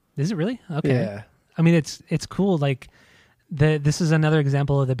 Is it really? Okay. Yeah. I mean, it's cool. Like, this is another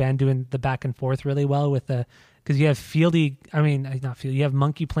example of the band doing the back and forth really well with because you have Fieldy. I mean, not Fieldy. You have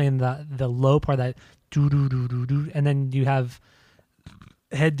Monkey playing the low part, that do do do do do, and then you have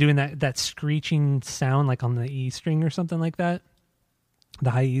Head doing that screeching sound, like on the E string or something like that. The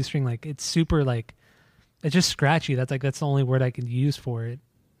high E string, like, it's super, like, it's just scratchy. That's the only word I could use for it.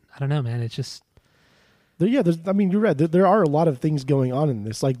 I don't know, man. It's just. Yeah, I mean, you're right. There are a lot of things going on in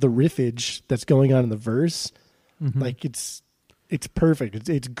this, like the riffage that's going on in the verse. Like, it's perfect.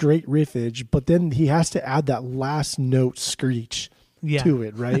 It's great riffage, but then he has to add that last note screech to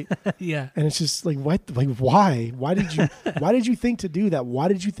it, right? Yeah. And it's just like, what? Like, why? Why did you think to do that? Why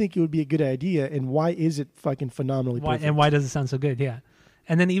did you think it would be a good idea? And why is it fucking phenomenally perfect? And why does it sound so good? Yeah.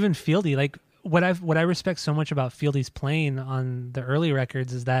 And then even Fieldy, like, what I respect so much about Fieldy's playing on the early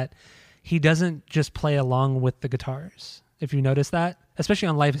records is that he doesn't just play along with the guitars. If you notice that, especially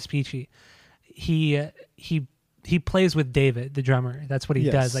on Life is Peachy, he plays with David, the drummer. That's what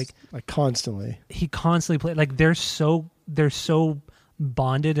he does. Like constantly. He constantly plays. Like, they're so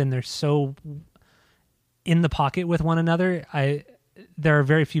bonded, and they're so in the pocket with one another. There are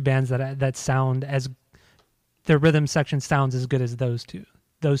very few bands that sound as, their rhythm section sounds as good as those two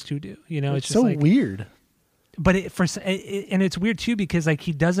do. You know, it's so, like, weird. but and it's weird too because like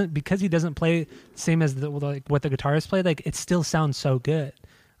he doesn't play same as what the guitarists play. Like it still sounds so good.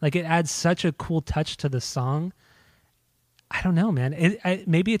 Like it adds such a cool touch to the song. I don't know, man.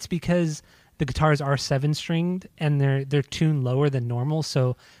 Maybe it's because the guitars are 7-stringed and they're tuned lower than normal,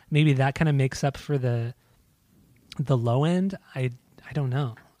 so maybe that kind of makes up for the low end. I don't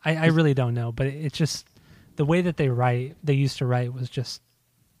know. I really don't know. But it's just the way that they used to write was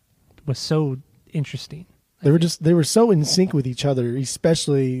so interesting. They were so in sync with each other,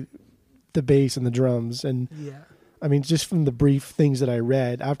 especially the bass and the drums. And yeah, I mean, just from the brief things that I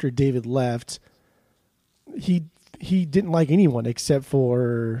read after David left, he didn't like anyone except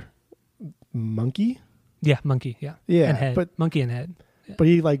for Monkey. Yeah, Monkey. Yeah, and Head. But Monkey and Head. Yeah. But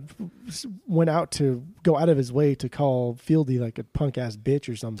he like went out to go out of his way to call Fieldy like a punk ass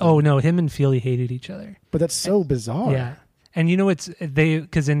bitch or something. Oh no, him and Fieldy hated each other. But that's so bizarre. Yeah, and you know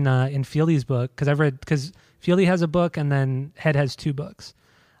because in Fieldy's book, because Fieldy has a book and then Head has 2 books.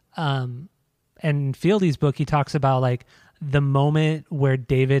 And in Fieldy's book, he talks about like the moment where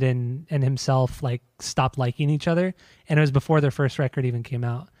David and himself like stopped liking each other, and it was before their first record even came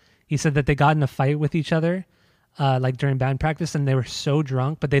out. He said that they got in a fight with each other, like during band practice, and they were so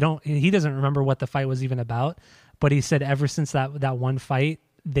drunk, but he doesn't remember what the fight was even about. But he said ever since that one fight,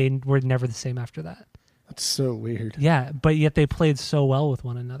 they were never the same after that. That's so weird. Yeah, but yet they played so well with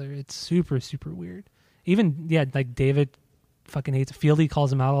one another. It's super, super weird. Even like David fucking hates Fieldy,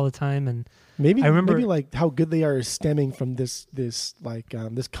 calls him out all the time, and maybe like how good they are is stemming from this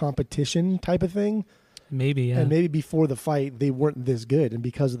competition type of thing. Maybe, yeah. And maybe before the fight they weren't this good, and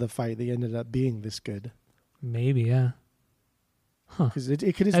because of the fight they ended up being this good. Maybe, yeah. Huh? Because it's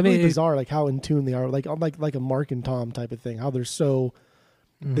really bizarre, like how in tune they are, like a Mark and Tom type of thing. How they're so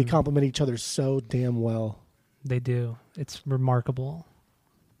they complement each other so damn well. They do. It's remarkable.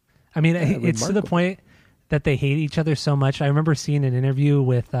 I mean, it's to the point that they hate each other so much. I remember seeing an interview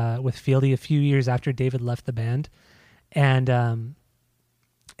with Fieldy a few years after David left the band, and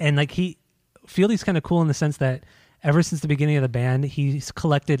like Fieldy's kind of cool in the sense that ever since the beginning of the band, he's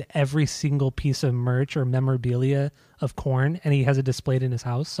collected every single piece of merch or memorabilia of Korn, and he has it displayed in his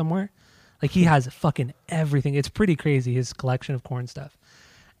house somewhere. Like he has fucking everything. It's pretty crazy, his collection of Korn stuff.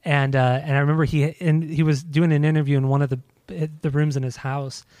 And I remember he was doing an interview in one of the rooms in his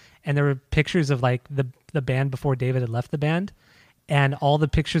house, and there were pictures of like the band before David had left the band, and all the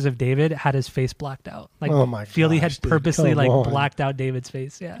pictures of David had his face blacked out. Like Fieldy had purposely blacked out David's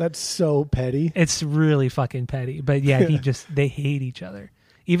face. Yeah, that's so petty. It's really fucking petty. But yeah, they hate each other.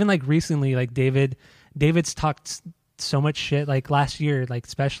 Even like recently, like David's talked so much shit. Like last year, like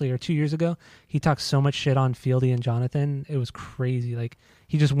especially or 2 years ago, he talked so much shit on Fieldy and Jonathan. It was crazy. Like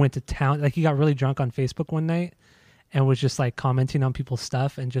he just went to town. Like he got really drunk on Facebook one night and was just like commenting on people's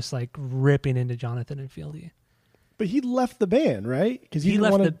stuff and just like ripping into Jonathan and Fieldy. But he left the band, right? Because he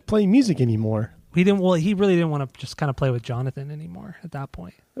didn't want to play music anymore. He didn't. Well, he really didn't want to just kind of play with Jonathan anymore at that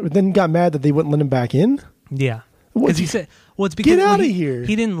point. But then got mad that they wouldn't let him back in. Yeah, because he said, "Well, it's because get out of here."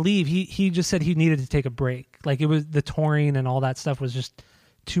 He didn't leave. He just said he needed to take a break. Like it was the touring and all that stuff was just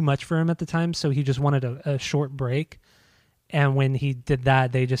too much for him at the time. So he just wanted a short break. And when he did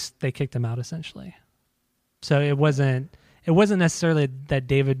that, they kicked him out essentially. So it wasn't necessarily that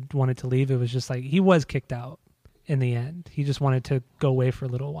David wanted to leave. It was just like he was kicked out in the end. He just wanted to go away for a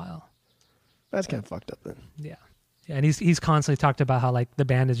little while. That's kind of fucked up then. Yeah. And he's constantly talked about how like the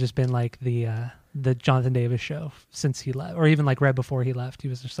band has just been like the Jonathan Davis show since he left, or even like right before he left. He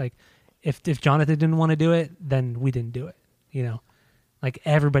was just like, if Jonathan didn't want to do it, then we didn't do it. You know, like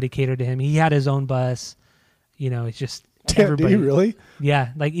everybody catered to him. He had his own bus. You know, it's just everybody. Did he really?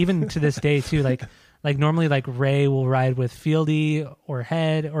 Yeah. Like even to this day too, like normally like Ray will ride with Fieldy or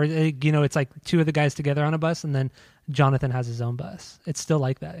Head, or you know, it's like two of the guys together on a bus, and then Jonathan has his own bus. It's still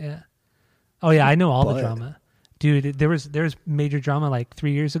like that. Yeah. Oh yeah, I know all the drama. Dude, there was major drama like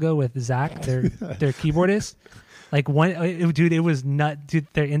 3 years ago with Zach, their keyboardist. Like it was nut. Dude,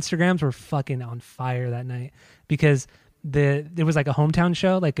 their Instagrams were fucking on fire that night because it was like a hometown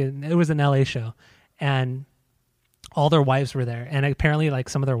show, it was an LA show, and all their wives were there, and apparently like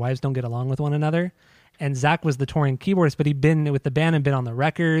some of their wives don't get along with one another. And Zach was the touring keyboardist, but he'd been with the band and been on the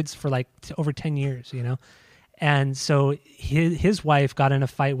records for like over 10 years, you know. And so his wife got in a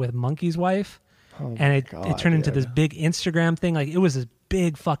fight with Monkey's wife. Oh and it turned into this big Instagram thing. Like it was this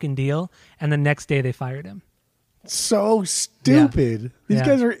big fucking deal. And the next day they fired him. So stupid. Yeah. These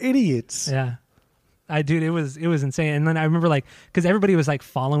guys are idiots. Yeah. Dude, it was insane. And then I remember like, cause everybody was like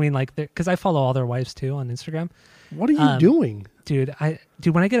following like, cause I follow all their wives too on Instagram. What are you doing? Dude,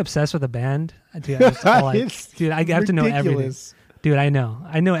 when I get obsessed with a band, I have to know everything. Dude, I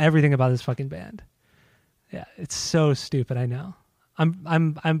know everything about this fucking band. Yeah, it's so stupid. I know.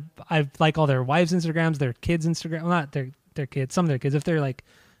 I like all their wives' Instagrams, their kids' Instagram. Well, not their kids. Some of their kids, if they're like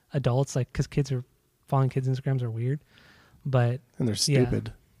adults, like because following kids' Instagrams are weird. But and they're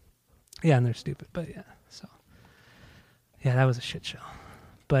stupid. Yeah, and they're stupid. But yeah, so yeah, that was a shit show.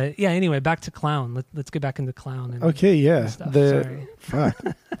 But yeah, anyway, back to Clown. Let's get back into Clown. And, okay, yeah. And stuff. Fuck,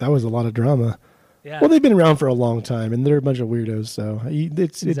 that was a lot of drama. Yeah. Well, they've been around for a long time, and they're a bunch of weirdos, so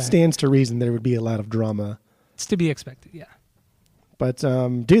it stands to reason there would be a lot of drama. It's to be expected, yeah. But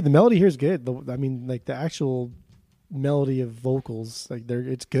dude, the melody here is good. I mean, like the actual melody of vocals, like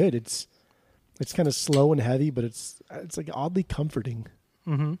it's good. It's kind of slow and heavy, but it's like oddly comforting.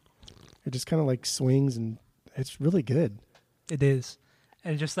 Mm-hmm. It just kind of like swings, and it's really good. It is,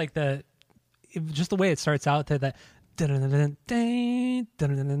 and just like the way it starts out to that.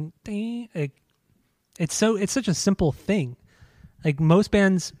 It's such a simple thing. Like most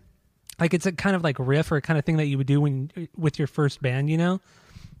bands, like it's a kind of like riff or a kind of thing that you would do with your first band, you know,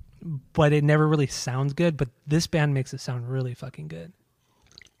 but it never really sounds good. But this band makes it sound really fucking good.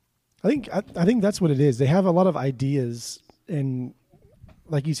 I think that's what it is. They have a lot of ideas, and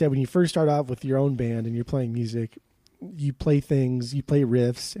like you said, when you first start off with your own band and you're playing music, you play things, you play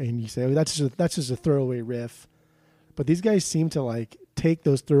riffs, and you say, "Oh, that's just a throwaway riff." But these guys seem to like take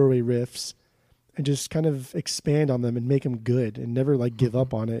those throwaway riffs and just kind of expand on them and make them good, and never like give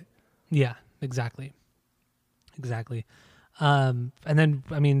up on it. Yeah, exactly. And then,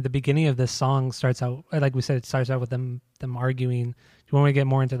 I mean, the beginning of this song starts out, like we said, it starts out with them arguing. Do you want me to get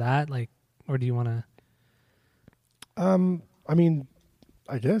more into that, like, or do you want to? I mean,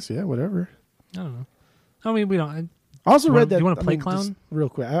 I guess, yeah, whatever. I don't know. I mean, we don't. I also read that. Do you want to play Clown? Real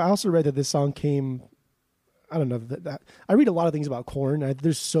quick, I also read that this song came. I don't know that I read a lot of things about Korn.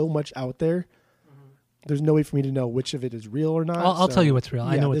 There's so much out there. There's no way for me to know which of it is real or not. I'll tell you what's real.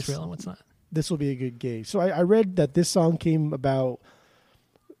 I know what's real and what's not. This will be a good gauge. So I read that this song came about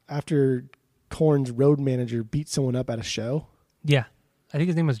after Korn's road manager beat someone up at a show. Yeah, I think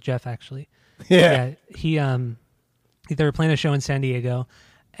his name was Jeff. Actually, yeah. He they were playing a show in San Diego,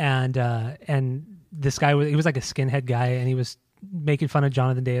 and this guy he was like a skinhead guy, and he was making fun of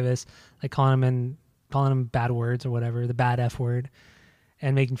Jonathan Davis, like calling him bad words or whatever, the bad F word.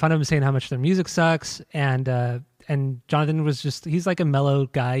 And making fun of him, saying how much their music sucks, and Jonathan was he's like a mellow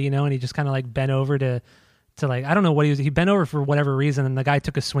guy, you know, and he just kind of like bent over to like, I don't know what he bent over for whatever reason, and the guy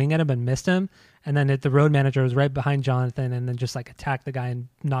took a swing at him and missed him, and then the road manager was right behind Jonathan and then just like attacked the guy and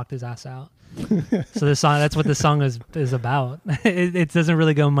knocked his ass out. So this song, that's what the song is about. It doesn't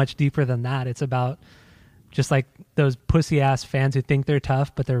really go much deeper than that. It's about just like those pussy ass fans who think they're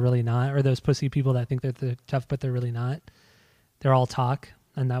tough but they're really not, or those pussy people that think that they're tough but they're really not. They're all talk,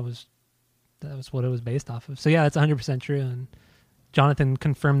 and that was what it was based off of. So yeah, that's 100% true. And Jonathan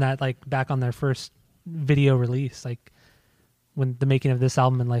confirmed that like back on their first video release, like when the making of this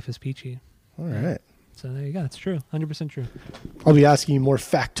album and Life is Peachy. All right. So there you go. It's true. 100% true. I'll be asking you more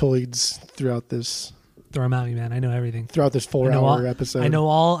factoids throughout this. Throw them at me, man. I know everything. Throughout this 4-hour episode. I know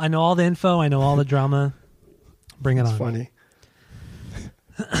all the info. I know all the drama. Bring it on. It's funny.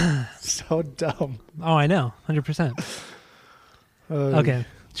 So dumb. Oh, I know. 100%. Okay.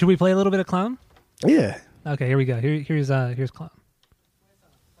 Should we play a little bit of Clown? Yeah. Okay, here we go. Here's Clown.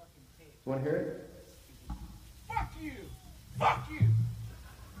 Want to hear it? Fuck you! Fuck you!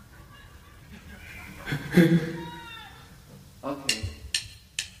 Okay.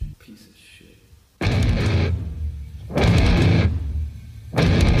 Piece of shit.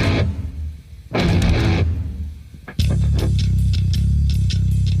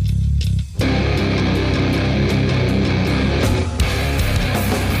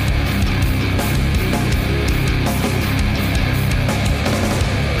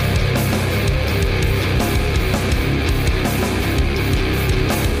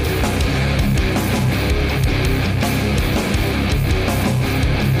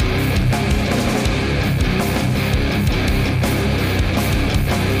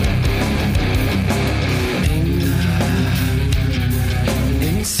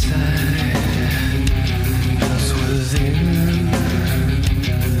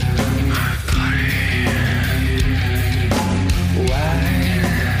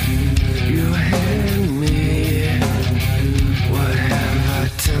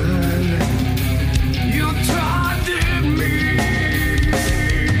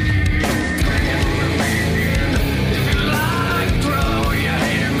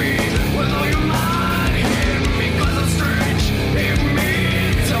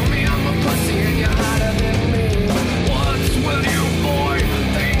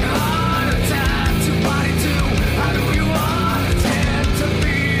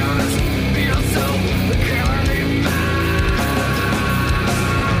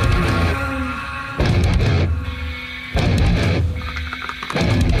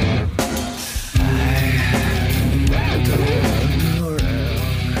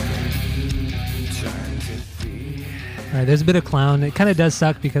 right, there's a bit of clown. It kind of does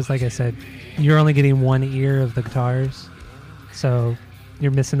suck because, like I said, you're only getting one ear of the guitars, so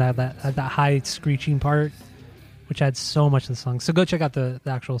you're missing that high screeching part, which adds so much to the song. So go check out the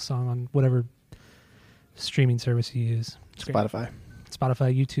actual song on whatever streaming service you use. It's great.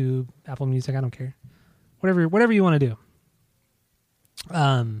 Spotify, YouTube, Apple Music. I don't care. Whatever you want to do.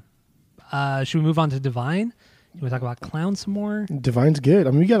 Should we move on to Divine? You want to talk about Clown some more? Divine's good.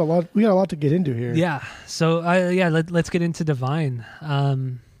 I mean, we got a lot to get into here. Yeah. So let's get into Divine.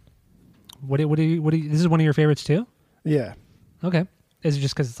 What do you? This is one of your favorites too? Yeah. Okay. Is it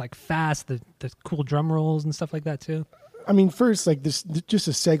just because it's like fast, the cool drum rolls and stuff like that too? I mean, first, like this, just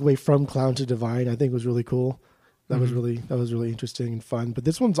a segue from Clown to Divine, I think was really cool. That was really interesting and fun. But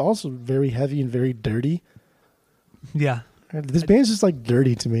this one's also very heavy and very dirty. Yeah. This band's just like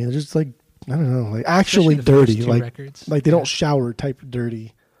dirty to me. They're just like, I don't know, like actually dirty, like records. Like they don't shower type of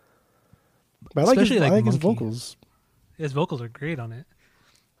dirty. But I like his vocals. His vocals are great on it,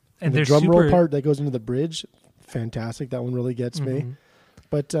 and the drum roll part that goes into the bridge, fantastic. That one really gets me.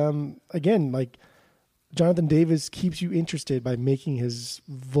 But again, like Jonathan Davis keeps you interested by making his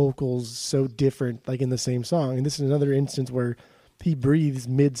vocals so different, like in the same song. And this is another instance where he breathes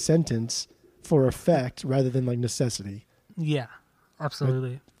mid sentence for effect rather than like necessity. Yeah,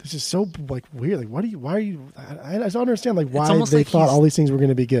 absolutely. This is so like weird. Like, why are you? I just don't understand like why they like thought all these things were going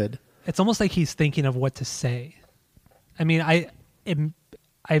to be good. It's almost like he's thinking of what to say. I mean,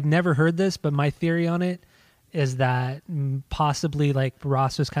 I've never heard this, but my theory on it is that possibly like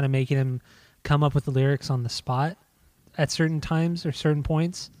Ross was kind of making him come up with the lyrics on the spot at certain times or certain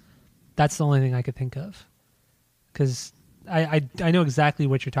points. That's the only thing I could think of, because I know exactly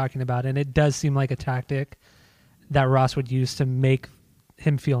what you're talking about, and it does seem like a tactic that Ross would use to make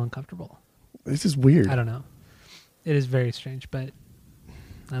him feel uncomfortable. This is weird. I don't know. It is very strange, but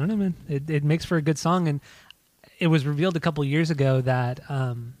I don't know, man. It makes for a good song, and it was revealed a couple years ago that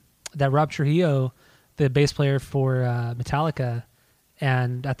that Rob Trujillo, the bass player for Metallica,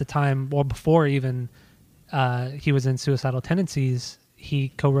 and at the time, well, before even he was in Suicidal Tendencies, he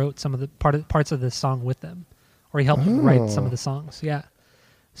co-wrote some of the parts of the song with them, or he helped write some of the songs. Yeah.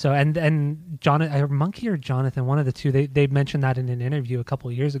 So and Jonathan, Monkey or Jonathan, one of the two, they mentioned that in an interview a couple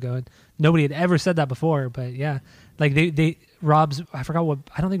of years ago, and nobody had ever said that before. But yeah, like Rob's, I forgot what,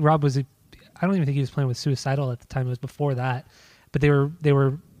 I don't think Rob was, I don't even think he was playing with Suicidal at the time. It was before that, but they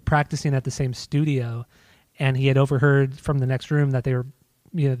were practicing at the same studio, and he had overheard from the next room that they were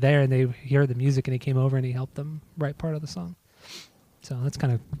there, and they hear the music, and he came over and he helped them write part of the song. So that's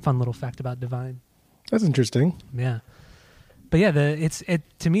kind of a fun little fact about Divine. That's interesting. Yeah. But yeah,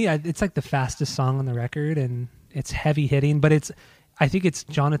 to me, it's like the fastest song on the record, and it's heavy hitting, but I think it's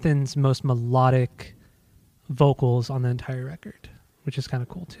Jonathan's most melodic vocals on the entire record, which is kind of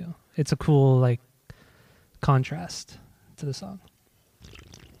cool too. It's a cool like contrast to the song.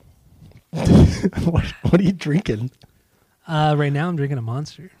 What are you drinking? Right now I'm drinking a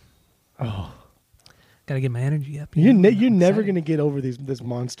Monster. Oh, gotta get my energy up. You're never gonna get over this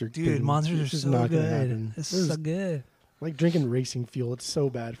Monster, dude. thing. Monsters are so good. It's so good. Like drinking racing fuel. It's so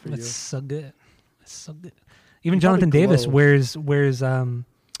bad for you. It's so good. It's so good. Even Jonathan Davis wears sweatbands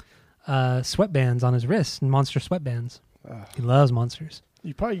on his wrists, Monster sweatbands. He loves Monsters.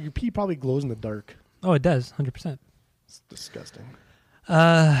 Your pee probably glows in the dark. Oh, it does, 100%. It's disgusting.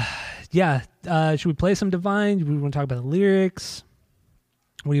 Yeah. Should we play some Divine? Do we want to talk about the lyrics?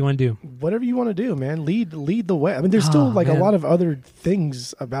 What do you want to do? Whatever you want to do, man. Lead the way. I mean, there's still a lot of other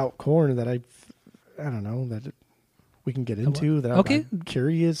things about Korn that I don't know that we can get into. That okay. I'm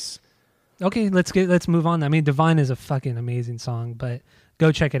curious. Okay, let's move on. I mean, Divine is a fucking amazing song, but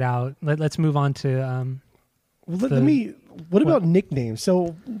go check it out. Let's move on to. What about nicknames?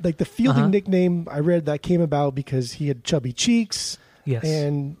 So, like the Fielding nickname, I read that came about because he had chubby cheeks. Yes.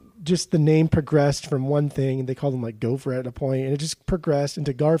 And just the name progressed from one thing, and they called him like Gopher at a point, and it just progressed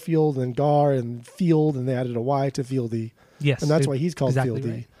into Garfield and Gar and Field, and they added a Y to Fieldy. Yes. And that's why he's called exactly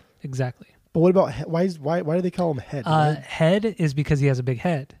Fieldy. Right. Exactly. But what about why do they call him Head? Head is because he has a big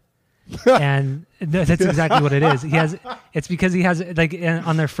head. And that's exactly what it is. It's because he has like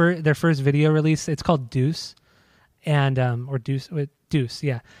on their first video release, it's called Deuce, and or Deuce,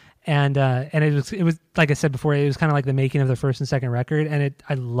 yeah. And it was like I said before, it was kind of like the making of the first and second record, and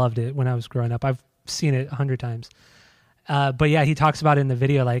I loved it when I was growing up. I've seen it 100 times. But yeah, he talks about it in the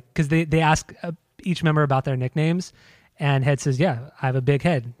video, like because they ask each member about their nicknames, and Head says, "Yeah, I have a big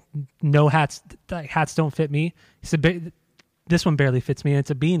head. No hats, hats don't fit me." He said, "This one barely fits me, and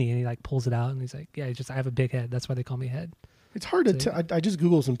it's a beanie." And he like pulls it out, and he's like, "Yeah, I have a big head. That's why they call me Head." It's hard to tell. I just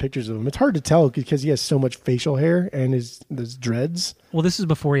Googled some pictures of him. It's hard to tell because he has so much facial hair and his dreads. Well, this is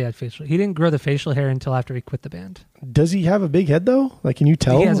before he had facial. He didn't grow the facial hair until after he quit the band. Does he have a big head though? Like, can you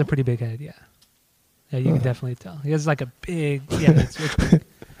tell? He has a pretty big head. Yeah. Yeah, you can definitely tell. He has like a big. Yeah, it's big.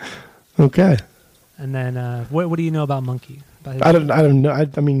 Okay. And then what do you know about Monkey? I don't know.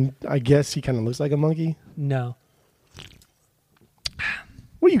 I mean, I guess he kind of looks like a monkey. No.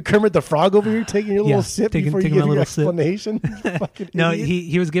 What are you, Kermit the Frog over here taking your little sip before you give your explanation? No, idiot.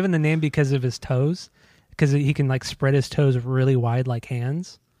 he was given the name because of his toes, because he can like spread his toes really wide like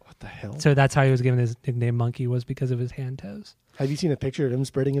hands. What the hell? So that's how he was given his nickname Monkey, was because of his hand toes. Have you seen a picture of him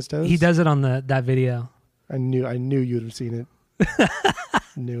spreading his toes? He does it on that video. I knew you would have seen it.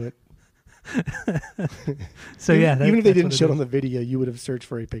 Knew it. So yeah, even if they didn't show it on the video, you would have searched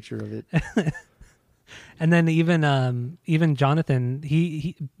for a picture of it. And then even Jonathan,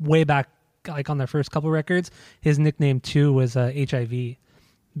 he way back, like on their first couple records, his nickname too was HIV,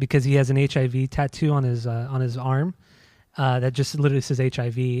 because he has an HIV tattoo on his arm that just literally says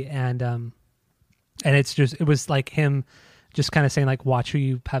HIV, and it was like him just kind of saying like, watch who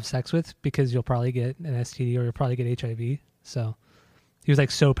you have sex with, because you'll probably get an STD or you'll probably get HIV. So he was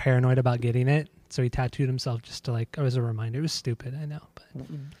like so paranoid about getting it, so he tattooed himself just to like, as a reminder. It was stupid, I know, but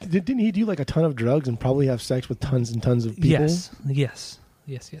didn't he do like a ton of drugs and probably have sex with tons and tons of people? Yes.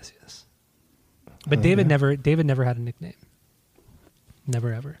 But David never had a nickname.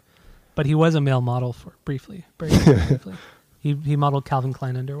 Never ever. But he was a male model for briefly, very briefly. He modeled Calvin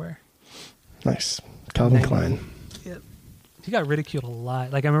Klein underwear. Nice, Calvin Klein. Yep. He got ridiculed a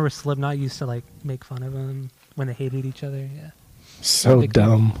lot. Like I remember Slipknot used to like make fun of him when they hated each other. Yeah. So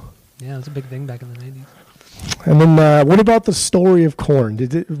dumb. Yeah, it was a big thing back in the 90s. And then what about the story of Korn?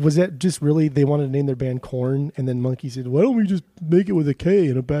 Was that just really they wanted to name their band Korn, and then Monkey said, "Why don't we just make it with a K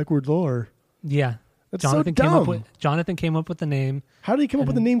and a backwards R?" Yeah, that's Jonathan so dumb. Jonathan came up with the name. How did he come up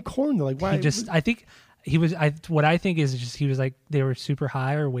with the name Korn? Like, why? I think he was. What I think is just he was like they were super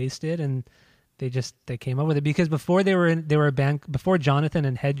high or wasted, and they came up with it because before they were a band before Jonathan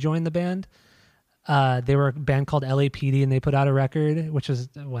and Head joined the band. They were a band called LAPD, and they put out a record, which is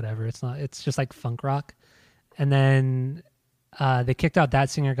whatever. It's just like funk rock. And then they kicked out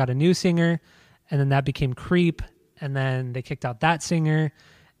that singer, got a new singer, and then that became Creep. And then they kicked out that singer,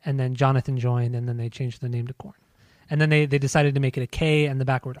 and then Jonathan joined, and then they changed the name to Korn. And then they decided to make it a K and the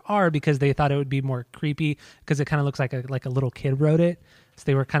backward R because they thought it would be more creepy because it kind of looks like a little kid wrote it. So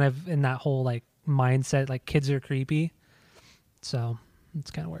they were kind of in that whole like mindset, like kids are creepy. So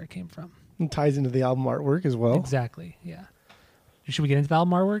that's kind of where it came from. It ties into the album artwork as well. Exactly. Yeah. Should we get into the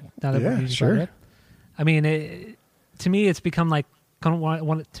album artwork? Now that yeah, sure. I mean, to me, it's become like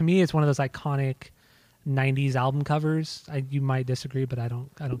to me, it's one of those iconic '90s album covers. You might disagree, but I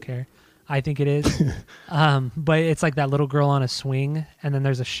don't care. I think it is. But it's like that little girl on a swing, and then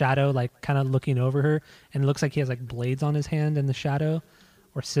there's a shadow like kind of looking over her, and it looks like he has like blades on his hand in the shadow,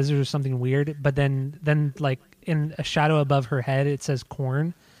 or scissors or something weird. But then like in a shadow above her head, it says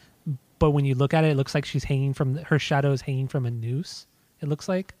Korn. But when you look at it, it looks like she's her shadow is hanging from a noose. It looks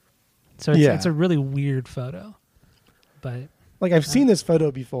like. So it's a really weird photo. But like I've seen this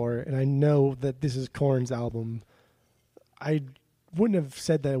photo before, and I know that this is Korn's album. I wouldn't have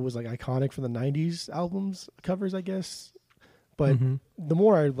said that it was like iconic for the 90s albums covers, I guess. But the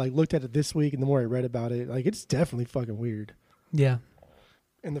more I like looked at it this week and the more I read about it, like it's definitely fucking weird. Yeah.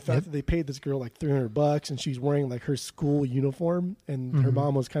 And the fact that they paid this girl like $300 and she's wearing like her school uniform, and her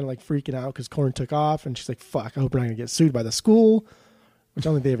mom was kind of like freaking out because Korn took off, and she's like, fuck, I hope we're not going to get sued by the school, which I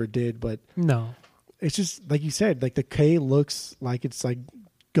don't think they ever did. But no, it's just like you said, like the K looks like it's like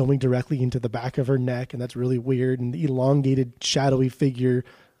going directly into the back of her neck, and that's really weird. And the elongated, shadowy figure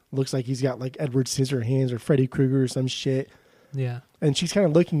looks like he's got like Edward Scissorhands or Freddy Krueger or some shit. Yeah. And she's kind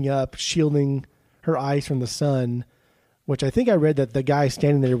of looking up, shielding her eyes from the sun, which I think I read that the guy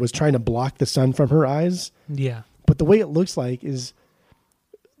standing there was trying to block the sun from her eyes. Yeah. But the way it looks like is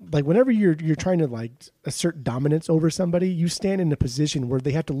like whenever you're trying to like assert dominance over somebody, you stand in a position where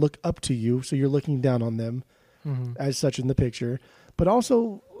they have to look up to you. So you're looking down on them as such in the picture. But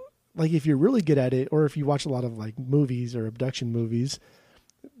also like if you're really good at it, or if you watch a lot of like movies or abduction movies,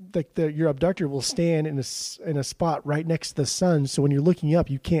 like your abductor will stand in a spot right next to the sun. So when you're looking up,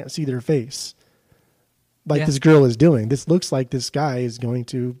 you can't see their face. Like this girl is doing. This looks like this guy is going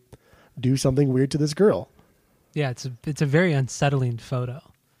to do something weird to this girl. Yeah, it's a very unsettling photo.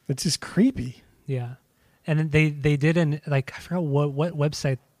 It's just creepy. Yeah. And they did I forgot what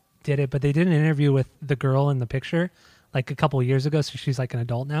website did it, but they did an interview with the girl in the picture like a couple of years ago, so she's like an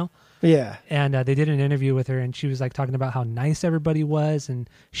adult now. Yeah. And they did an interview with her, and she was like talking about how nice everybody was, and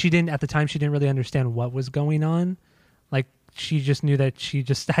at the time she didn't really understand what was going on. Like she just knew that she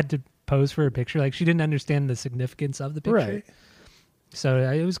just had to pose for a picture. Like she didn't understand the significance of the picture. Right. So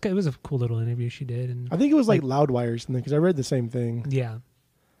it was a cool little interview she did, and I think it was like Loudwire or something because I read the same thing. yeah.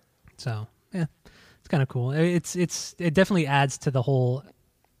 So yeah, it's kind of cool. It definitely adds to the whole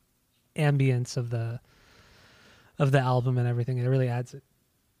ambience of the album and everything. It really adds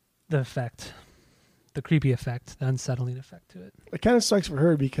the effect, the creepy effect, the unsettling effect to it. It kind of sucks for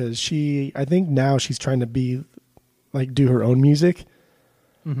her because I think now she's trying to be like do her own music,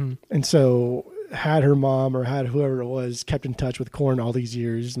 and so had her mom or had whoever it was kept in touch with Korn all these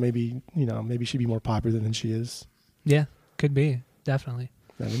years, maybe she'd be more popular than she is. Yeah, could be, definitely.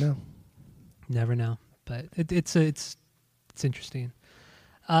 Never know. But it's interesting.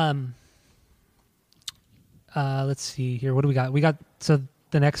 Let's see here. What do we got? So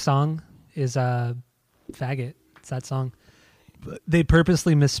the next song is Faggot. It's that song. They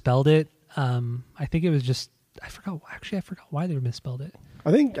purposely misspelled it. I think it was just I forgot why they misspelled it.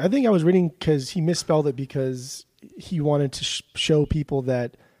 I think I was reading because he misspelled it because he wanted to show people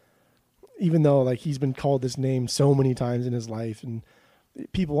that even though like he's been called this name so many times in his life and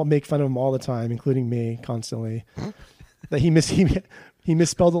people make fun of him all the time, including me constantly, that he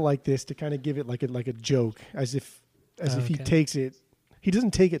misspelled it like this to kind of give it like a joke, as if he takes it. He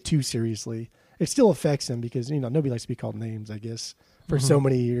doesn't take it too seriously. It still affects him because nobody likes to be called names, I guess, for so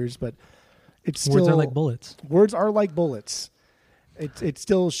many years. But it's still words are like bullets. Words are like bullets. It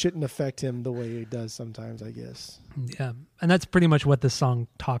still shouldn't affect him the way it does sometimes, I guess. Yeah, and that's pretty much what this song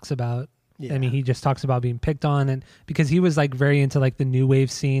talks about. Yeah. I mean, he just talks about being picked on, and because he was like very into like the new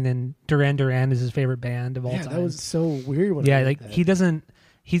wave scene, and Duran Duran is his favorite band of all time. Yeah, that was so weird. When he doesn't.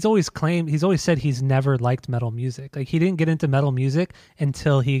 He's always said he's never liked metal music. Like he didn't get into metal music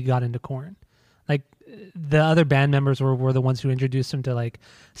until he got into Korn. Like the other band members were the ones who introduced him to like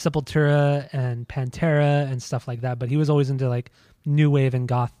Sepultura and Pantera and stuff like that. But he was always into like new wave and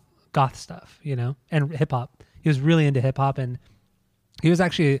goth stuff, and hip hop. He was really into hip hop, and he was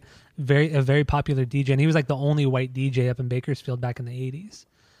actually a very popular DJ, and he was like the only white DJ up in Bakersfield back in the 80s.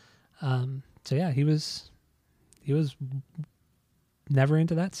 So yeah, he was never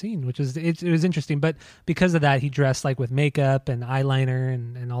into that scene, which is it was interesting. But because of that, he dressed like with makeup and eyeliner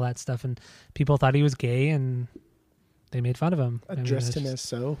and all that stuff, and people thought he was gay, and they made fun of him. Dressed him as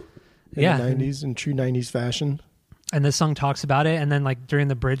so in the 90s in true 90s fashion. And this song talks about it, and then like during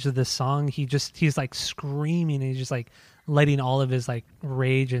the bridge of this song, he's like screaming, and he's just like letting all of his like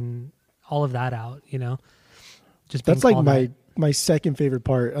rage and all of that out, Just that's like my second favorite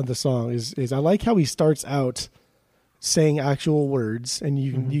part of the song is I like how he starts out saying actual words, and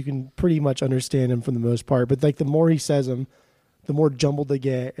you can pretty much understand him for the most part. But like the more he says them, the more jumbled they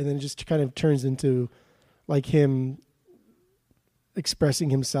get, and then it just kind of turns into like him expressing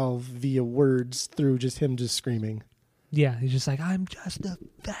himself via words through just him just screaming. Yeah, he's just like, I'm just a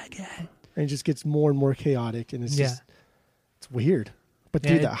faggot. And it just gets more and more chaotic, and it's just it's weird. But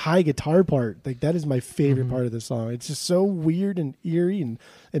dude, that high guitar part, like that is my favorite part of the song. It's just so weird and eerie, and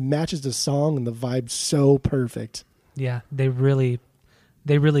it matches the song and the vibe so perfect. Yeah, they really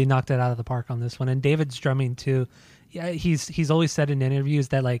knocked it out of the park on this one. And David's drumming too. Yeah, he's always said in interviews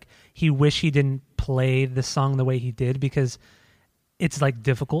that like he wished he didn't play the song the way he did because it's like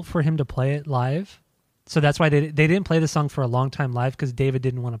difficult for him to play it live. So that's why they didn't play the song for a long time live because David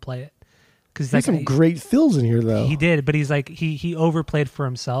didn't want to play it. Because there's some great fills in here though. He did, but he's like he overplayed for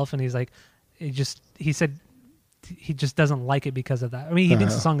himself, and he's like he said he just doesn't like it because of that. I mean, he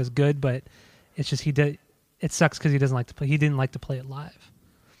thinks the song is good, but it's just it sucks because he doesn't like to play. He didn't like to play it live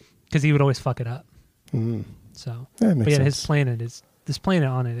because he would always fuck it up. Mm-hmm. So, that makes sense. His playing it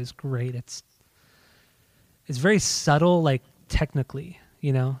on it is great. It's very subtle, like technically,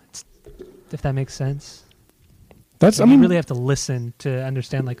 if that makes sense. You really have to listen to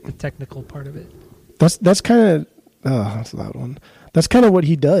understand like the technical part of it. That's kind of that's a loud one. That's kind of what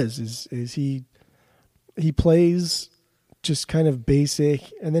he does. Is he plays just kind of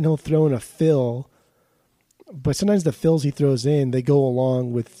basic, and then he'll throw in a fill. But sometimes the fills he throws in, they go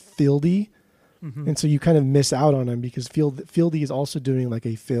along with fieldy, and so you kind of miss out on him because fieldy is also doing like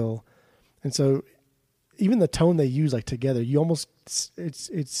a fill, and so even the tone they use like together, you almost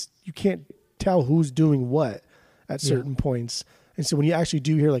you can't tell who's doing what at certain points. And so when you actually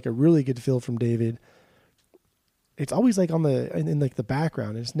do hear like a really good fill from David, it's always like in like the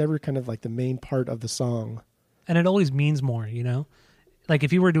background. It's never kind of like the main part of the song. And it always means more, Like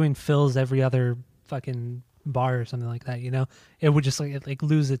if you were doing fills every other fucking bar or something like that, it would just like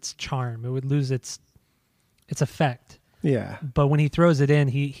lose its charm. It would lose its effect. Yeah. But when he throws it in,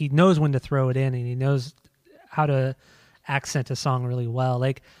 he knows when to throw it in, and he knows how to accent a song really well.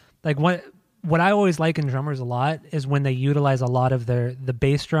 Like what I always like in drummers a lot is when they utilize a lot of the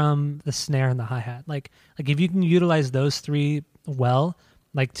bass drum, the snare, and the hi-hat. Like if you can utilize those three well,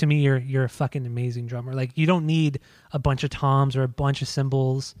 like to me you're a fucking amazing drummer. Like you don't need a bunch of toms or a bunch of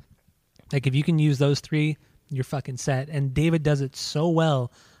cymbals. Like if you can use those three, you're fucking set. And David does it so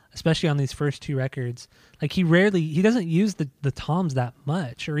well, especially on these first two records. Like he doesn't use the toms that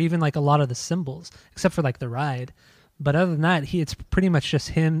much, or even like a lot of the cymbals, except for like the ride. But other than that, it's pretty much just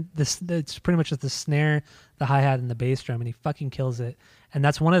him. It's pretty much just the snare, the hi-hat, and the bass drum, and he fucking kills it. And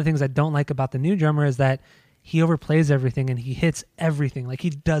that's one of the things I don't like about the new drummer is that he overplays everything and he hits everything. Like he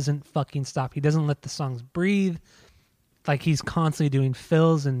doesn't fucking stop. He doesn't let the songs breathe. Like he's constantly doing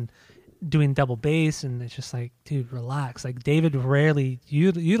fills and doing double bass, and it's just like, dude, relax. Like David rarely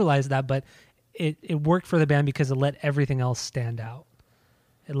utilized that, but it worked for the band because it let everything else stand out.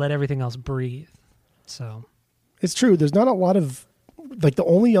 It let everything else breathe. So it's true. There's not a lot of, like, the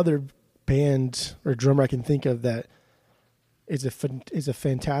only other band or drummer I can think of that is a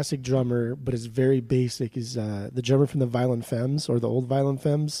fantastic drummer, but is very basic, is the drummer from the Violent Femmes, or the old Violent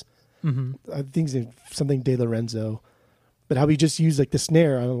Femmes. Mm-hmm. I think it's something De Lorenzo. But how he just used like the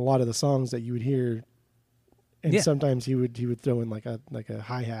snare on a lot of the songs that you would hear, and sometimes he would throw in like a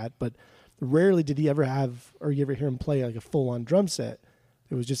hi-hat, but rarely did he ever have, or you ever hear him play like a full-on drum set.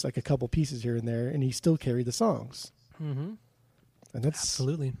 It was just like a couple pieces here and there, and he still carried the songs. Mm-hmm. And that's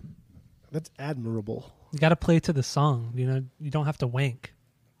absolutely, that's admirable. You got to play to the song. You know, you don't have to wank.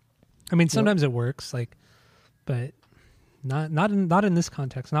 I mean, sometimes it works, like, but not in this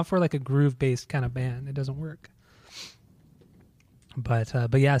context. Not for like a groove-based kind of band. It doesn't work. But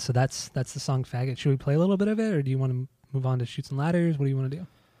yeah, so that's the song "Faggot." Should we play a little bit of it, or do you want to move on to Chutes and Ladders? What do you want to do?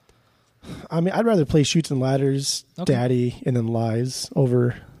 I mean, I'd rather play Chutes and Ladders, Okay. Daddy, and then Lies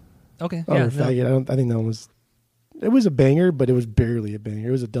over Faggot. I think that one was. It was a banger, but it was barely a banger.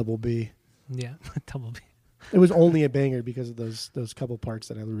 It was a double B. Yeah, double B. It was only a banger because of those couple parts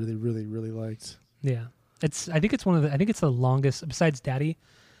that I really, really, really liked. Yeah, I think it's the longest besides Daddy.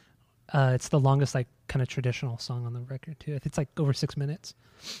 It's the longest like kind of traditional song on the record too. It's like over 6 minutes.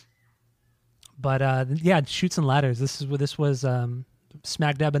 But yeah, Chutes and Ladders. This was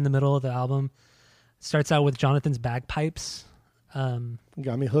smack dab in the middle of the album. Starts out with Jonathan's bagpipes.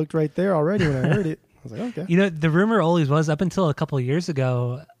 Got me hooked right there already when I heard it. I was like, okay. You know, the rumor always was, up until a couple of years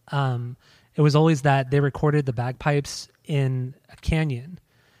ago, it was always that they recorded the bagpipes in a canyon.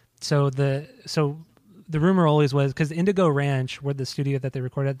 So the rumor always was, because Indigo Ranch, where the studio that they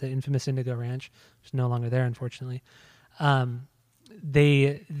recorded at, the infamous Indigo Ranch, which is no longer there, unfortunately. It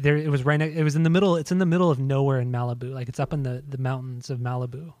was in the middle. It's in the middle of nowhere in Malibu. Like it's up in the mountains of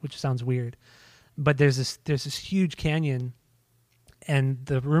Malibu, which sounds weird, but there's this huge canyon, and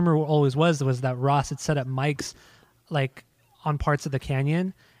the rumor always was that Ross had set up mics like on parts of the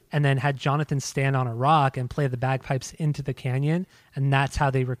canyon, and then had Jonathan stand on a rock and play the bagpipes into the canyon, and that's how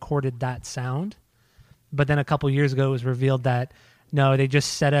they recorded that sound. But then a couple years ago, it was revealed that no, he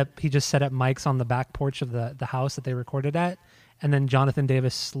just set up mics on the back porch of the house that they recorded at, and then Jonathan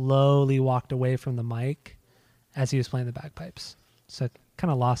Davis slowly walked away from the mic as he was playing the bagpipes. So it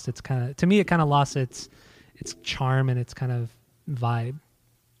kind of lost its charm and its kind of vibe.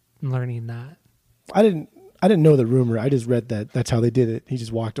 Learning that. I didn't know the rumor. I just read that that's how they did it. He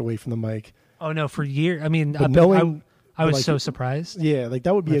just walked away from the mic. Oh no, for years. I mean, I was so surprised. Yeah, like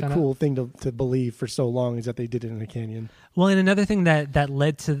that would be a cool thing to believe for so long, is that they did it in a canyon. Well, and another thing that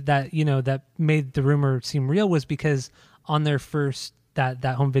led to that, you know, that made the rumor seem real was because on their first that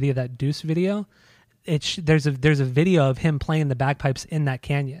home video, that Deuce video, there's a video of him playing the bagpipes in that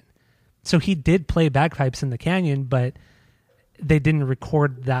canyon. So he did play bagpipes in the canyon, but they didn't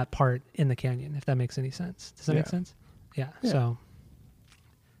record that part in the canyon, if that makes any sense. Does that make sense? Yeah. So,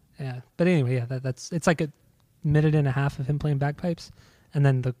 yeah. But anyway, yeah, it's like a minute and a half of him playing bagpipes, and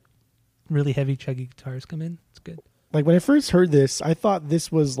then the really heavy chuggy guitars come in. It's good. Like when I first heard this, I thought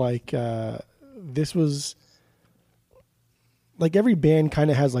this was like every band kind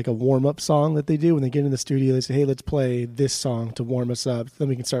of has like a warm-up song that they do when they get in the studio. They say, hey, let's play this song to warm us up, then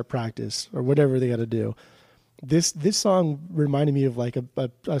we can start practice, or whatever they got to do. This song reminded me of like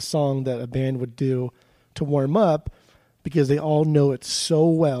a song that a band would do to warm up, because they all know it so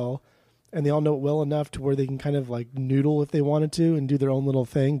well, and they all know it well enough to where they can kind of like noodle if they wanted to and do their own little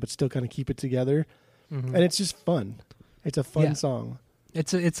thing, but still kind of keep it together. Mm-hmm. And it's just fun. It's a fun song. I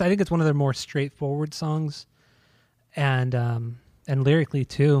think it's one of their more straightforward songs, and lyrically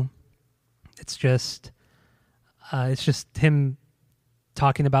too. It's just him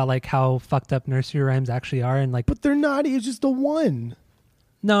talking about like how fucked up nursery rhymes actually are, and like, but they're not. He's just the one.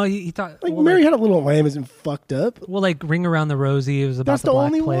 No, he thought like Mary Had a Little Lamb isn't fucked up. Well, like Ring Around the Rosie, it was about the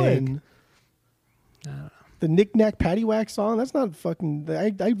Black Plague. One. The Knick Knack Paddywhack song. That's not fucking.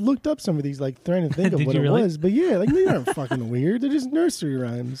 I looked up some of these, like trying to think of Did what you it really? was. But yeah, like they aren't fucking weird. They're just nursery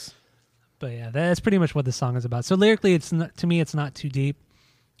rhymes. But yeah, that's pretty much what the song is about. So lyrically, it's not, to me, it's not too deep.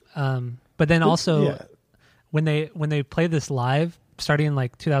 But then also, yeah. when they play this live, starting in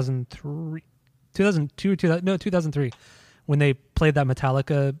like 2003, 2002 or 2003, when they played that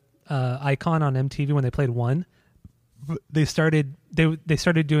Metallica Icon on MTV, when they played One, they started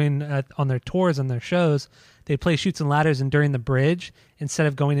doing on their tours and their shows, they play Chutes and Ladders, and during the bridge, instead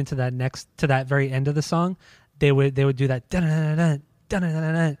of going into that very end of the song, they would do that dun-dun-dun-dun,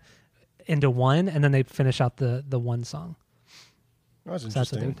 dun-dun-dun-dun, into One, and then they'd finish out the One song. That's So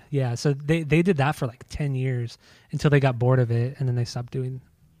that's what interesting. so they did that for like 10 years until they got bored of it, and then they stopped doing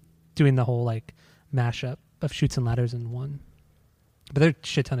the whole like mashup of Chutes and Ladders in One. But there's a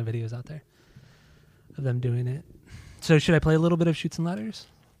shit ton of videos out there of them doing it. So should I play a little bit of Chutes and Ladders?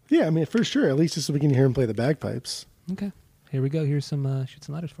 Yeah, I mean, for sure. At least just so we can hear him play the bagpipes. Okay, here we go. Here's some Chutes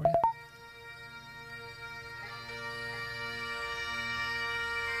and Ladders for you.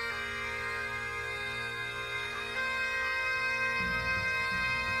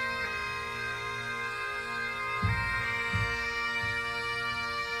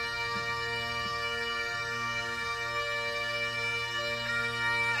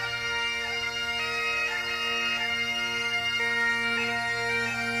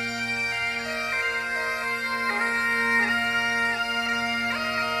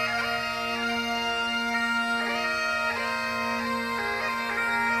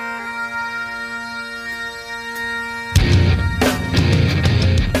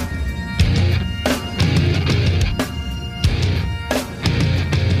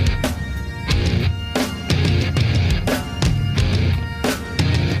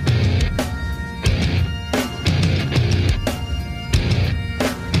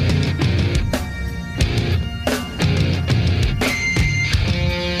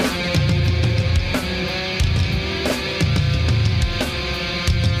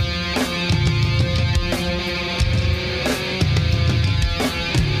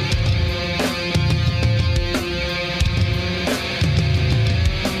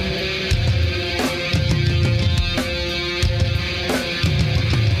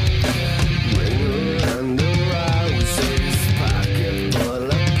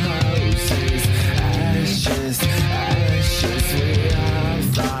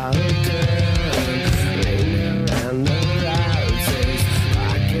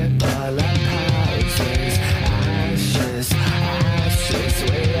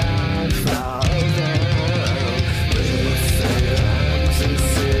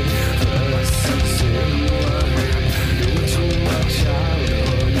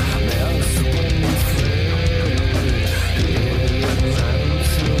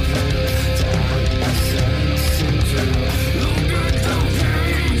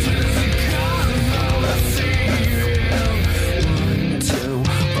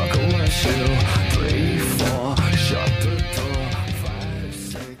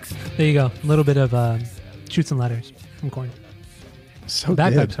 There you go. A little bit of Chutes and Ladders from Korn. So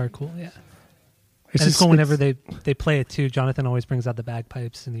Bagpipes good. are cool, yeah. It's And it's just- cool whenever they play it too. Jonathan always brings out the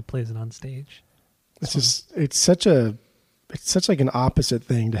bagpipes and he plays it on stage. It's such like an opposite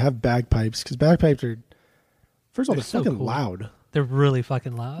thing to have bagpipes, because bagpipes are, first of all, They're they're so fucking cool. loud. They're really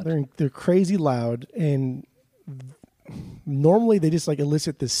fucking loud. They're crazy loud, and normally they just like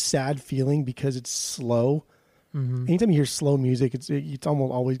elicit this sad feeling because it's slow. Mm-hmm. Anytime you hear slow music, it's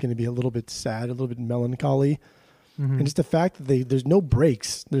almost always going to be a little bit sad, a little bit melancholy. Mm-hmm. And just the fact that there's no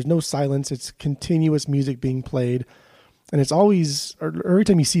breaks, there's no silence, it's continuous music being played, and it's always, or every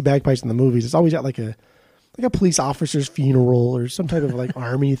time you see bagpipes in the movies, it's always at like a police officer's funeral or some type of like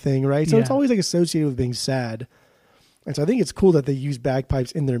army thing, right? So it's Yeah. always like associated with being sad. And so I think it's cool that they use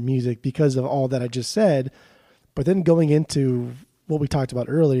bagpipes in their music because of all that I just said. But then going into what we talked about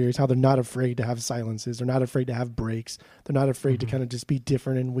earlier is how they're not afraid to have silences. They're not afraid to have breaks. They're not afraid to kind of just be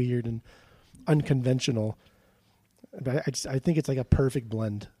different and weird and unconventional. But I think it's like a perfect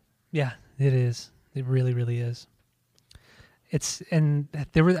blend. Yeah, it is. It really, really is. I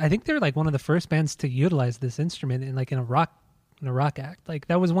think they were like one of the first bands to utilize this instrument in a rock act. Like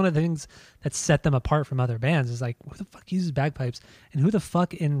that was one of the things that set them apart from other bands. Is like, who the fuck uses bagpipes, and who the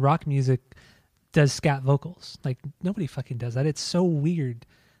fuck in rock music does scat vocals? Like nobody fucking does that. It's so weird.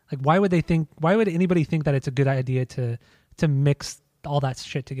 Like why would anybody think that it's a good idea to mix all that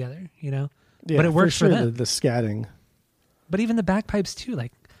shit together? You know? Yeah, but it works for sure, them. the scatting. But even the bagpipes too.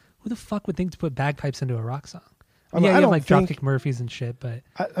 Like who the fuck would think to put bagpipes into a rock song? I mean, Yeah, I you have don't like think- Dropkick Murphys and shit, but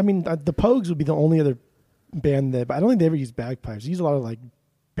I mean, the Pogues would be the only other band that, but I don't think they ever use bagpipes. They use a lot of like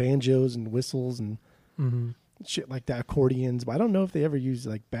banjos and whistles and shit like that, accordions. But I don't know if they ever used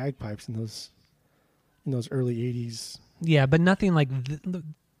like bagpipes in those early '80s. Yeah, but nothing like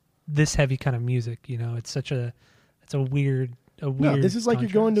this heavy kind of music. You know, it's a weird. No, this is like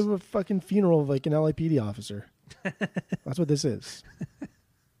contrast. you're going to a fucking funeral of like an LAPD officer. That's what this is.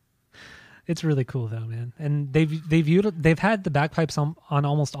 It's really cool though, man. And they've had the bagpipes on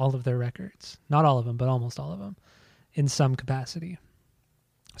almost all of their records. Not all of them, but almost all of them in some capacity.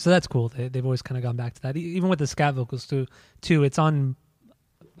 So that's cool. They've always kind of gone back to that. Even with the scat vocals too, it's on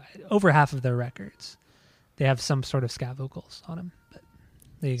over half of their records. They have some sort of scat vocals on them. But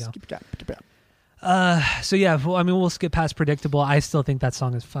there you go. So yeah, well, I mean, we'll skip past Predictable. I still think that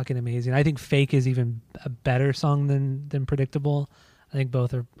song is fucking amazing. I think Fake is even a better song than Predictable. I think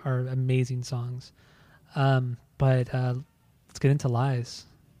both are amazing songs. But let's get into Lies.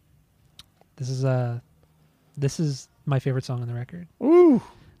 This is my favorite song on the record. Ooh.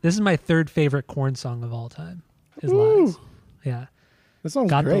 This is my third favorite Korn song of all time. Is Ooh. Lies. Yeah. That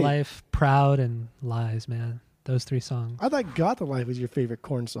song's Got great. the Life, Proud, and Lies, man. Those three songs. I thought Got the Life was your favorite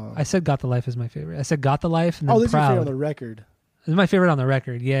Korn song. I said Got the Life is my favorite. I said Got the Life and then this is your Proud. favorite on the record. This is my favorite on the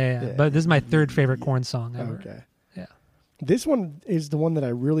record. Yeah. Yeah. But this is my third favorite Korn song ever. Okay. Yeah. This one is the one that I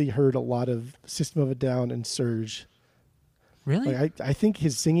really heard a lot of System of a Down and Surge. Really? Like I think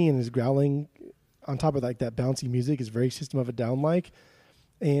his singing and his growling on top of like that bouncy music is very System of a Down like.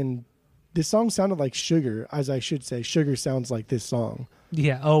 And this song sounded like Sugar, as I should say. Sugar sounds like this song.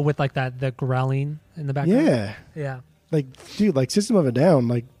 Yeah. Oh, with like the growling in the background. Yeah. Yeah. Like, dude, like System of a Down,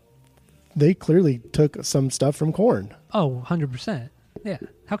 like they clearly took some stuff from Korn. Oh, 100%. Yeah.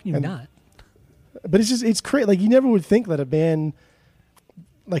 How can you not? But it's crazy. Like you never would think that a band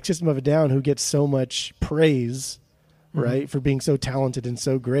like System of a Down, who gets so much praise, right, for being so talented and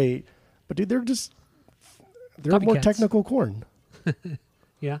so great, but dude, they're more Copycats. technical Korn.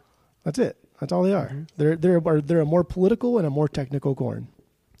 Yeah. That's it. That's all they are. They're a more political and a more technical Korn.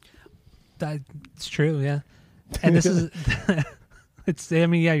 That's true. Yeah. And this is, I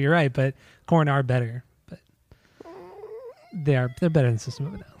mean, yeah, you're right, but Korn are better, but they're better than System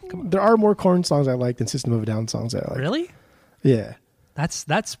of a Down. Come on. There are more Korn songs I like than System of a Down songs I like. Really? Yeah.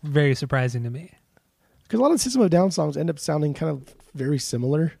 That's very surprising to me. Because a lot of System of a Down songs end up sounding kind of very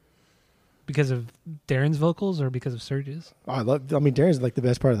similar. Because of Darren's vocals or because of Surge's? I mean, Darren's like the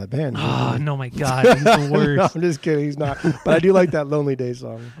best part of that band. Oh, no, my God. He's the No, worst. I'm just kidding. He's not. But I do like that Lonely Day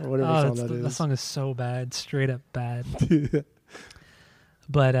song or whatever song that is. That song is so bad. Straight up bad.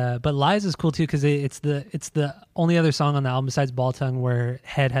 But Lies is cool too because it's the only other song on the album besides Ball Tongue where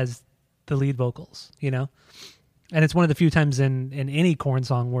Head has the lead vocals, you know? And it's one of the few times in any Korn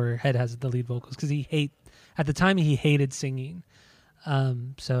song where Head has the lead vocals because at the time he hated singing.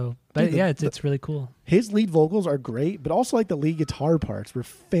 It's really cool. His lead vocals are great, but also like the lead guitar parts were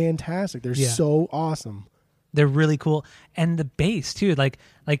fantastic. They're so awesome. They're really cool, and the bass too. Like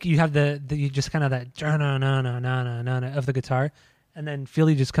you have the you just kind of that na na na na na of the guitar, and then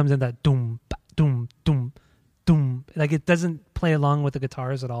Philly just comes in that doom doom doom doom. Like it doesn't play along with the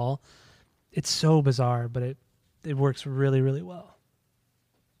guitars at all. It's so bizarre, but it works really really well.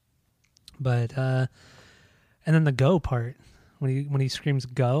 But and then the go part when he screams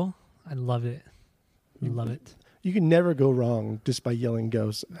go, I love it. I love it. You can never go wrong just by yelling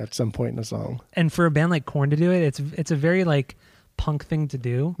 "Ghost" at some point in a song. And for a band like Korn to do it, it's a very like punk thing to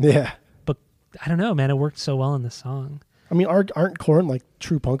do. Yeah, But I don't know, man. It worked so well in the song. I mean, aren't Korn like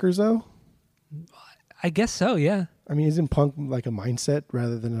true punkers though? I guess so. Yeah, I mean, isn't punk like a mindset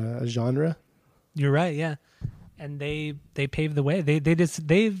rather than a genre? you're right. Yeah, and they paved the way.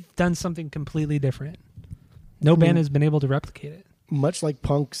 They've done something completely different. No band has been able to replicate it. Much like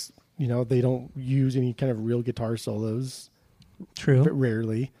punks, you know, they don't use any kind of real guitar solos. True. But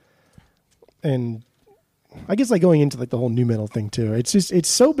rarely. And I guess like going into like the whole new metal thing too. It's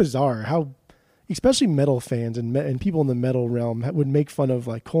so bizarre how, especially metal fans and people in the metal realm would make fun of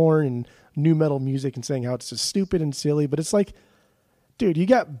like Korn and new metal music and saying how it's just stupid and silly. But it's like, dude, you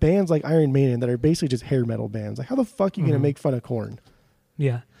got bands like Iron Maiden that are basically just hair metal bands. Like, how the fuck are you going to make fun of Korn?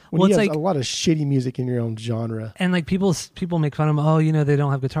 Yeah. When you it's have like a lot of shitty music in your own genre. and like people make fun of them. Oh, you know, they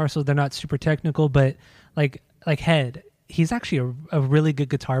don't have guitar, so they're not super technical. But like Head, he's actually a really good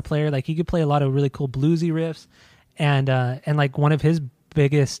guitar player. Like he could play a lot of really cool bluesy riffs, and like one of his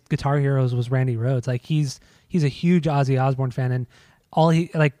biggest guitar heroes was Randy Rhoads. Like he's a huge Ozzy Osbourne fan, and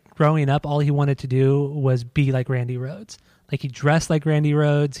growing up, all he wanted to do was be like Randy Rhoads. Like he dressed like Randy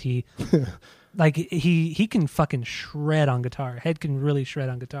Rhoads. He like he can fucking shred on guitar. Head can really shred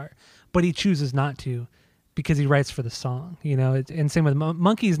on guitar, but he chooses not to because he writes for the song. You know, and same with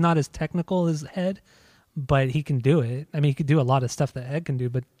Monkey's not as technical as Head, but he can do it. I mean, he could do a lot of stuff that Head can do,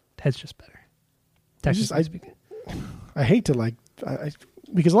 but Head's just better. technically speaking. I hate to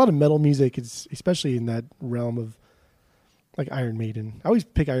because a lot of metal music is, especially in that realm of like Iron Maiden. I always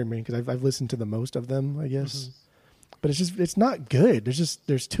pick Iron Maiden because I've listened to the most of them, I guess. But it's not good.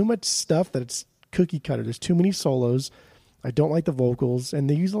 There's too much stuff that it's cookie cutter. There's too many solos. I don't like the vocals, and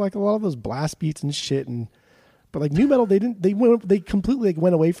they use like a lot of those blast beats and shit. But like new metal, they completely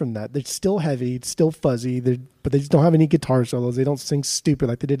went away from that. They're still heavy, it's still fuzzy. But they just don't have any guitar solos. They don't sing stupid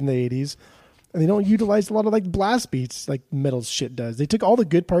like they did in the 80s. And they don't utilize a lot of like blast beats like metal shit does. They took all the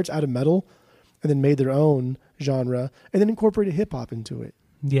good parts out of metal and then made their own genre and then incorporated hip hop into it.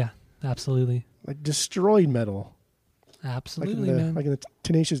 Yeah, absolutely. Like destroyed metal. Absolutely, like in the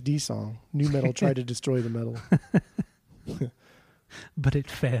Tenacious D song. New metal tried to destroy the metal. But it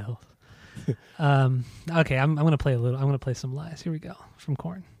failed. Okay, I'm gonna play I'm gonna play some Lies. Here we go from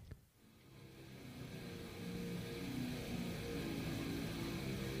Korn.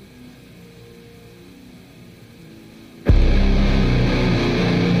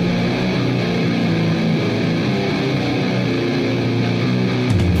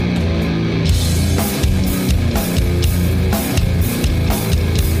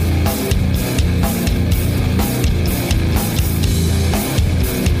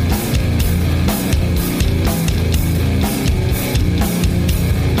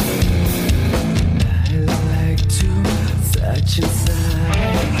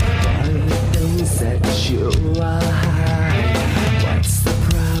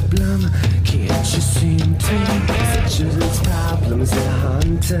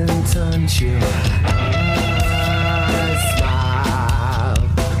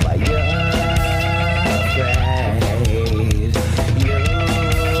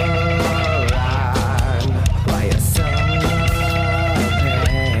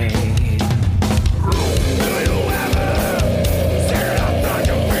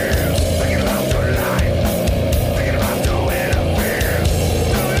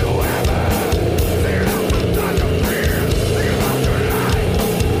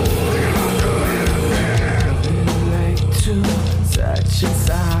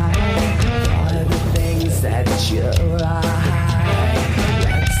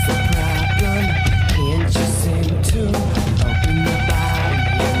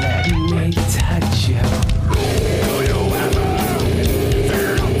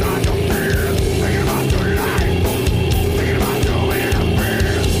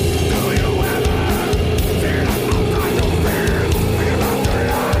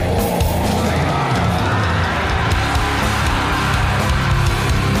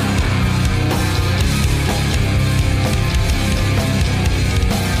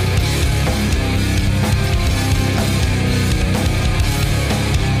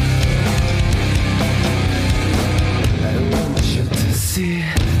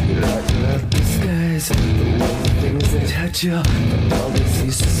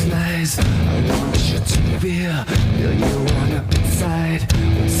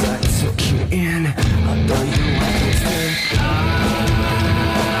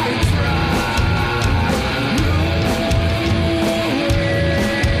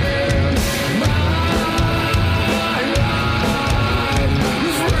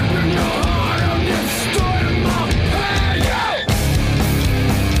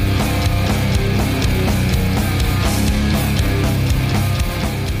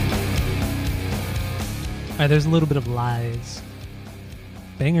 There's a little bit of Lies.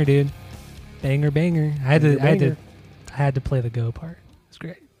 Banger, dude. Banger. I had to play the go part. It's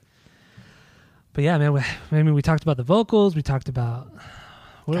great. But yeah, man, we talked about the vocals. We talked about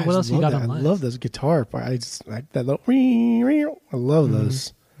what else you got on Lies? I love those guitar parts. I love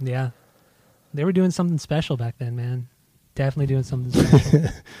those. Yeah. They were doing something special back then, man. Definitely doing something special.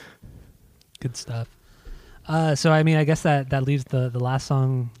 Good stuff. So I mean, I guess that leaves the last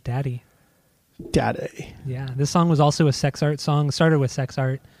song, Daddy. Yeah, this song was also a Sex Art song. It started with Sex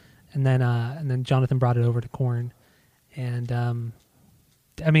Art, and then Jonathan brought it over to Korn. And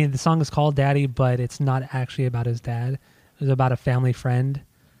I mean, the song is called Daddy, but it's not actually about his dad. It was about a family friend.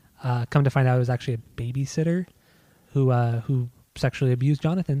 Come to find out, it was actually a babysitter who sexually abused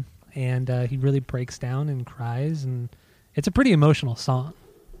Jonathan, and he really breaks down and cries, and it's a pretty emotional song.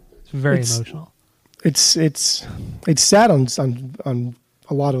 It's very emotional. It's sad on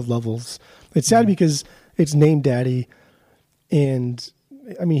a lot of levels. It's sad because it's named Daddy, and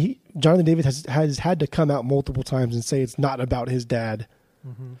I mean, Jonathan David has had to come out multiple times and say it's not about his dad,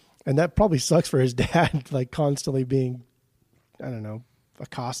 and that probably sucks for his dad, like constantly being, I don't know,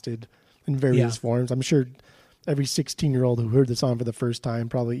 accosted in various forms. I'm sure every 16-year-old who heard the song for the first time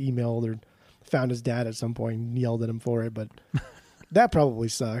probably emailed or found his dad at some point and yelled at him for it, but that probably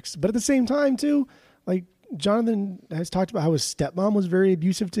sucks. But at the same time, too, like Jonathan has talked about how his stepmom was very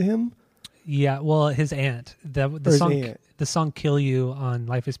abusive to him. Yeah, well, his aunt. The song "Kill You" on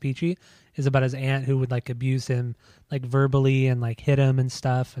Life is Peachy is about his aunt who would like abuse him, like verbally and like hit him and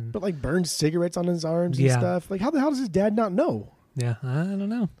stuff, and But like burned cigarettes on his arms and stuff. Like how the hell does his dad not know? yeah, I don't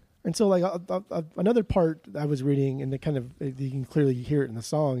know. And so like another part I was reading, and it kind of you can clearly hear it in the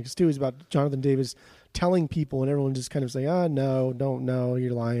song too, is about Jonathan Davis telling people, and everyone just kind of saying, "Ah, no, don't know,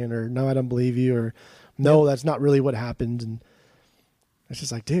 you're lying," or "No, I don't believe you," or "No, that's not really what happened." And it's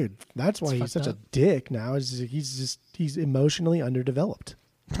just like, dude, that's why he's such a dick now. He's emotionally underdeveloped.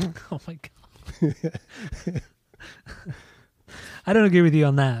 Oh my god. I don't agree with you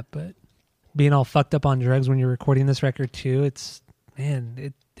on that, but being all fucked up on drugs when you're recording this record too, it's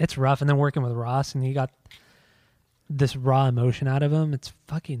rough. And then working with Ross, and he got this raw emotion out of him. It's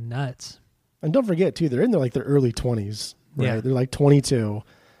fucking nuts. And don't forget too, they're in their early 20s, right? Yeah. They're like 22.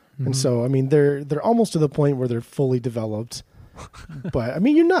 Mm-hmm. And so I mean they're almost to the point where they're fully developed. But I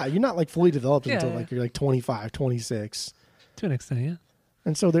mean you're not like fully developed until like you're like 25, 26. To an extent, yeah.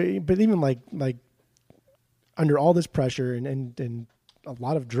 And so but even like under all this pressure and a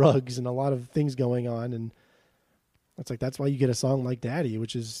lot of drugs and a lot of things going on, and it's like that's why you get a song like Daddy,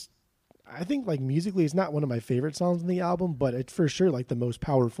 which is, I think, like musically it's not one of my favorite songs on the album, but it's for sure like the most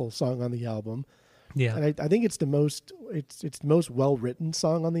powerful song on the album. Yeah. And I think it's the most well written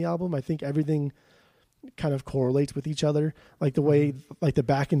song on the album. I think everything kind of correlates with each other, like the way like the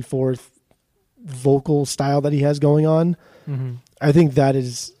back and forth vocal style that he has going on. Mm-hmm. I think that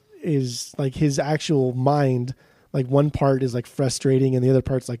is like his actual mind. Like one part is like frustrating and the other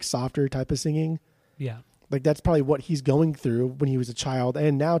part's like softer type of singing. Yeah. Like that's probably what he's going through when he was a child,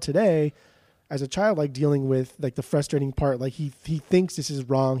 and now today as a child, like dealing with like the frustrating part. Like he thinks this is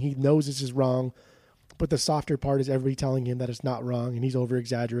wrong. He knows this is wrong. But the softer part is everybody telling him that it's not wrong, and he's over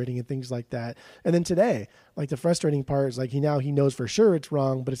exaggerating and things like that. And then today, like the frustrating part is like he knows for sure it's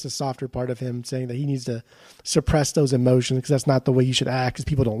wrong, but it's the softer part of him saying that he needs to suppress those emotions because that's not the way you should act because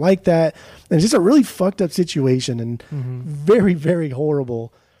people don't like that. And it's just a really fucked up situation and very, very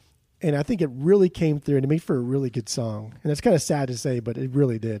horrible. And I think it really came through and it made for a really good song. And it's kind of sad to say, but it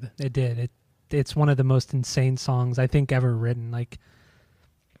really did. It did. It's one of the most insane songs I think ever written. Like,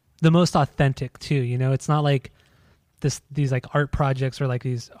 the most authentic too, you know. It's not like these like art projects or like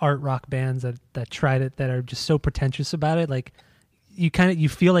these art rock bands that tried it that are just so pretentious about it. Like you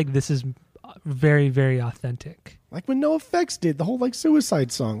feel like this is very, very authentic. Like when NoFX did the whole like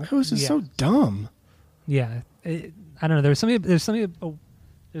Suicide song, that was just so dumb. Yeah, I don't know. There's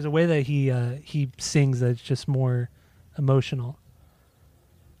a way that he sings that's just more emotional.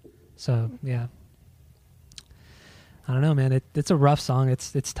 So yeah. I don't know, man. It's a rough song.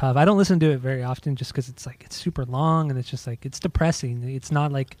 It's tough. I don't listen to it very often just because it's super long and it's just like it's depressing. It's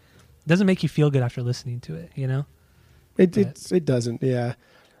not like it doesn't make you feel good after listening to it, you know? It doesn't. Yeah,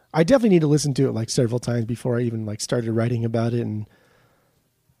 I definitely need to listen to it like several times before I even like started writing about it, and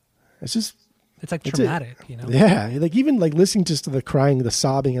it's like traumatic, you know? Yeah, like even like listening just to the crying, the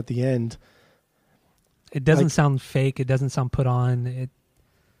sobbing at the end. It doesn't sound fake. It doesn't sound put on.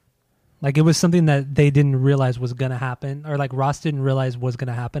 Like it was something that they didn't realize was going to happen, or like Ross didn't realize was going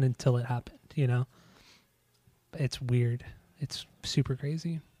to happen until it happened, you know? It's weird. It's super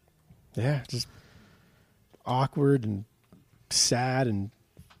crazy. Yeah, just awkward and sad, and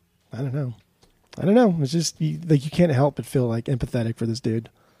I don't know. It's just you can't help but feel like empathetic for this dude.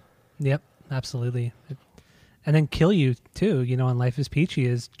 Yep, absolutely. And then Kill You too, you know, on Life is Peachy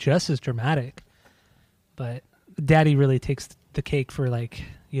is just as dramatic. But Daddy really takes the cake for like,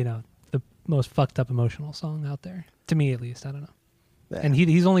 you know, the most fucked up emotional song out there. To me at least, I don't know. Yeah. And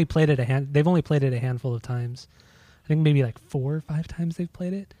he's only played it they've only played it a handful of times. I think maybe like 4 or 5 times they've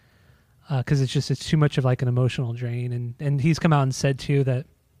played it. Because it's too much of like an emotional drain, and he's come out and said too that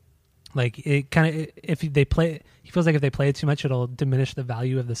like it kind of if they play, he feels like if they play it too much, it'll diminish the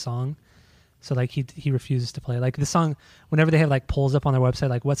value of the song. So like he refuses to play like the song. Whenever they have like polls up on their website,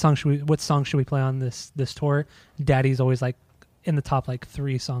 like what song should we play on this tour? Daddy's always like in the top like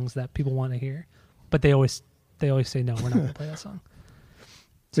 3 songs that people want to hear, but they always say no, we're not gonna play that song.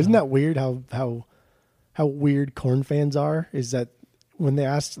 So, isn't that weird? How weird Korn fans are? Is that when they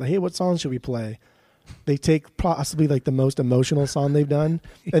ask, hey, what song should we play? They take possibly like the most emotional song they've done,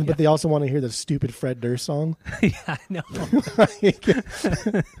 but they also want to hear the stupid Fred Durst song. Yeah, I know. They're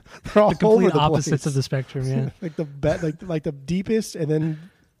all the complete over the opposites place. of the spectrum. Yeah, like the deepest and then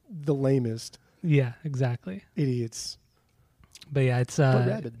the lamest. Yeah, exactly. Idiots. But yeah, it's but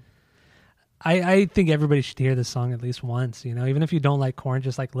rabid. I think everybody should hear this song at least once. You know, even if you don't like Korn,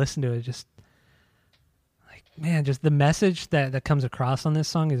 just like listen to it. Just like, man, just the message that comes across on this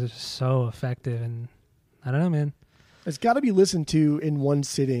song is just so effective. And I don't know, man. It's got to be listened to in one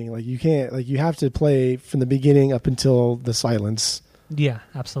sitting. Like you can't, like you have to play from the beginning up until the silence. Yeah,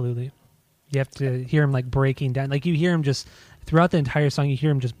 absolutely. You have to hear him like breaking down. Like you hear him just throughout the entire song, you hear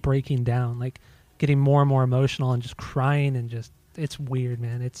him just breaking down, like getting more and more emotional and just crying and just, it's weird,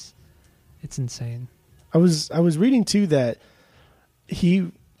 man. It's insane. I was reading too that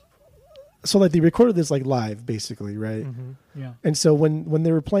so like they recorded this like live basically, right? Mm-hmm. Yeah. And so when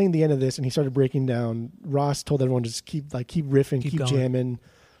they were playing the end of this and he started breaking down, Ross told everyone to just keep riffing, keep going. jamming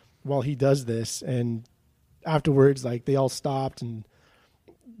while he does this. And afterwards, like they all stopped and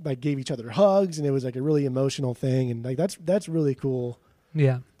like gave each other hugs, and it was like a really emotional thing. And like that's really cool.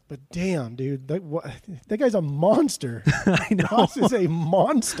 Yeah. But damn, dude, that guy's a monster. I know. Ross is a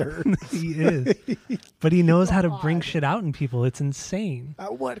monster. He is. But he knows how to bring shit out in people. It's insane.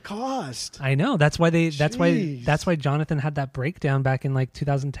 At what cost? I know. That's why Jeez. that's why Jonathan had that breakdown back in like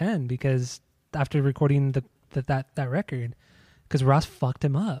 2010, because after recording that record, because Ross fucked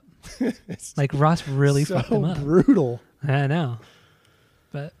him up. Like Ross really so fucked him up. brutal. I know.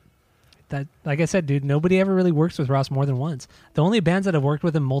 But that, like I said, dude, nobody ever really works with Ross more than once. The only bands that have worked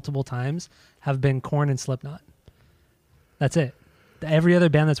with him multiple times have been Korn and Slipknot. That's it. Every other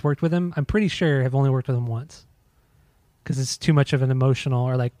band that's worked with him, I'm pretty sure, have only worked with him once, because it's too much of an emotional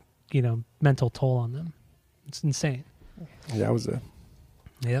or like, you know, mental toll on them. It's insane. Yeah, that was a.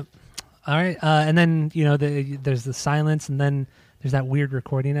 Yep. All right. And then, you know, there's the silence, and then there's that weird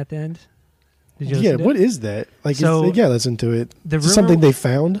recording at the end. Did you listen to What it? is that? Like, So, listen to it. the Is it rumor- something they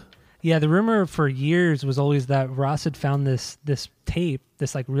found? Yeah, the rumor for years was always that Ross had found this tape,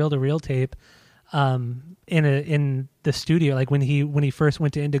 this like reel-to-reel tape, in the studio. Like when he first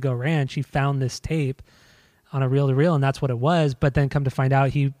went to Indigo Ranch, he found this tape on a reel-to-reel, and that's what it was. But then come to find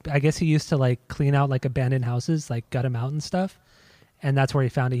out, I guess he used to like clean out like abandoned houses, like gut them out and stuff. And that's where he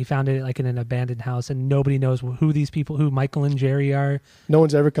found it. He found it like in an abandoned house, and nobody knows who Michael and Jerry are. No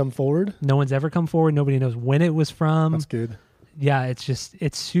one's ever come forward? No one's ever come forward. Nobody knows when it was from. That's good. Yeah,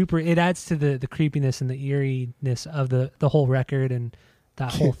 it's super. It adds to the creepiness and the eeriness of the whole record and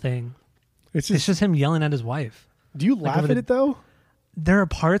that whole thing. It's It's just him yelling at his wife. do you like laugh over at the- it, though? There are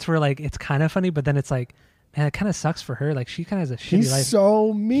parts where like it's kind of funny, but then it's like, man, it kind of sucks for her. Like she kind of has a shitty He's life.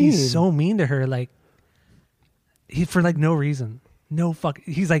 so mean. He's so mean to her. Like for like no reason. No fuck.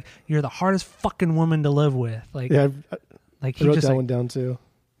 He's like, you're the hardest fucking woman to live with. Like, Yeah, like I he wrote just that like, one down, too.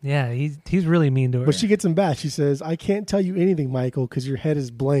 yeah, he's really mean to her. But she gets him back. She says, I can't tell you anything, Michael, because your head is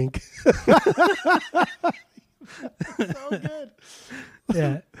blank. So good.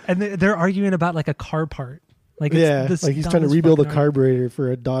 Yeah, and they're arguing about like a car part. Like Yeah, it's like he's trying to dumbest rebuild a fucking carburetor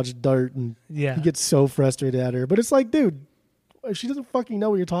for a Dodge Dart, and Yeah. he gets so frustrated at her. But it's like, dude, she doesn't fucking know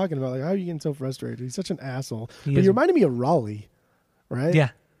what you're talking about. Like, how are you getting so frustrated? He's such an asshole. He But is. you reminded me of Raleigh, right? Yeah,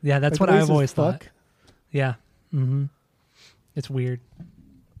 that's Like, what the way he I've says always fuck. thought. Yeah, mm-hmm. It's weird,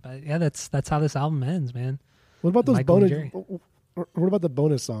 but yeah, that's how this album ends, man. What about those Michael and bonus? Jerry. What about the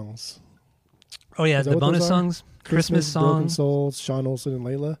bonus songs? Oh yeah, Is that the what those bonus are? songs, Christmas Broken song. Souls, Sean Olsen and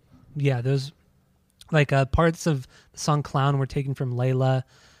Layla. Yeah, those like parts of the song "Clown" were taken from Layla.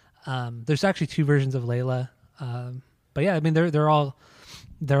 There's actually two versions of Layla, but yeah, I mean they're all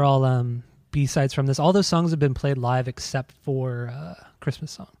B-sides from this. All those songs have been played live except for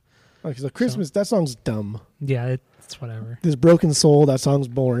Christmas song. Okay, so Christmas, that song's dumb. Yeah, it's whatever. This Broken Soul, that song's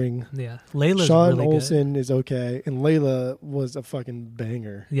boring. Yeah, Layla's Sean really Olsen is okay, and Layla was a fucking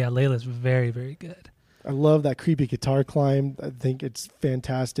banger. good. Yeah, Layla's very, very good. I love that creepy guitar climb. I think it's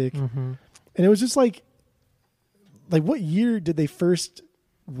fantastic. Mm-hmm. And it was just like what year did they first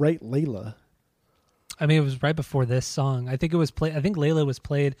write Layla? I mean, it was right before this song. I think it was played. I think Layla was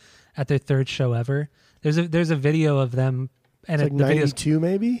played at their third show ever. There's a video of them, and It's like the video's 92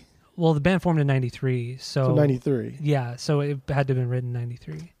 maybe? well, the band formed in '93, So 93. Yeah, so it had to have been written in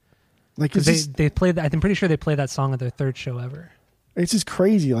 '93 Like because it's just, they played. I'm pretty sure they played that song at their third show ever. it's just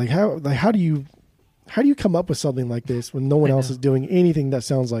crazy. Like how do you come up with something like this when no one I else know. is doing anything that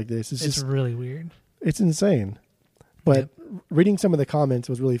sounds like this? It's It's just really weird. it's insane. But reading some of the comments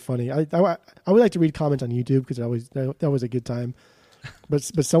was really funny. I would like to read comments on YouTube because that was a good time. But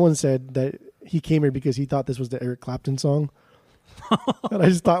someone said that he came here because he thought this was the Eric Clapton song. And I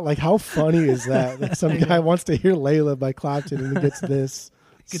just thought, like, how funny is that? Like some guy wants to hear Layla by Clapton and he gets this.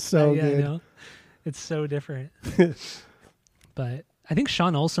 It's So yeah, I good. know. It's so different. But I think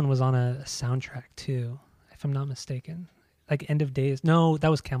Sean Olsen was on a soundtrack too, if I'm not mistaken. Like End of Days. No, that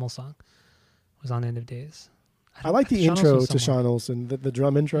was Camel Song. Was on End of Days. I like the Sean intro Olsen's to somewhere. Sean Olsen, the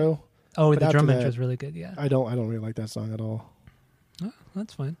drum intro. Oh, but the after drum that- intro is really good. Yeah, I don't really like that song at all. oh,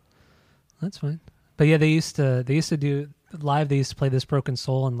 that's fine. That's fine. But yeah, they used to do live. They used to play This Broken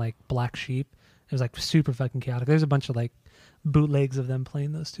Soul and like Black Sheep. It was like super fucking chaotic. There's a bunch of like bootlegs of them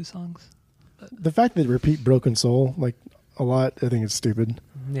playing those two songs. The fact that they repeat Broken Soul like a lot, I think it's stupid.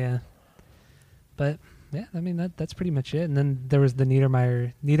 Yeah. But yeah, I mean that's pretty much it. And then there was the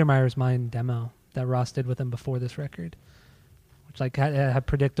Niedermeyer's Mind demo that Ross did with them before this record, which like had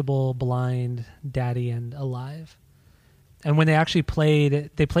Predictable, Blind, Daddy, and Alive. And when they actually played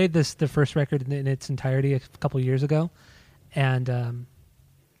the first record in its entirety a couple years ago, and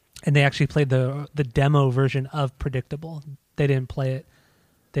they actually played the demo version of Predictable. They didn't play it.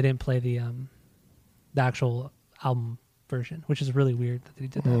 They didn't play the actual album version, which is really weird that they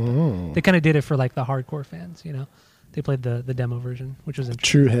did that. Mm. They kind of did it for like the hardcore fans, you know. They played the demo version, which was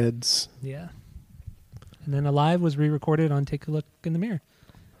interesting. True heads. Yeah. And then Alive was re-recorded on Take a Look in the Mirror.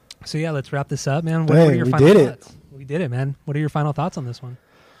 So yeah, let's wrap this up, man. What are your final thoughts? We did it, man. What are your final thoughts on this one?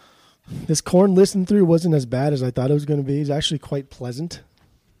 This Korn listen through wasn't as bad as I thought it was going to be. It's actually quite pleasant.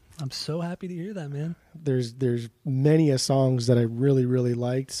 I'm so happy to hear that, man. There's many songs that I really, really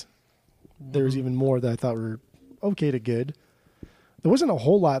liked. There's even more that I thought were okay to good. There wasn't a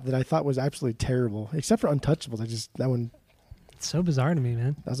whole lot that I thought was absolutely terrible, except for Untouchables. That one. It's so bizarre to me,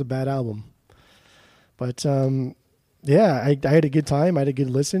 man. That was a bad album. But yeah, I had a good time. I had a good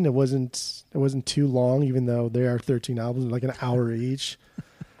listen. It wasn't too long, even though there are 13 albums, like an hour each.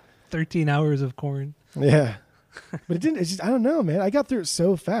 13 hours of Korn. Yeah. But it didn't, it's just, I don't know, man. I got through it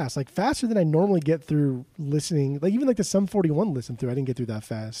so fast, like faster than I normally get through listening. Like even like the Sum 41 listen through, I didn't get through that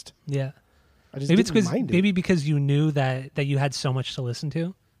fast. Yeah. I just maybe it's didn't mind it. Maybe because you knew that you had so much to listen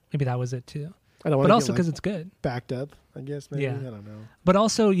to. Maybe that was it too. I don't want but to also get, because like, it's good. backed up, I guess. Maybe. Yeah. I don't know. But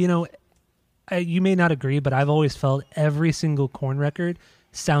also, you know, you may not agree, but I've always felt every single Korn record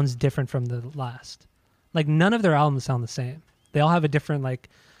sounds different from the last. Like none of their albums sound the same. They all have a different like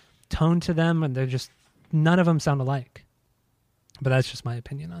tone to them, and they're just none of them sound alike. But that's just my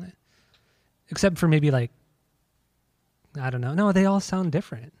opinion on it. Except for maybe like, I don't know. No, they all sound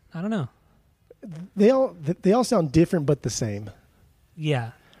different. I don't know. They all sound different, but the same.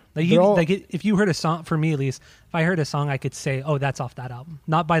 Yeah. If you heard a song, for me at least, if I heard a song, I could say, oh, that's off that album.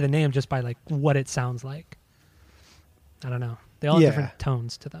 Not by the name, just by like what it sounds like. I don't know. They all have different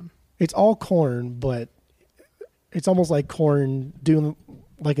tones to them. It's all Korn, but it's almost like Korn doing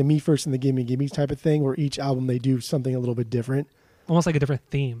like a Me First and the Gimme Gimmes type of thing, where each album they do something a little bit different. Almost like a different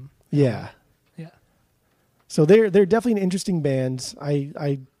theme. Yeah. Yeah. So they're definitely an interesting band.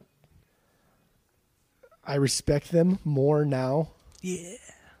 I respect them more now. Yeah.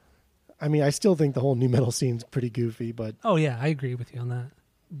 I mean, I still think the whole new metal scene's pretty goofy, but Oh yeah, I agree with you on that.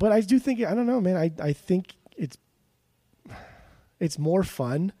 But I do think, I don't know, man. I think it's more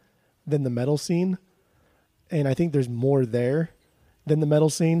fun than the metal scene, and I think there's more there than the metal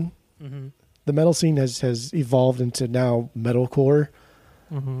scene. Mm-hmm. The metal scene has evolved into now metalcore,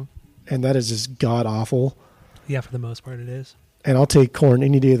 Mm-hmm. and that is just god awful. Yeah, for the most part, it is. And I'll take Korn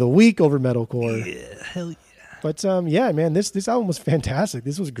any day of the week over metalcore. Yeah, hell yeah. But yeah, man, this album was fantastic.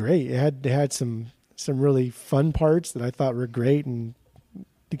 This was great. It had some really fun parts that I thought were great, and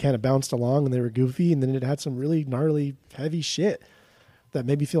they kind of bounced along and they were goofy. And then it had some really gnarly, heavy shit that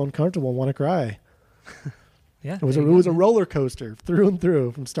made me feel uncomfortable and want to cry. Yeah, It was a roller coaster through and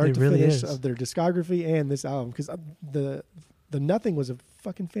through from start to really finish is. of their discography and this album, because the Nothing was a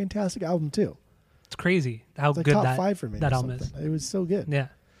fucking fantastic album too. It's crazy how It's like good top that 5 for me. that or album is. something. It was so good. Yeah.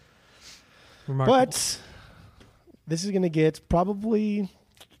 Remarkable. But this is going to get probably,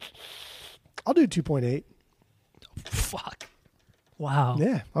 I'll do 2.8. Fuck. Wow.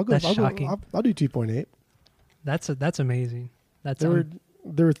 Yeah, I'll go. That's I'll shocking. Go, I'll do 2.8. That's amazing. That's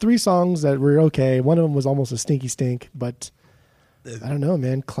There were 3 songs that were okay. One of them was almost a stinky stink, but I don't know,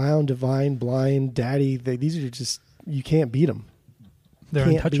 man. Clown, Divine, Blind, Daddy. These are just, you can't beat them. they're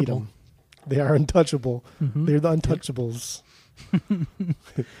Can't beat untouchable. 'em. They are untouchable. Mhm. They're the untouchables.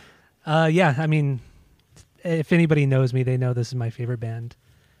 Yeah, I mean, if anybody knows me, they know this is my favorite band,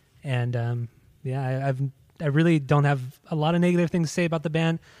 and yeah, I really don't have a lot of negative things to say about the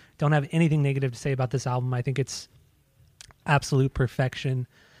band. Don't have anything negative to say about this album. I think it's absolute perfection.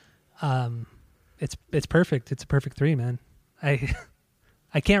 It's perfect. It's a perfect 3, man.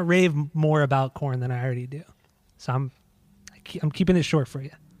 I can't rave more about Korn than I already do. So I'm keeping it short for you.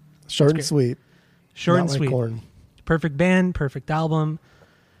 Short and great. sweet. Short Not and like sweet. Korn. Perfect band, perfect album.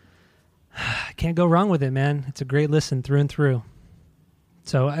 Can't go wrong with it, man. It's a great listen through and through.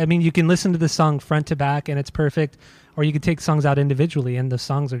 So, I mean, you can listen to the song front to back and it's perfect, or you can take songs out individually and the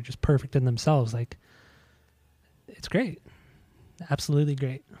songs are just perfect in themselves. Like, it's great. Absolutely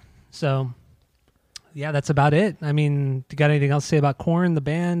great. So, yeah, that's about it. I mean, you got anything else to say about Korn, the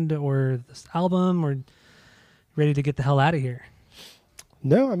band, or this album, or ready to get the hell out of here?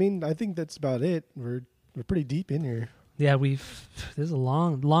 No, I mean, I think that's about it. We're pretty deep in here. Yeah, this is a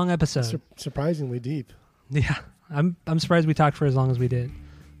long episode. Surprisingly deep. Yeah, I'm surprised we talked for as long as we did.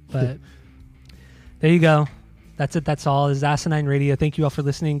 But there you go. That's it. That's all. This is Asinine Radio. Thank you all for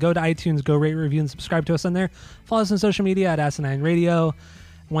listening. Go to iTunes, go rate, review, and subscribe to us on there. Follow us on social media at Asinine Radio.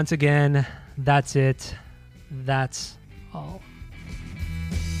 Once again, that's it. That's all.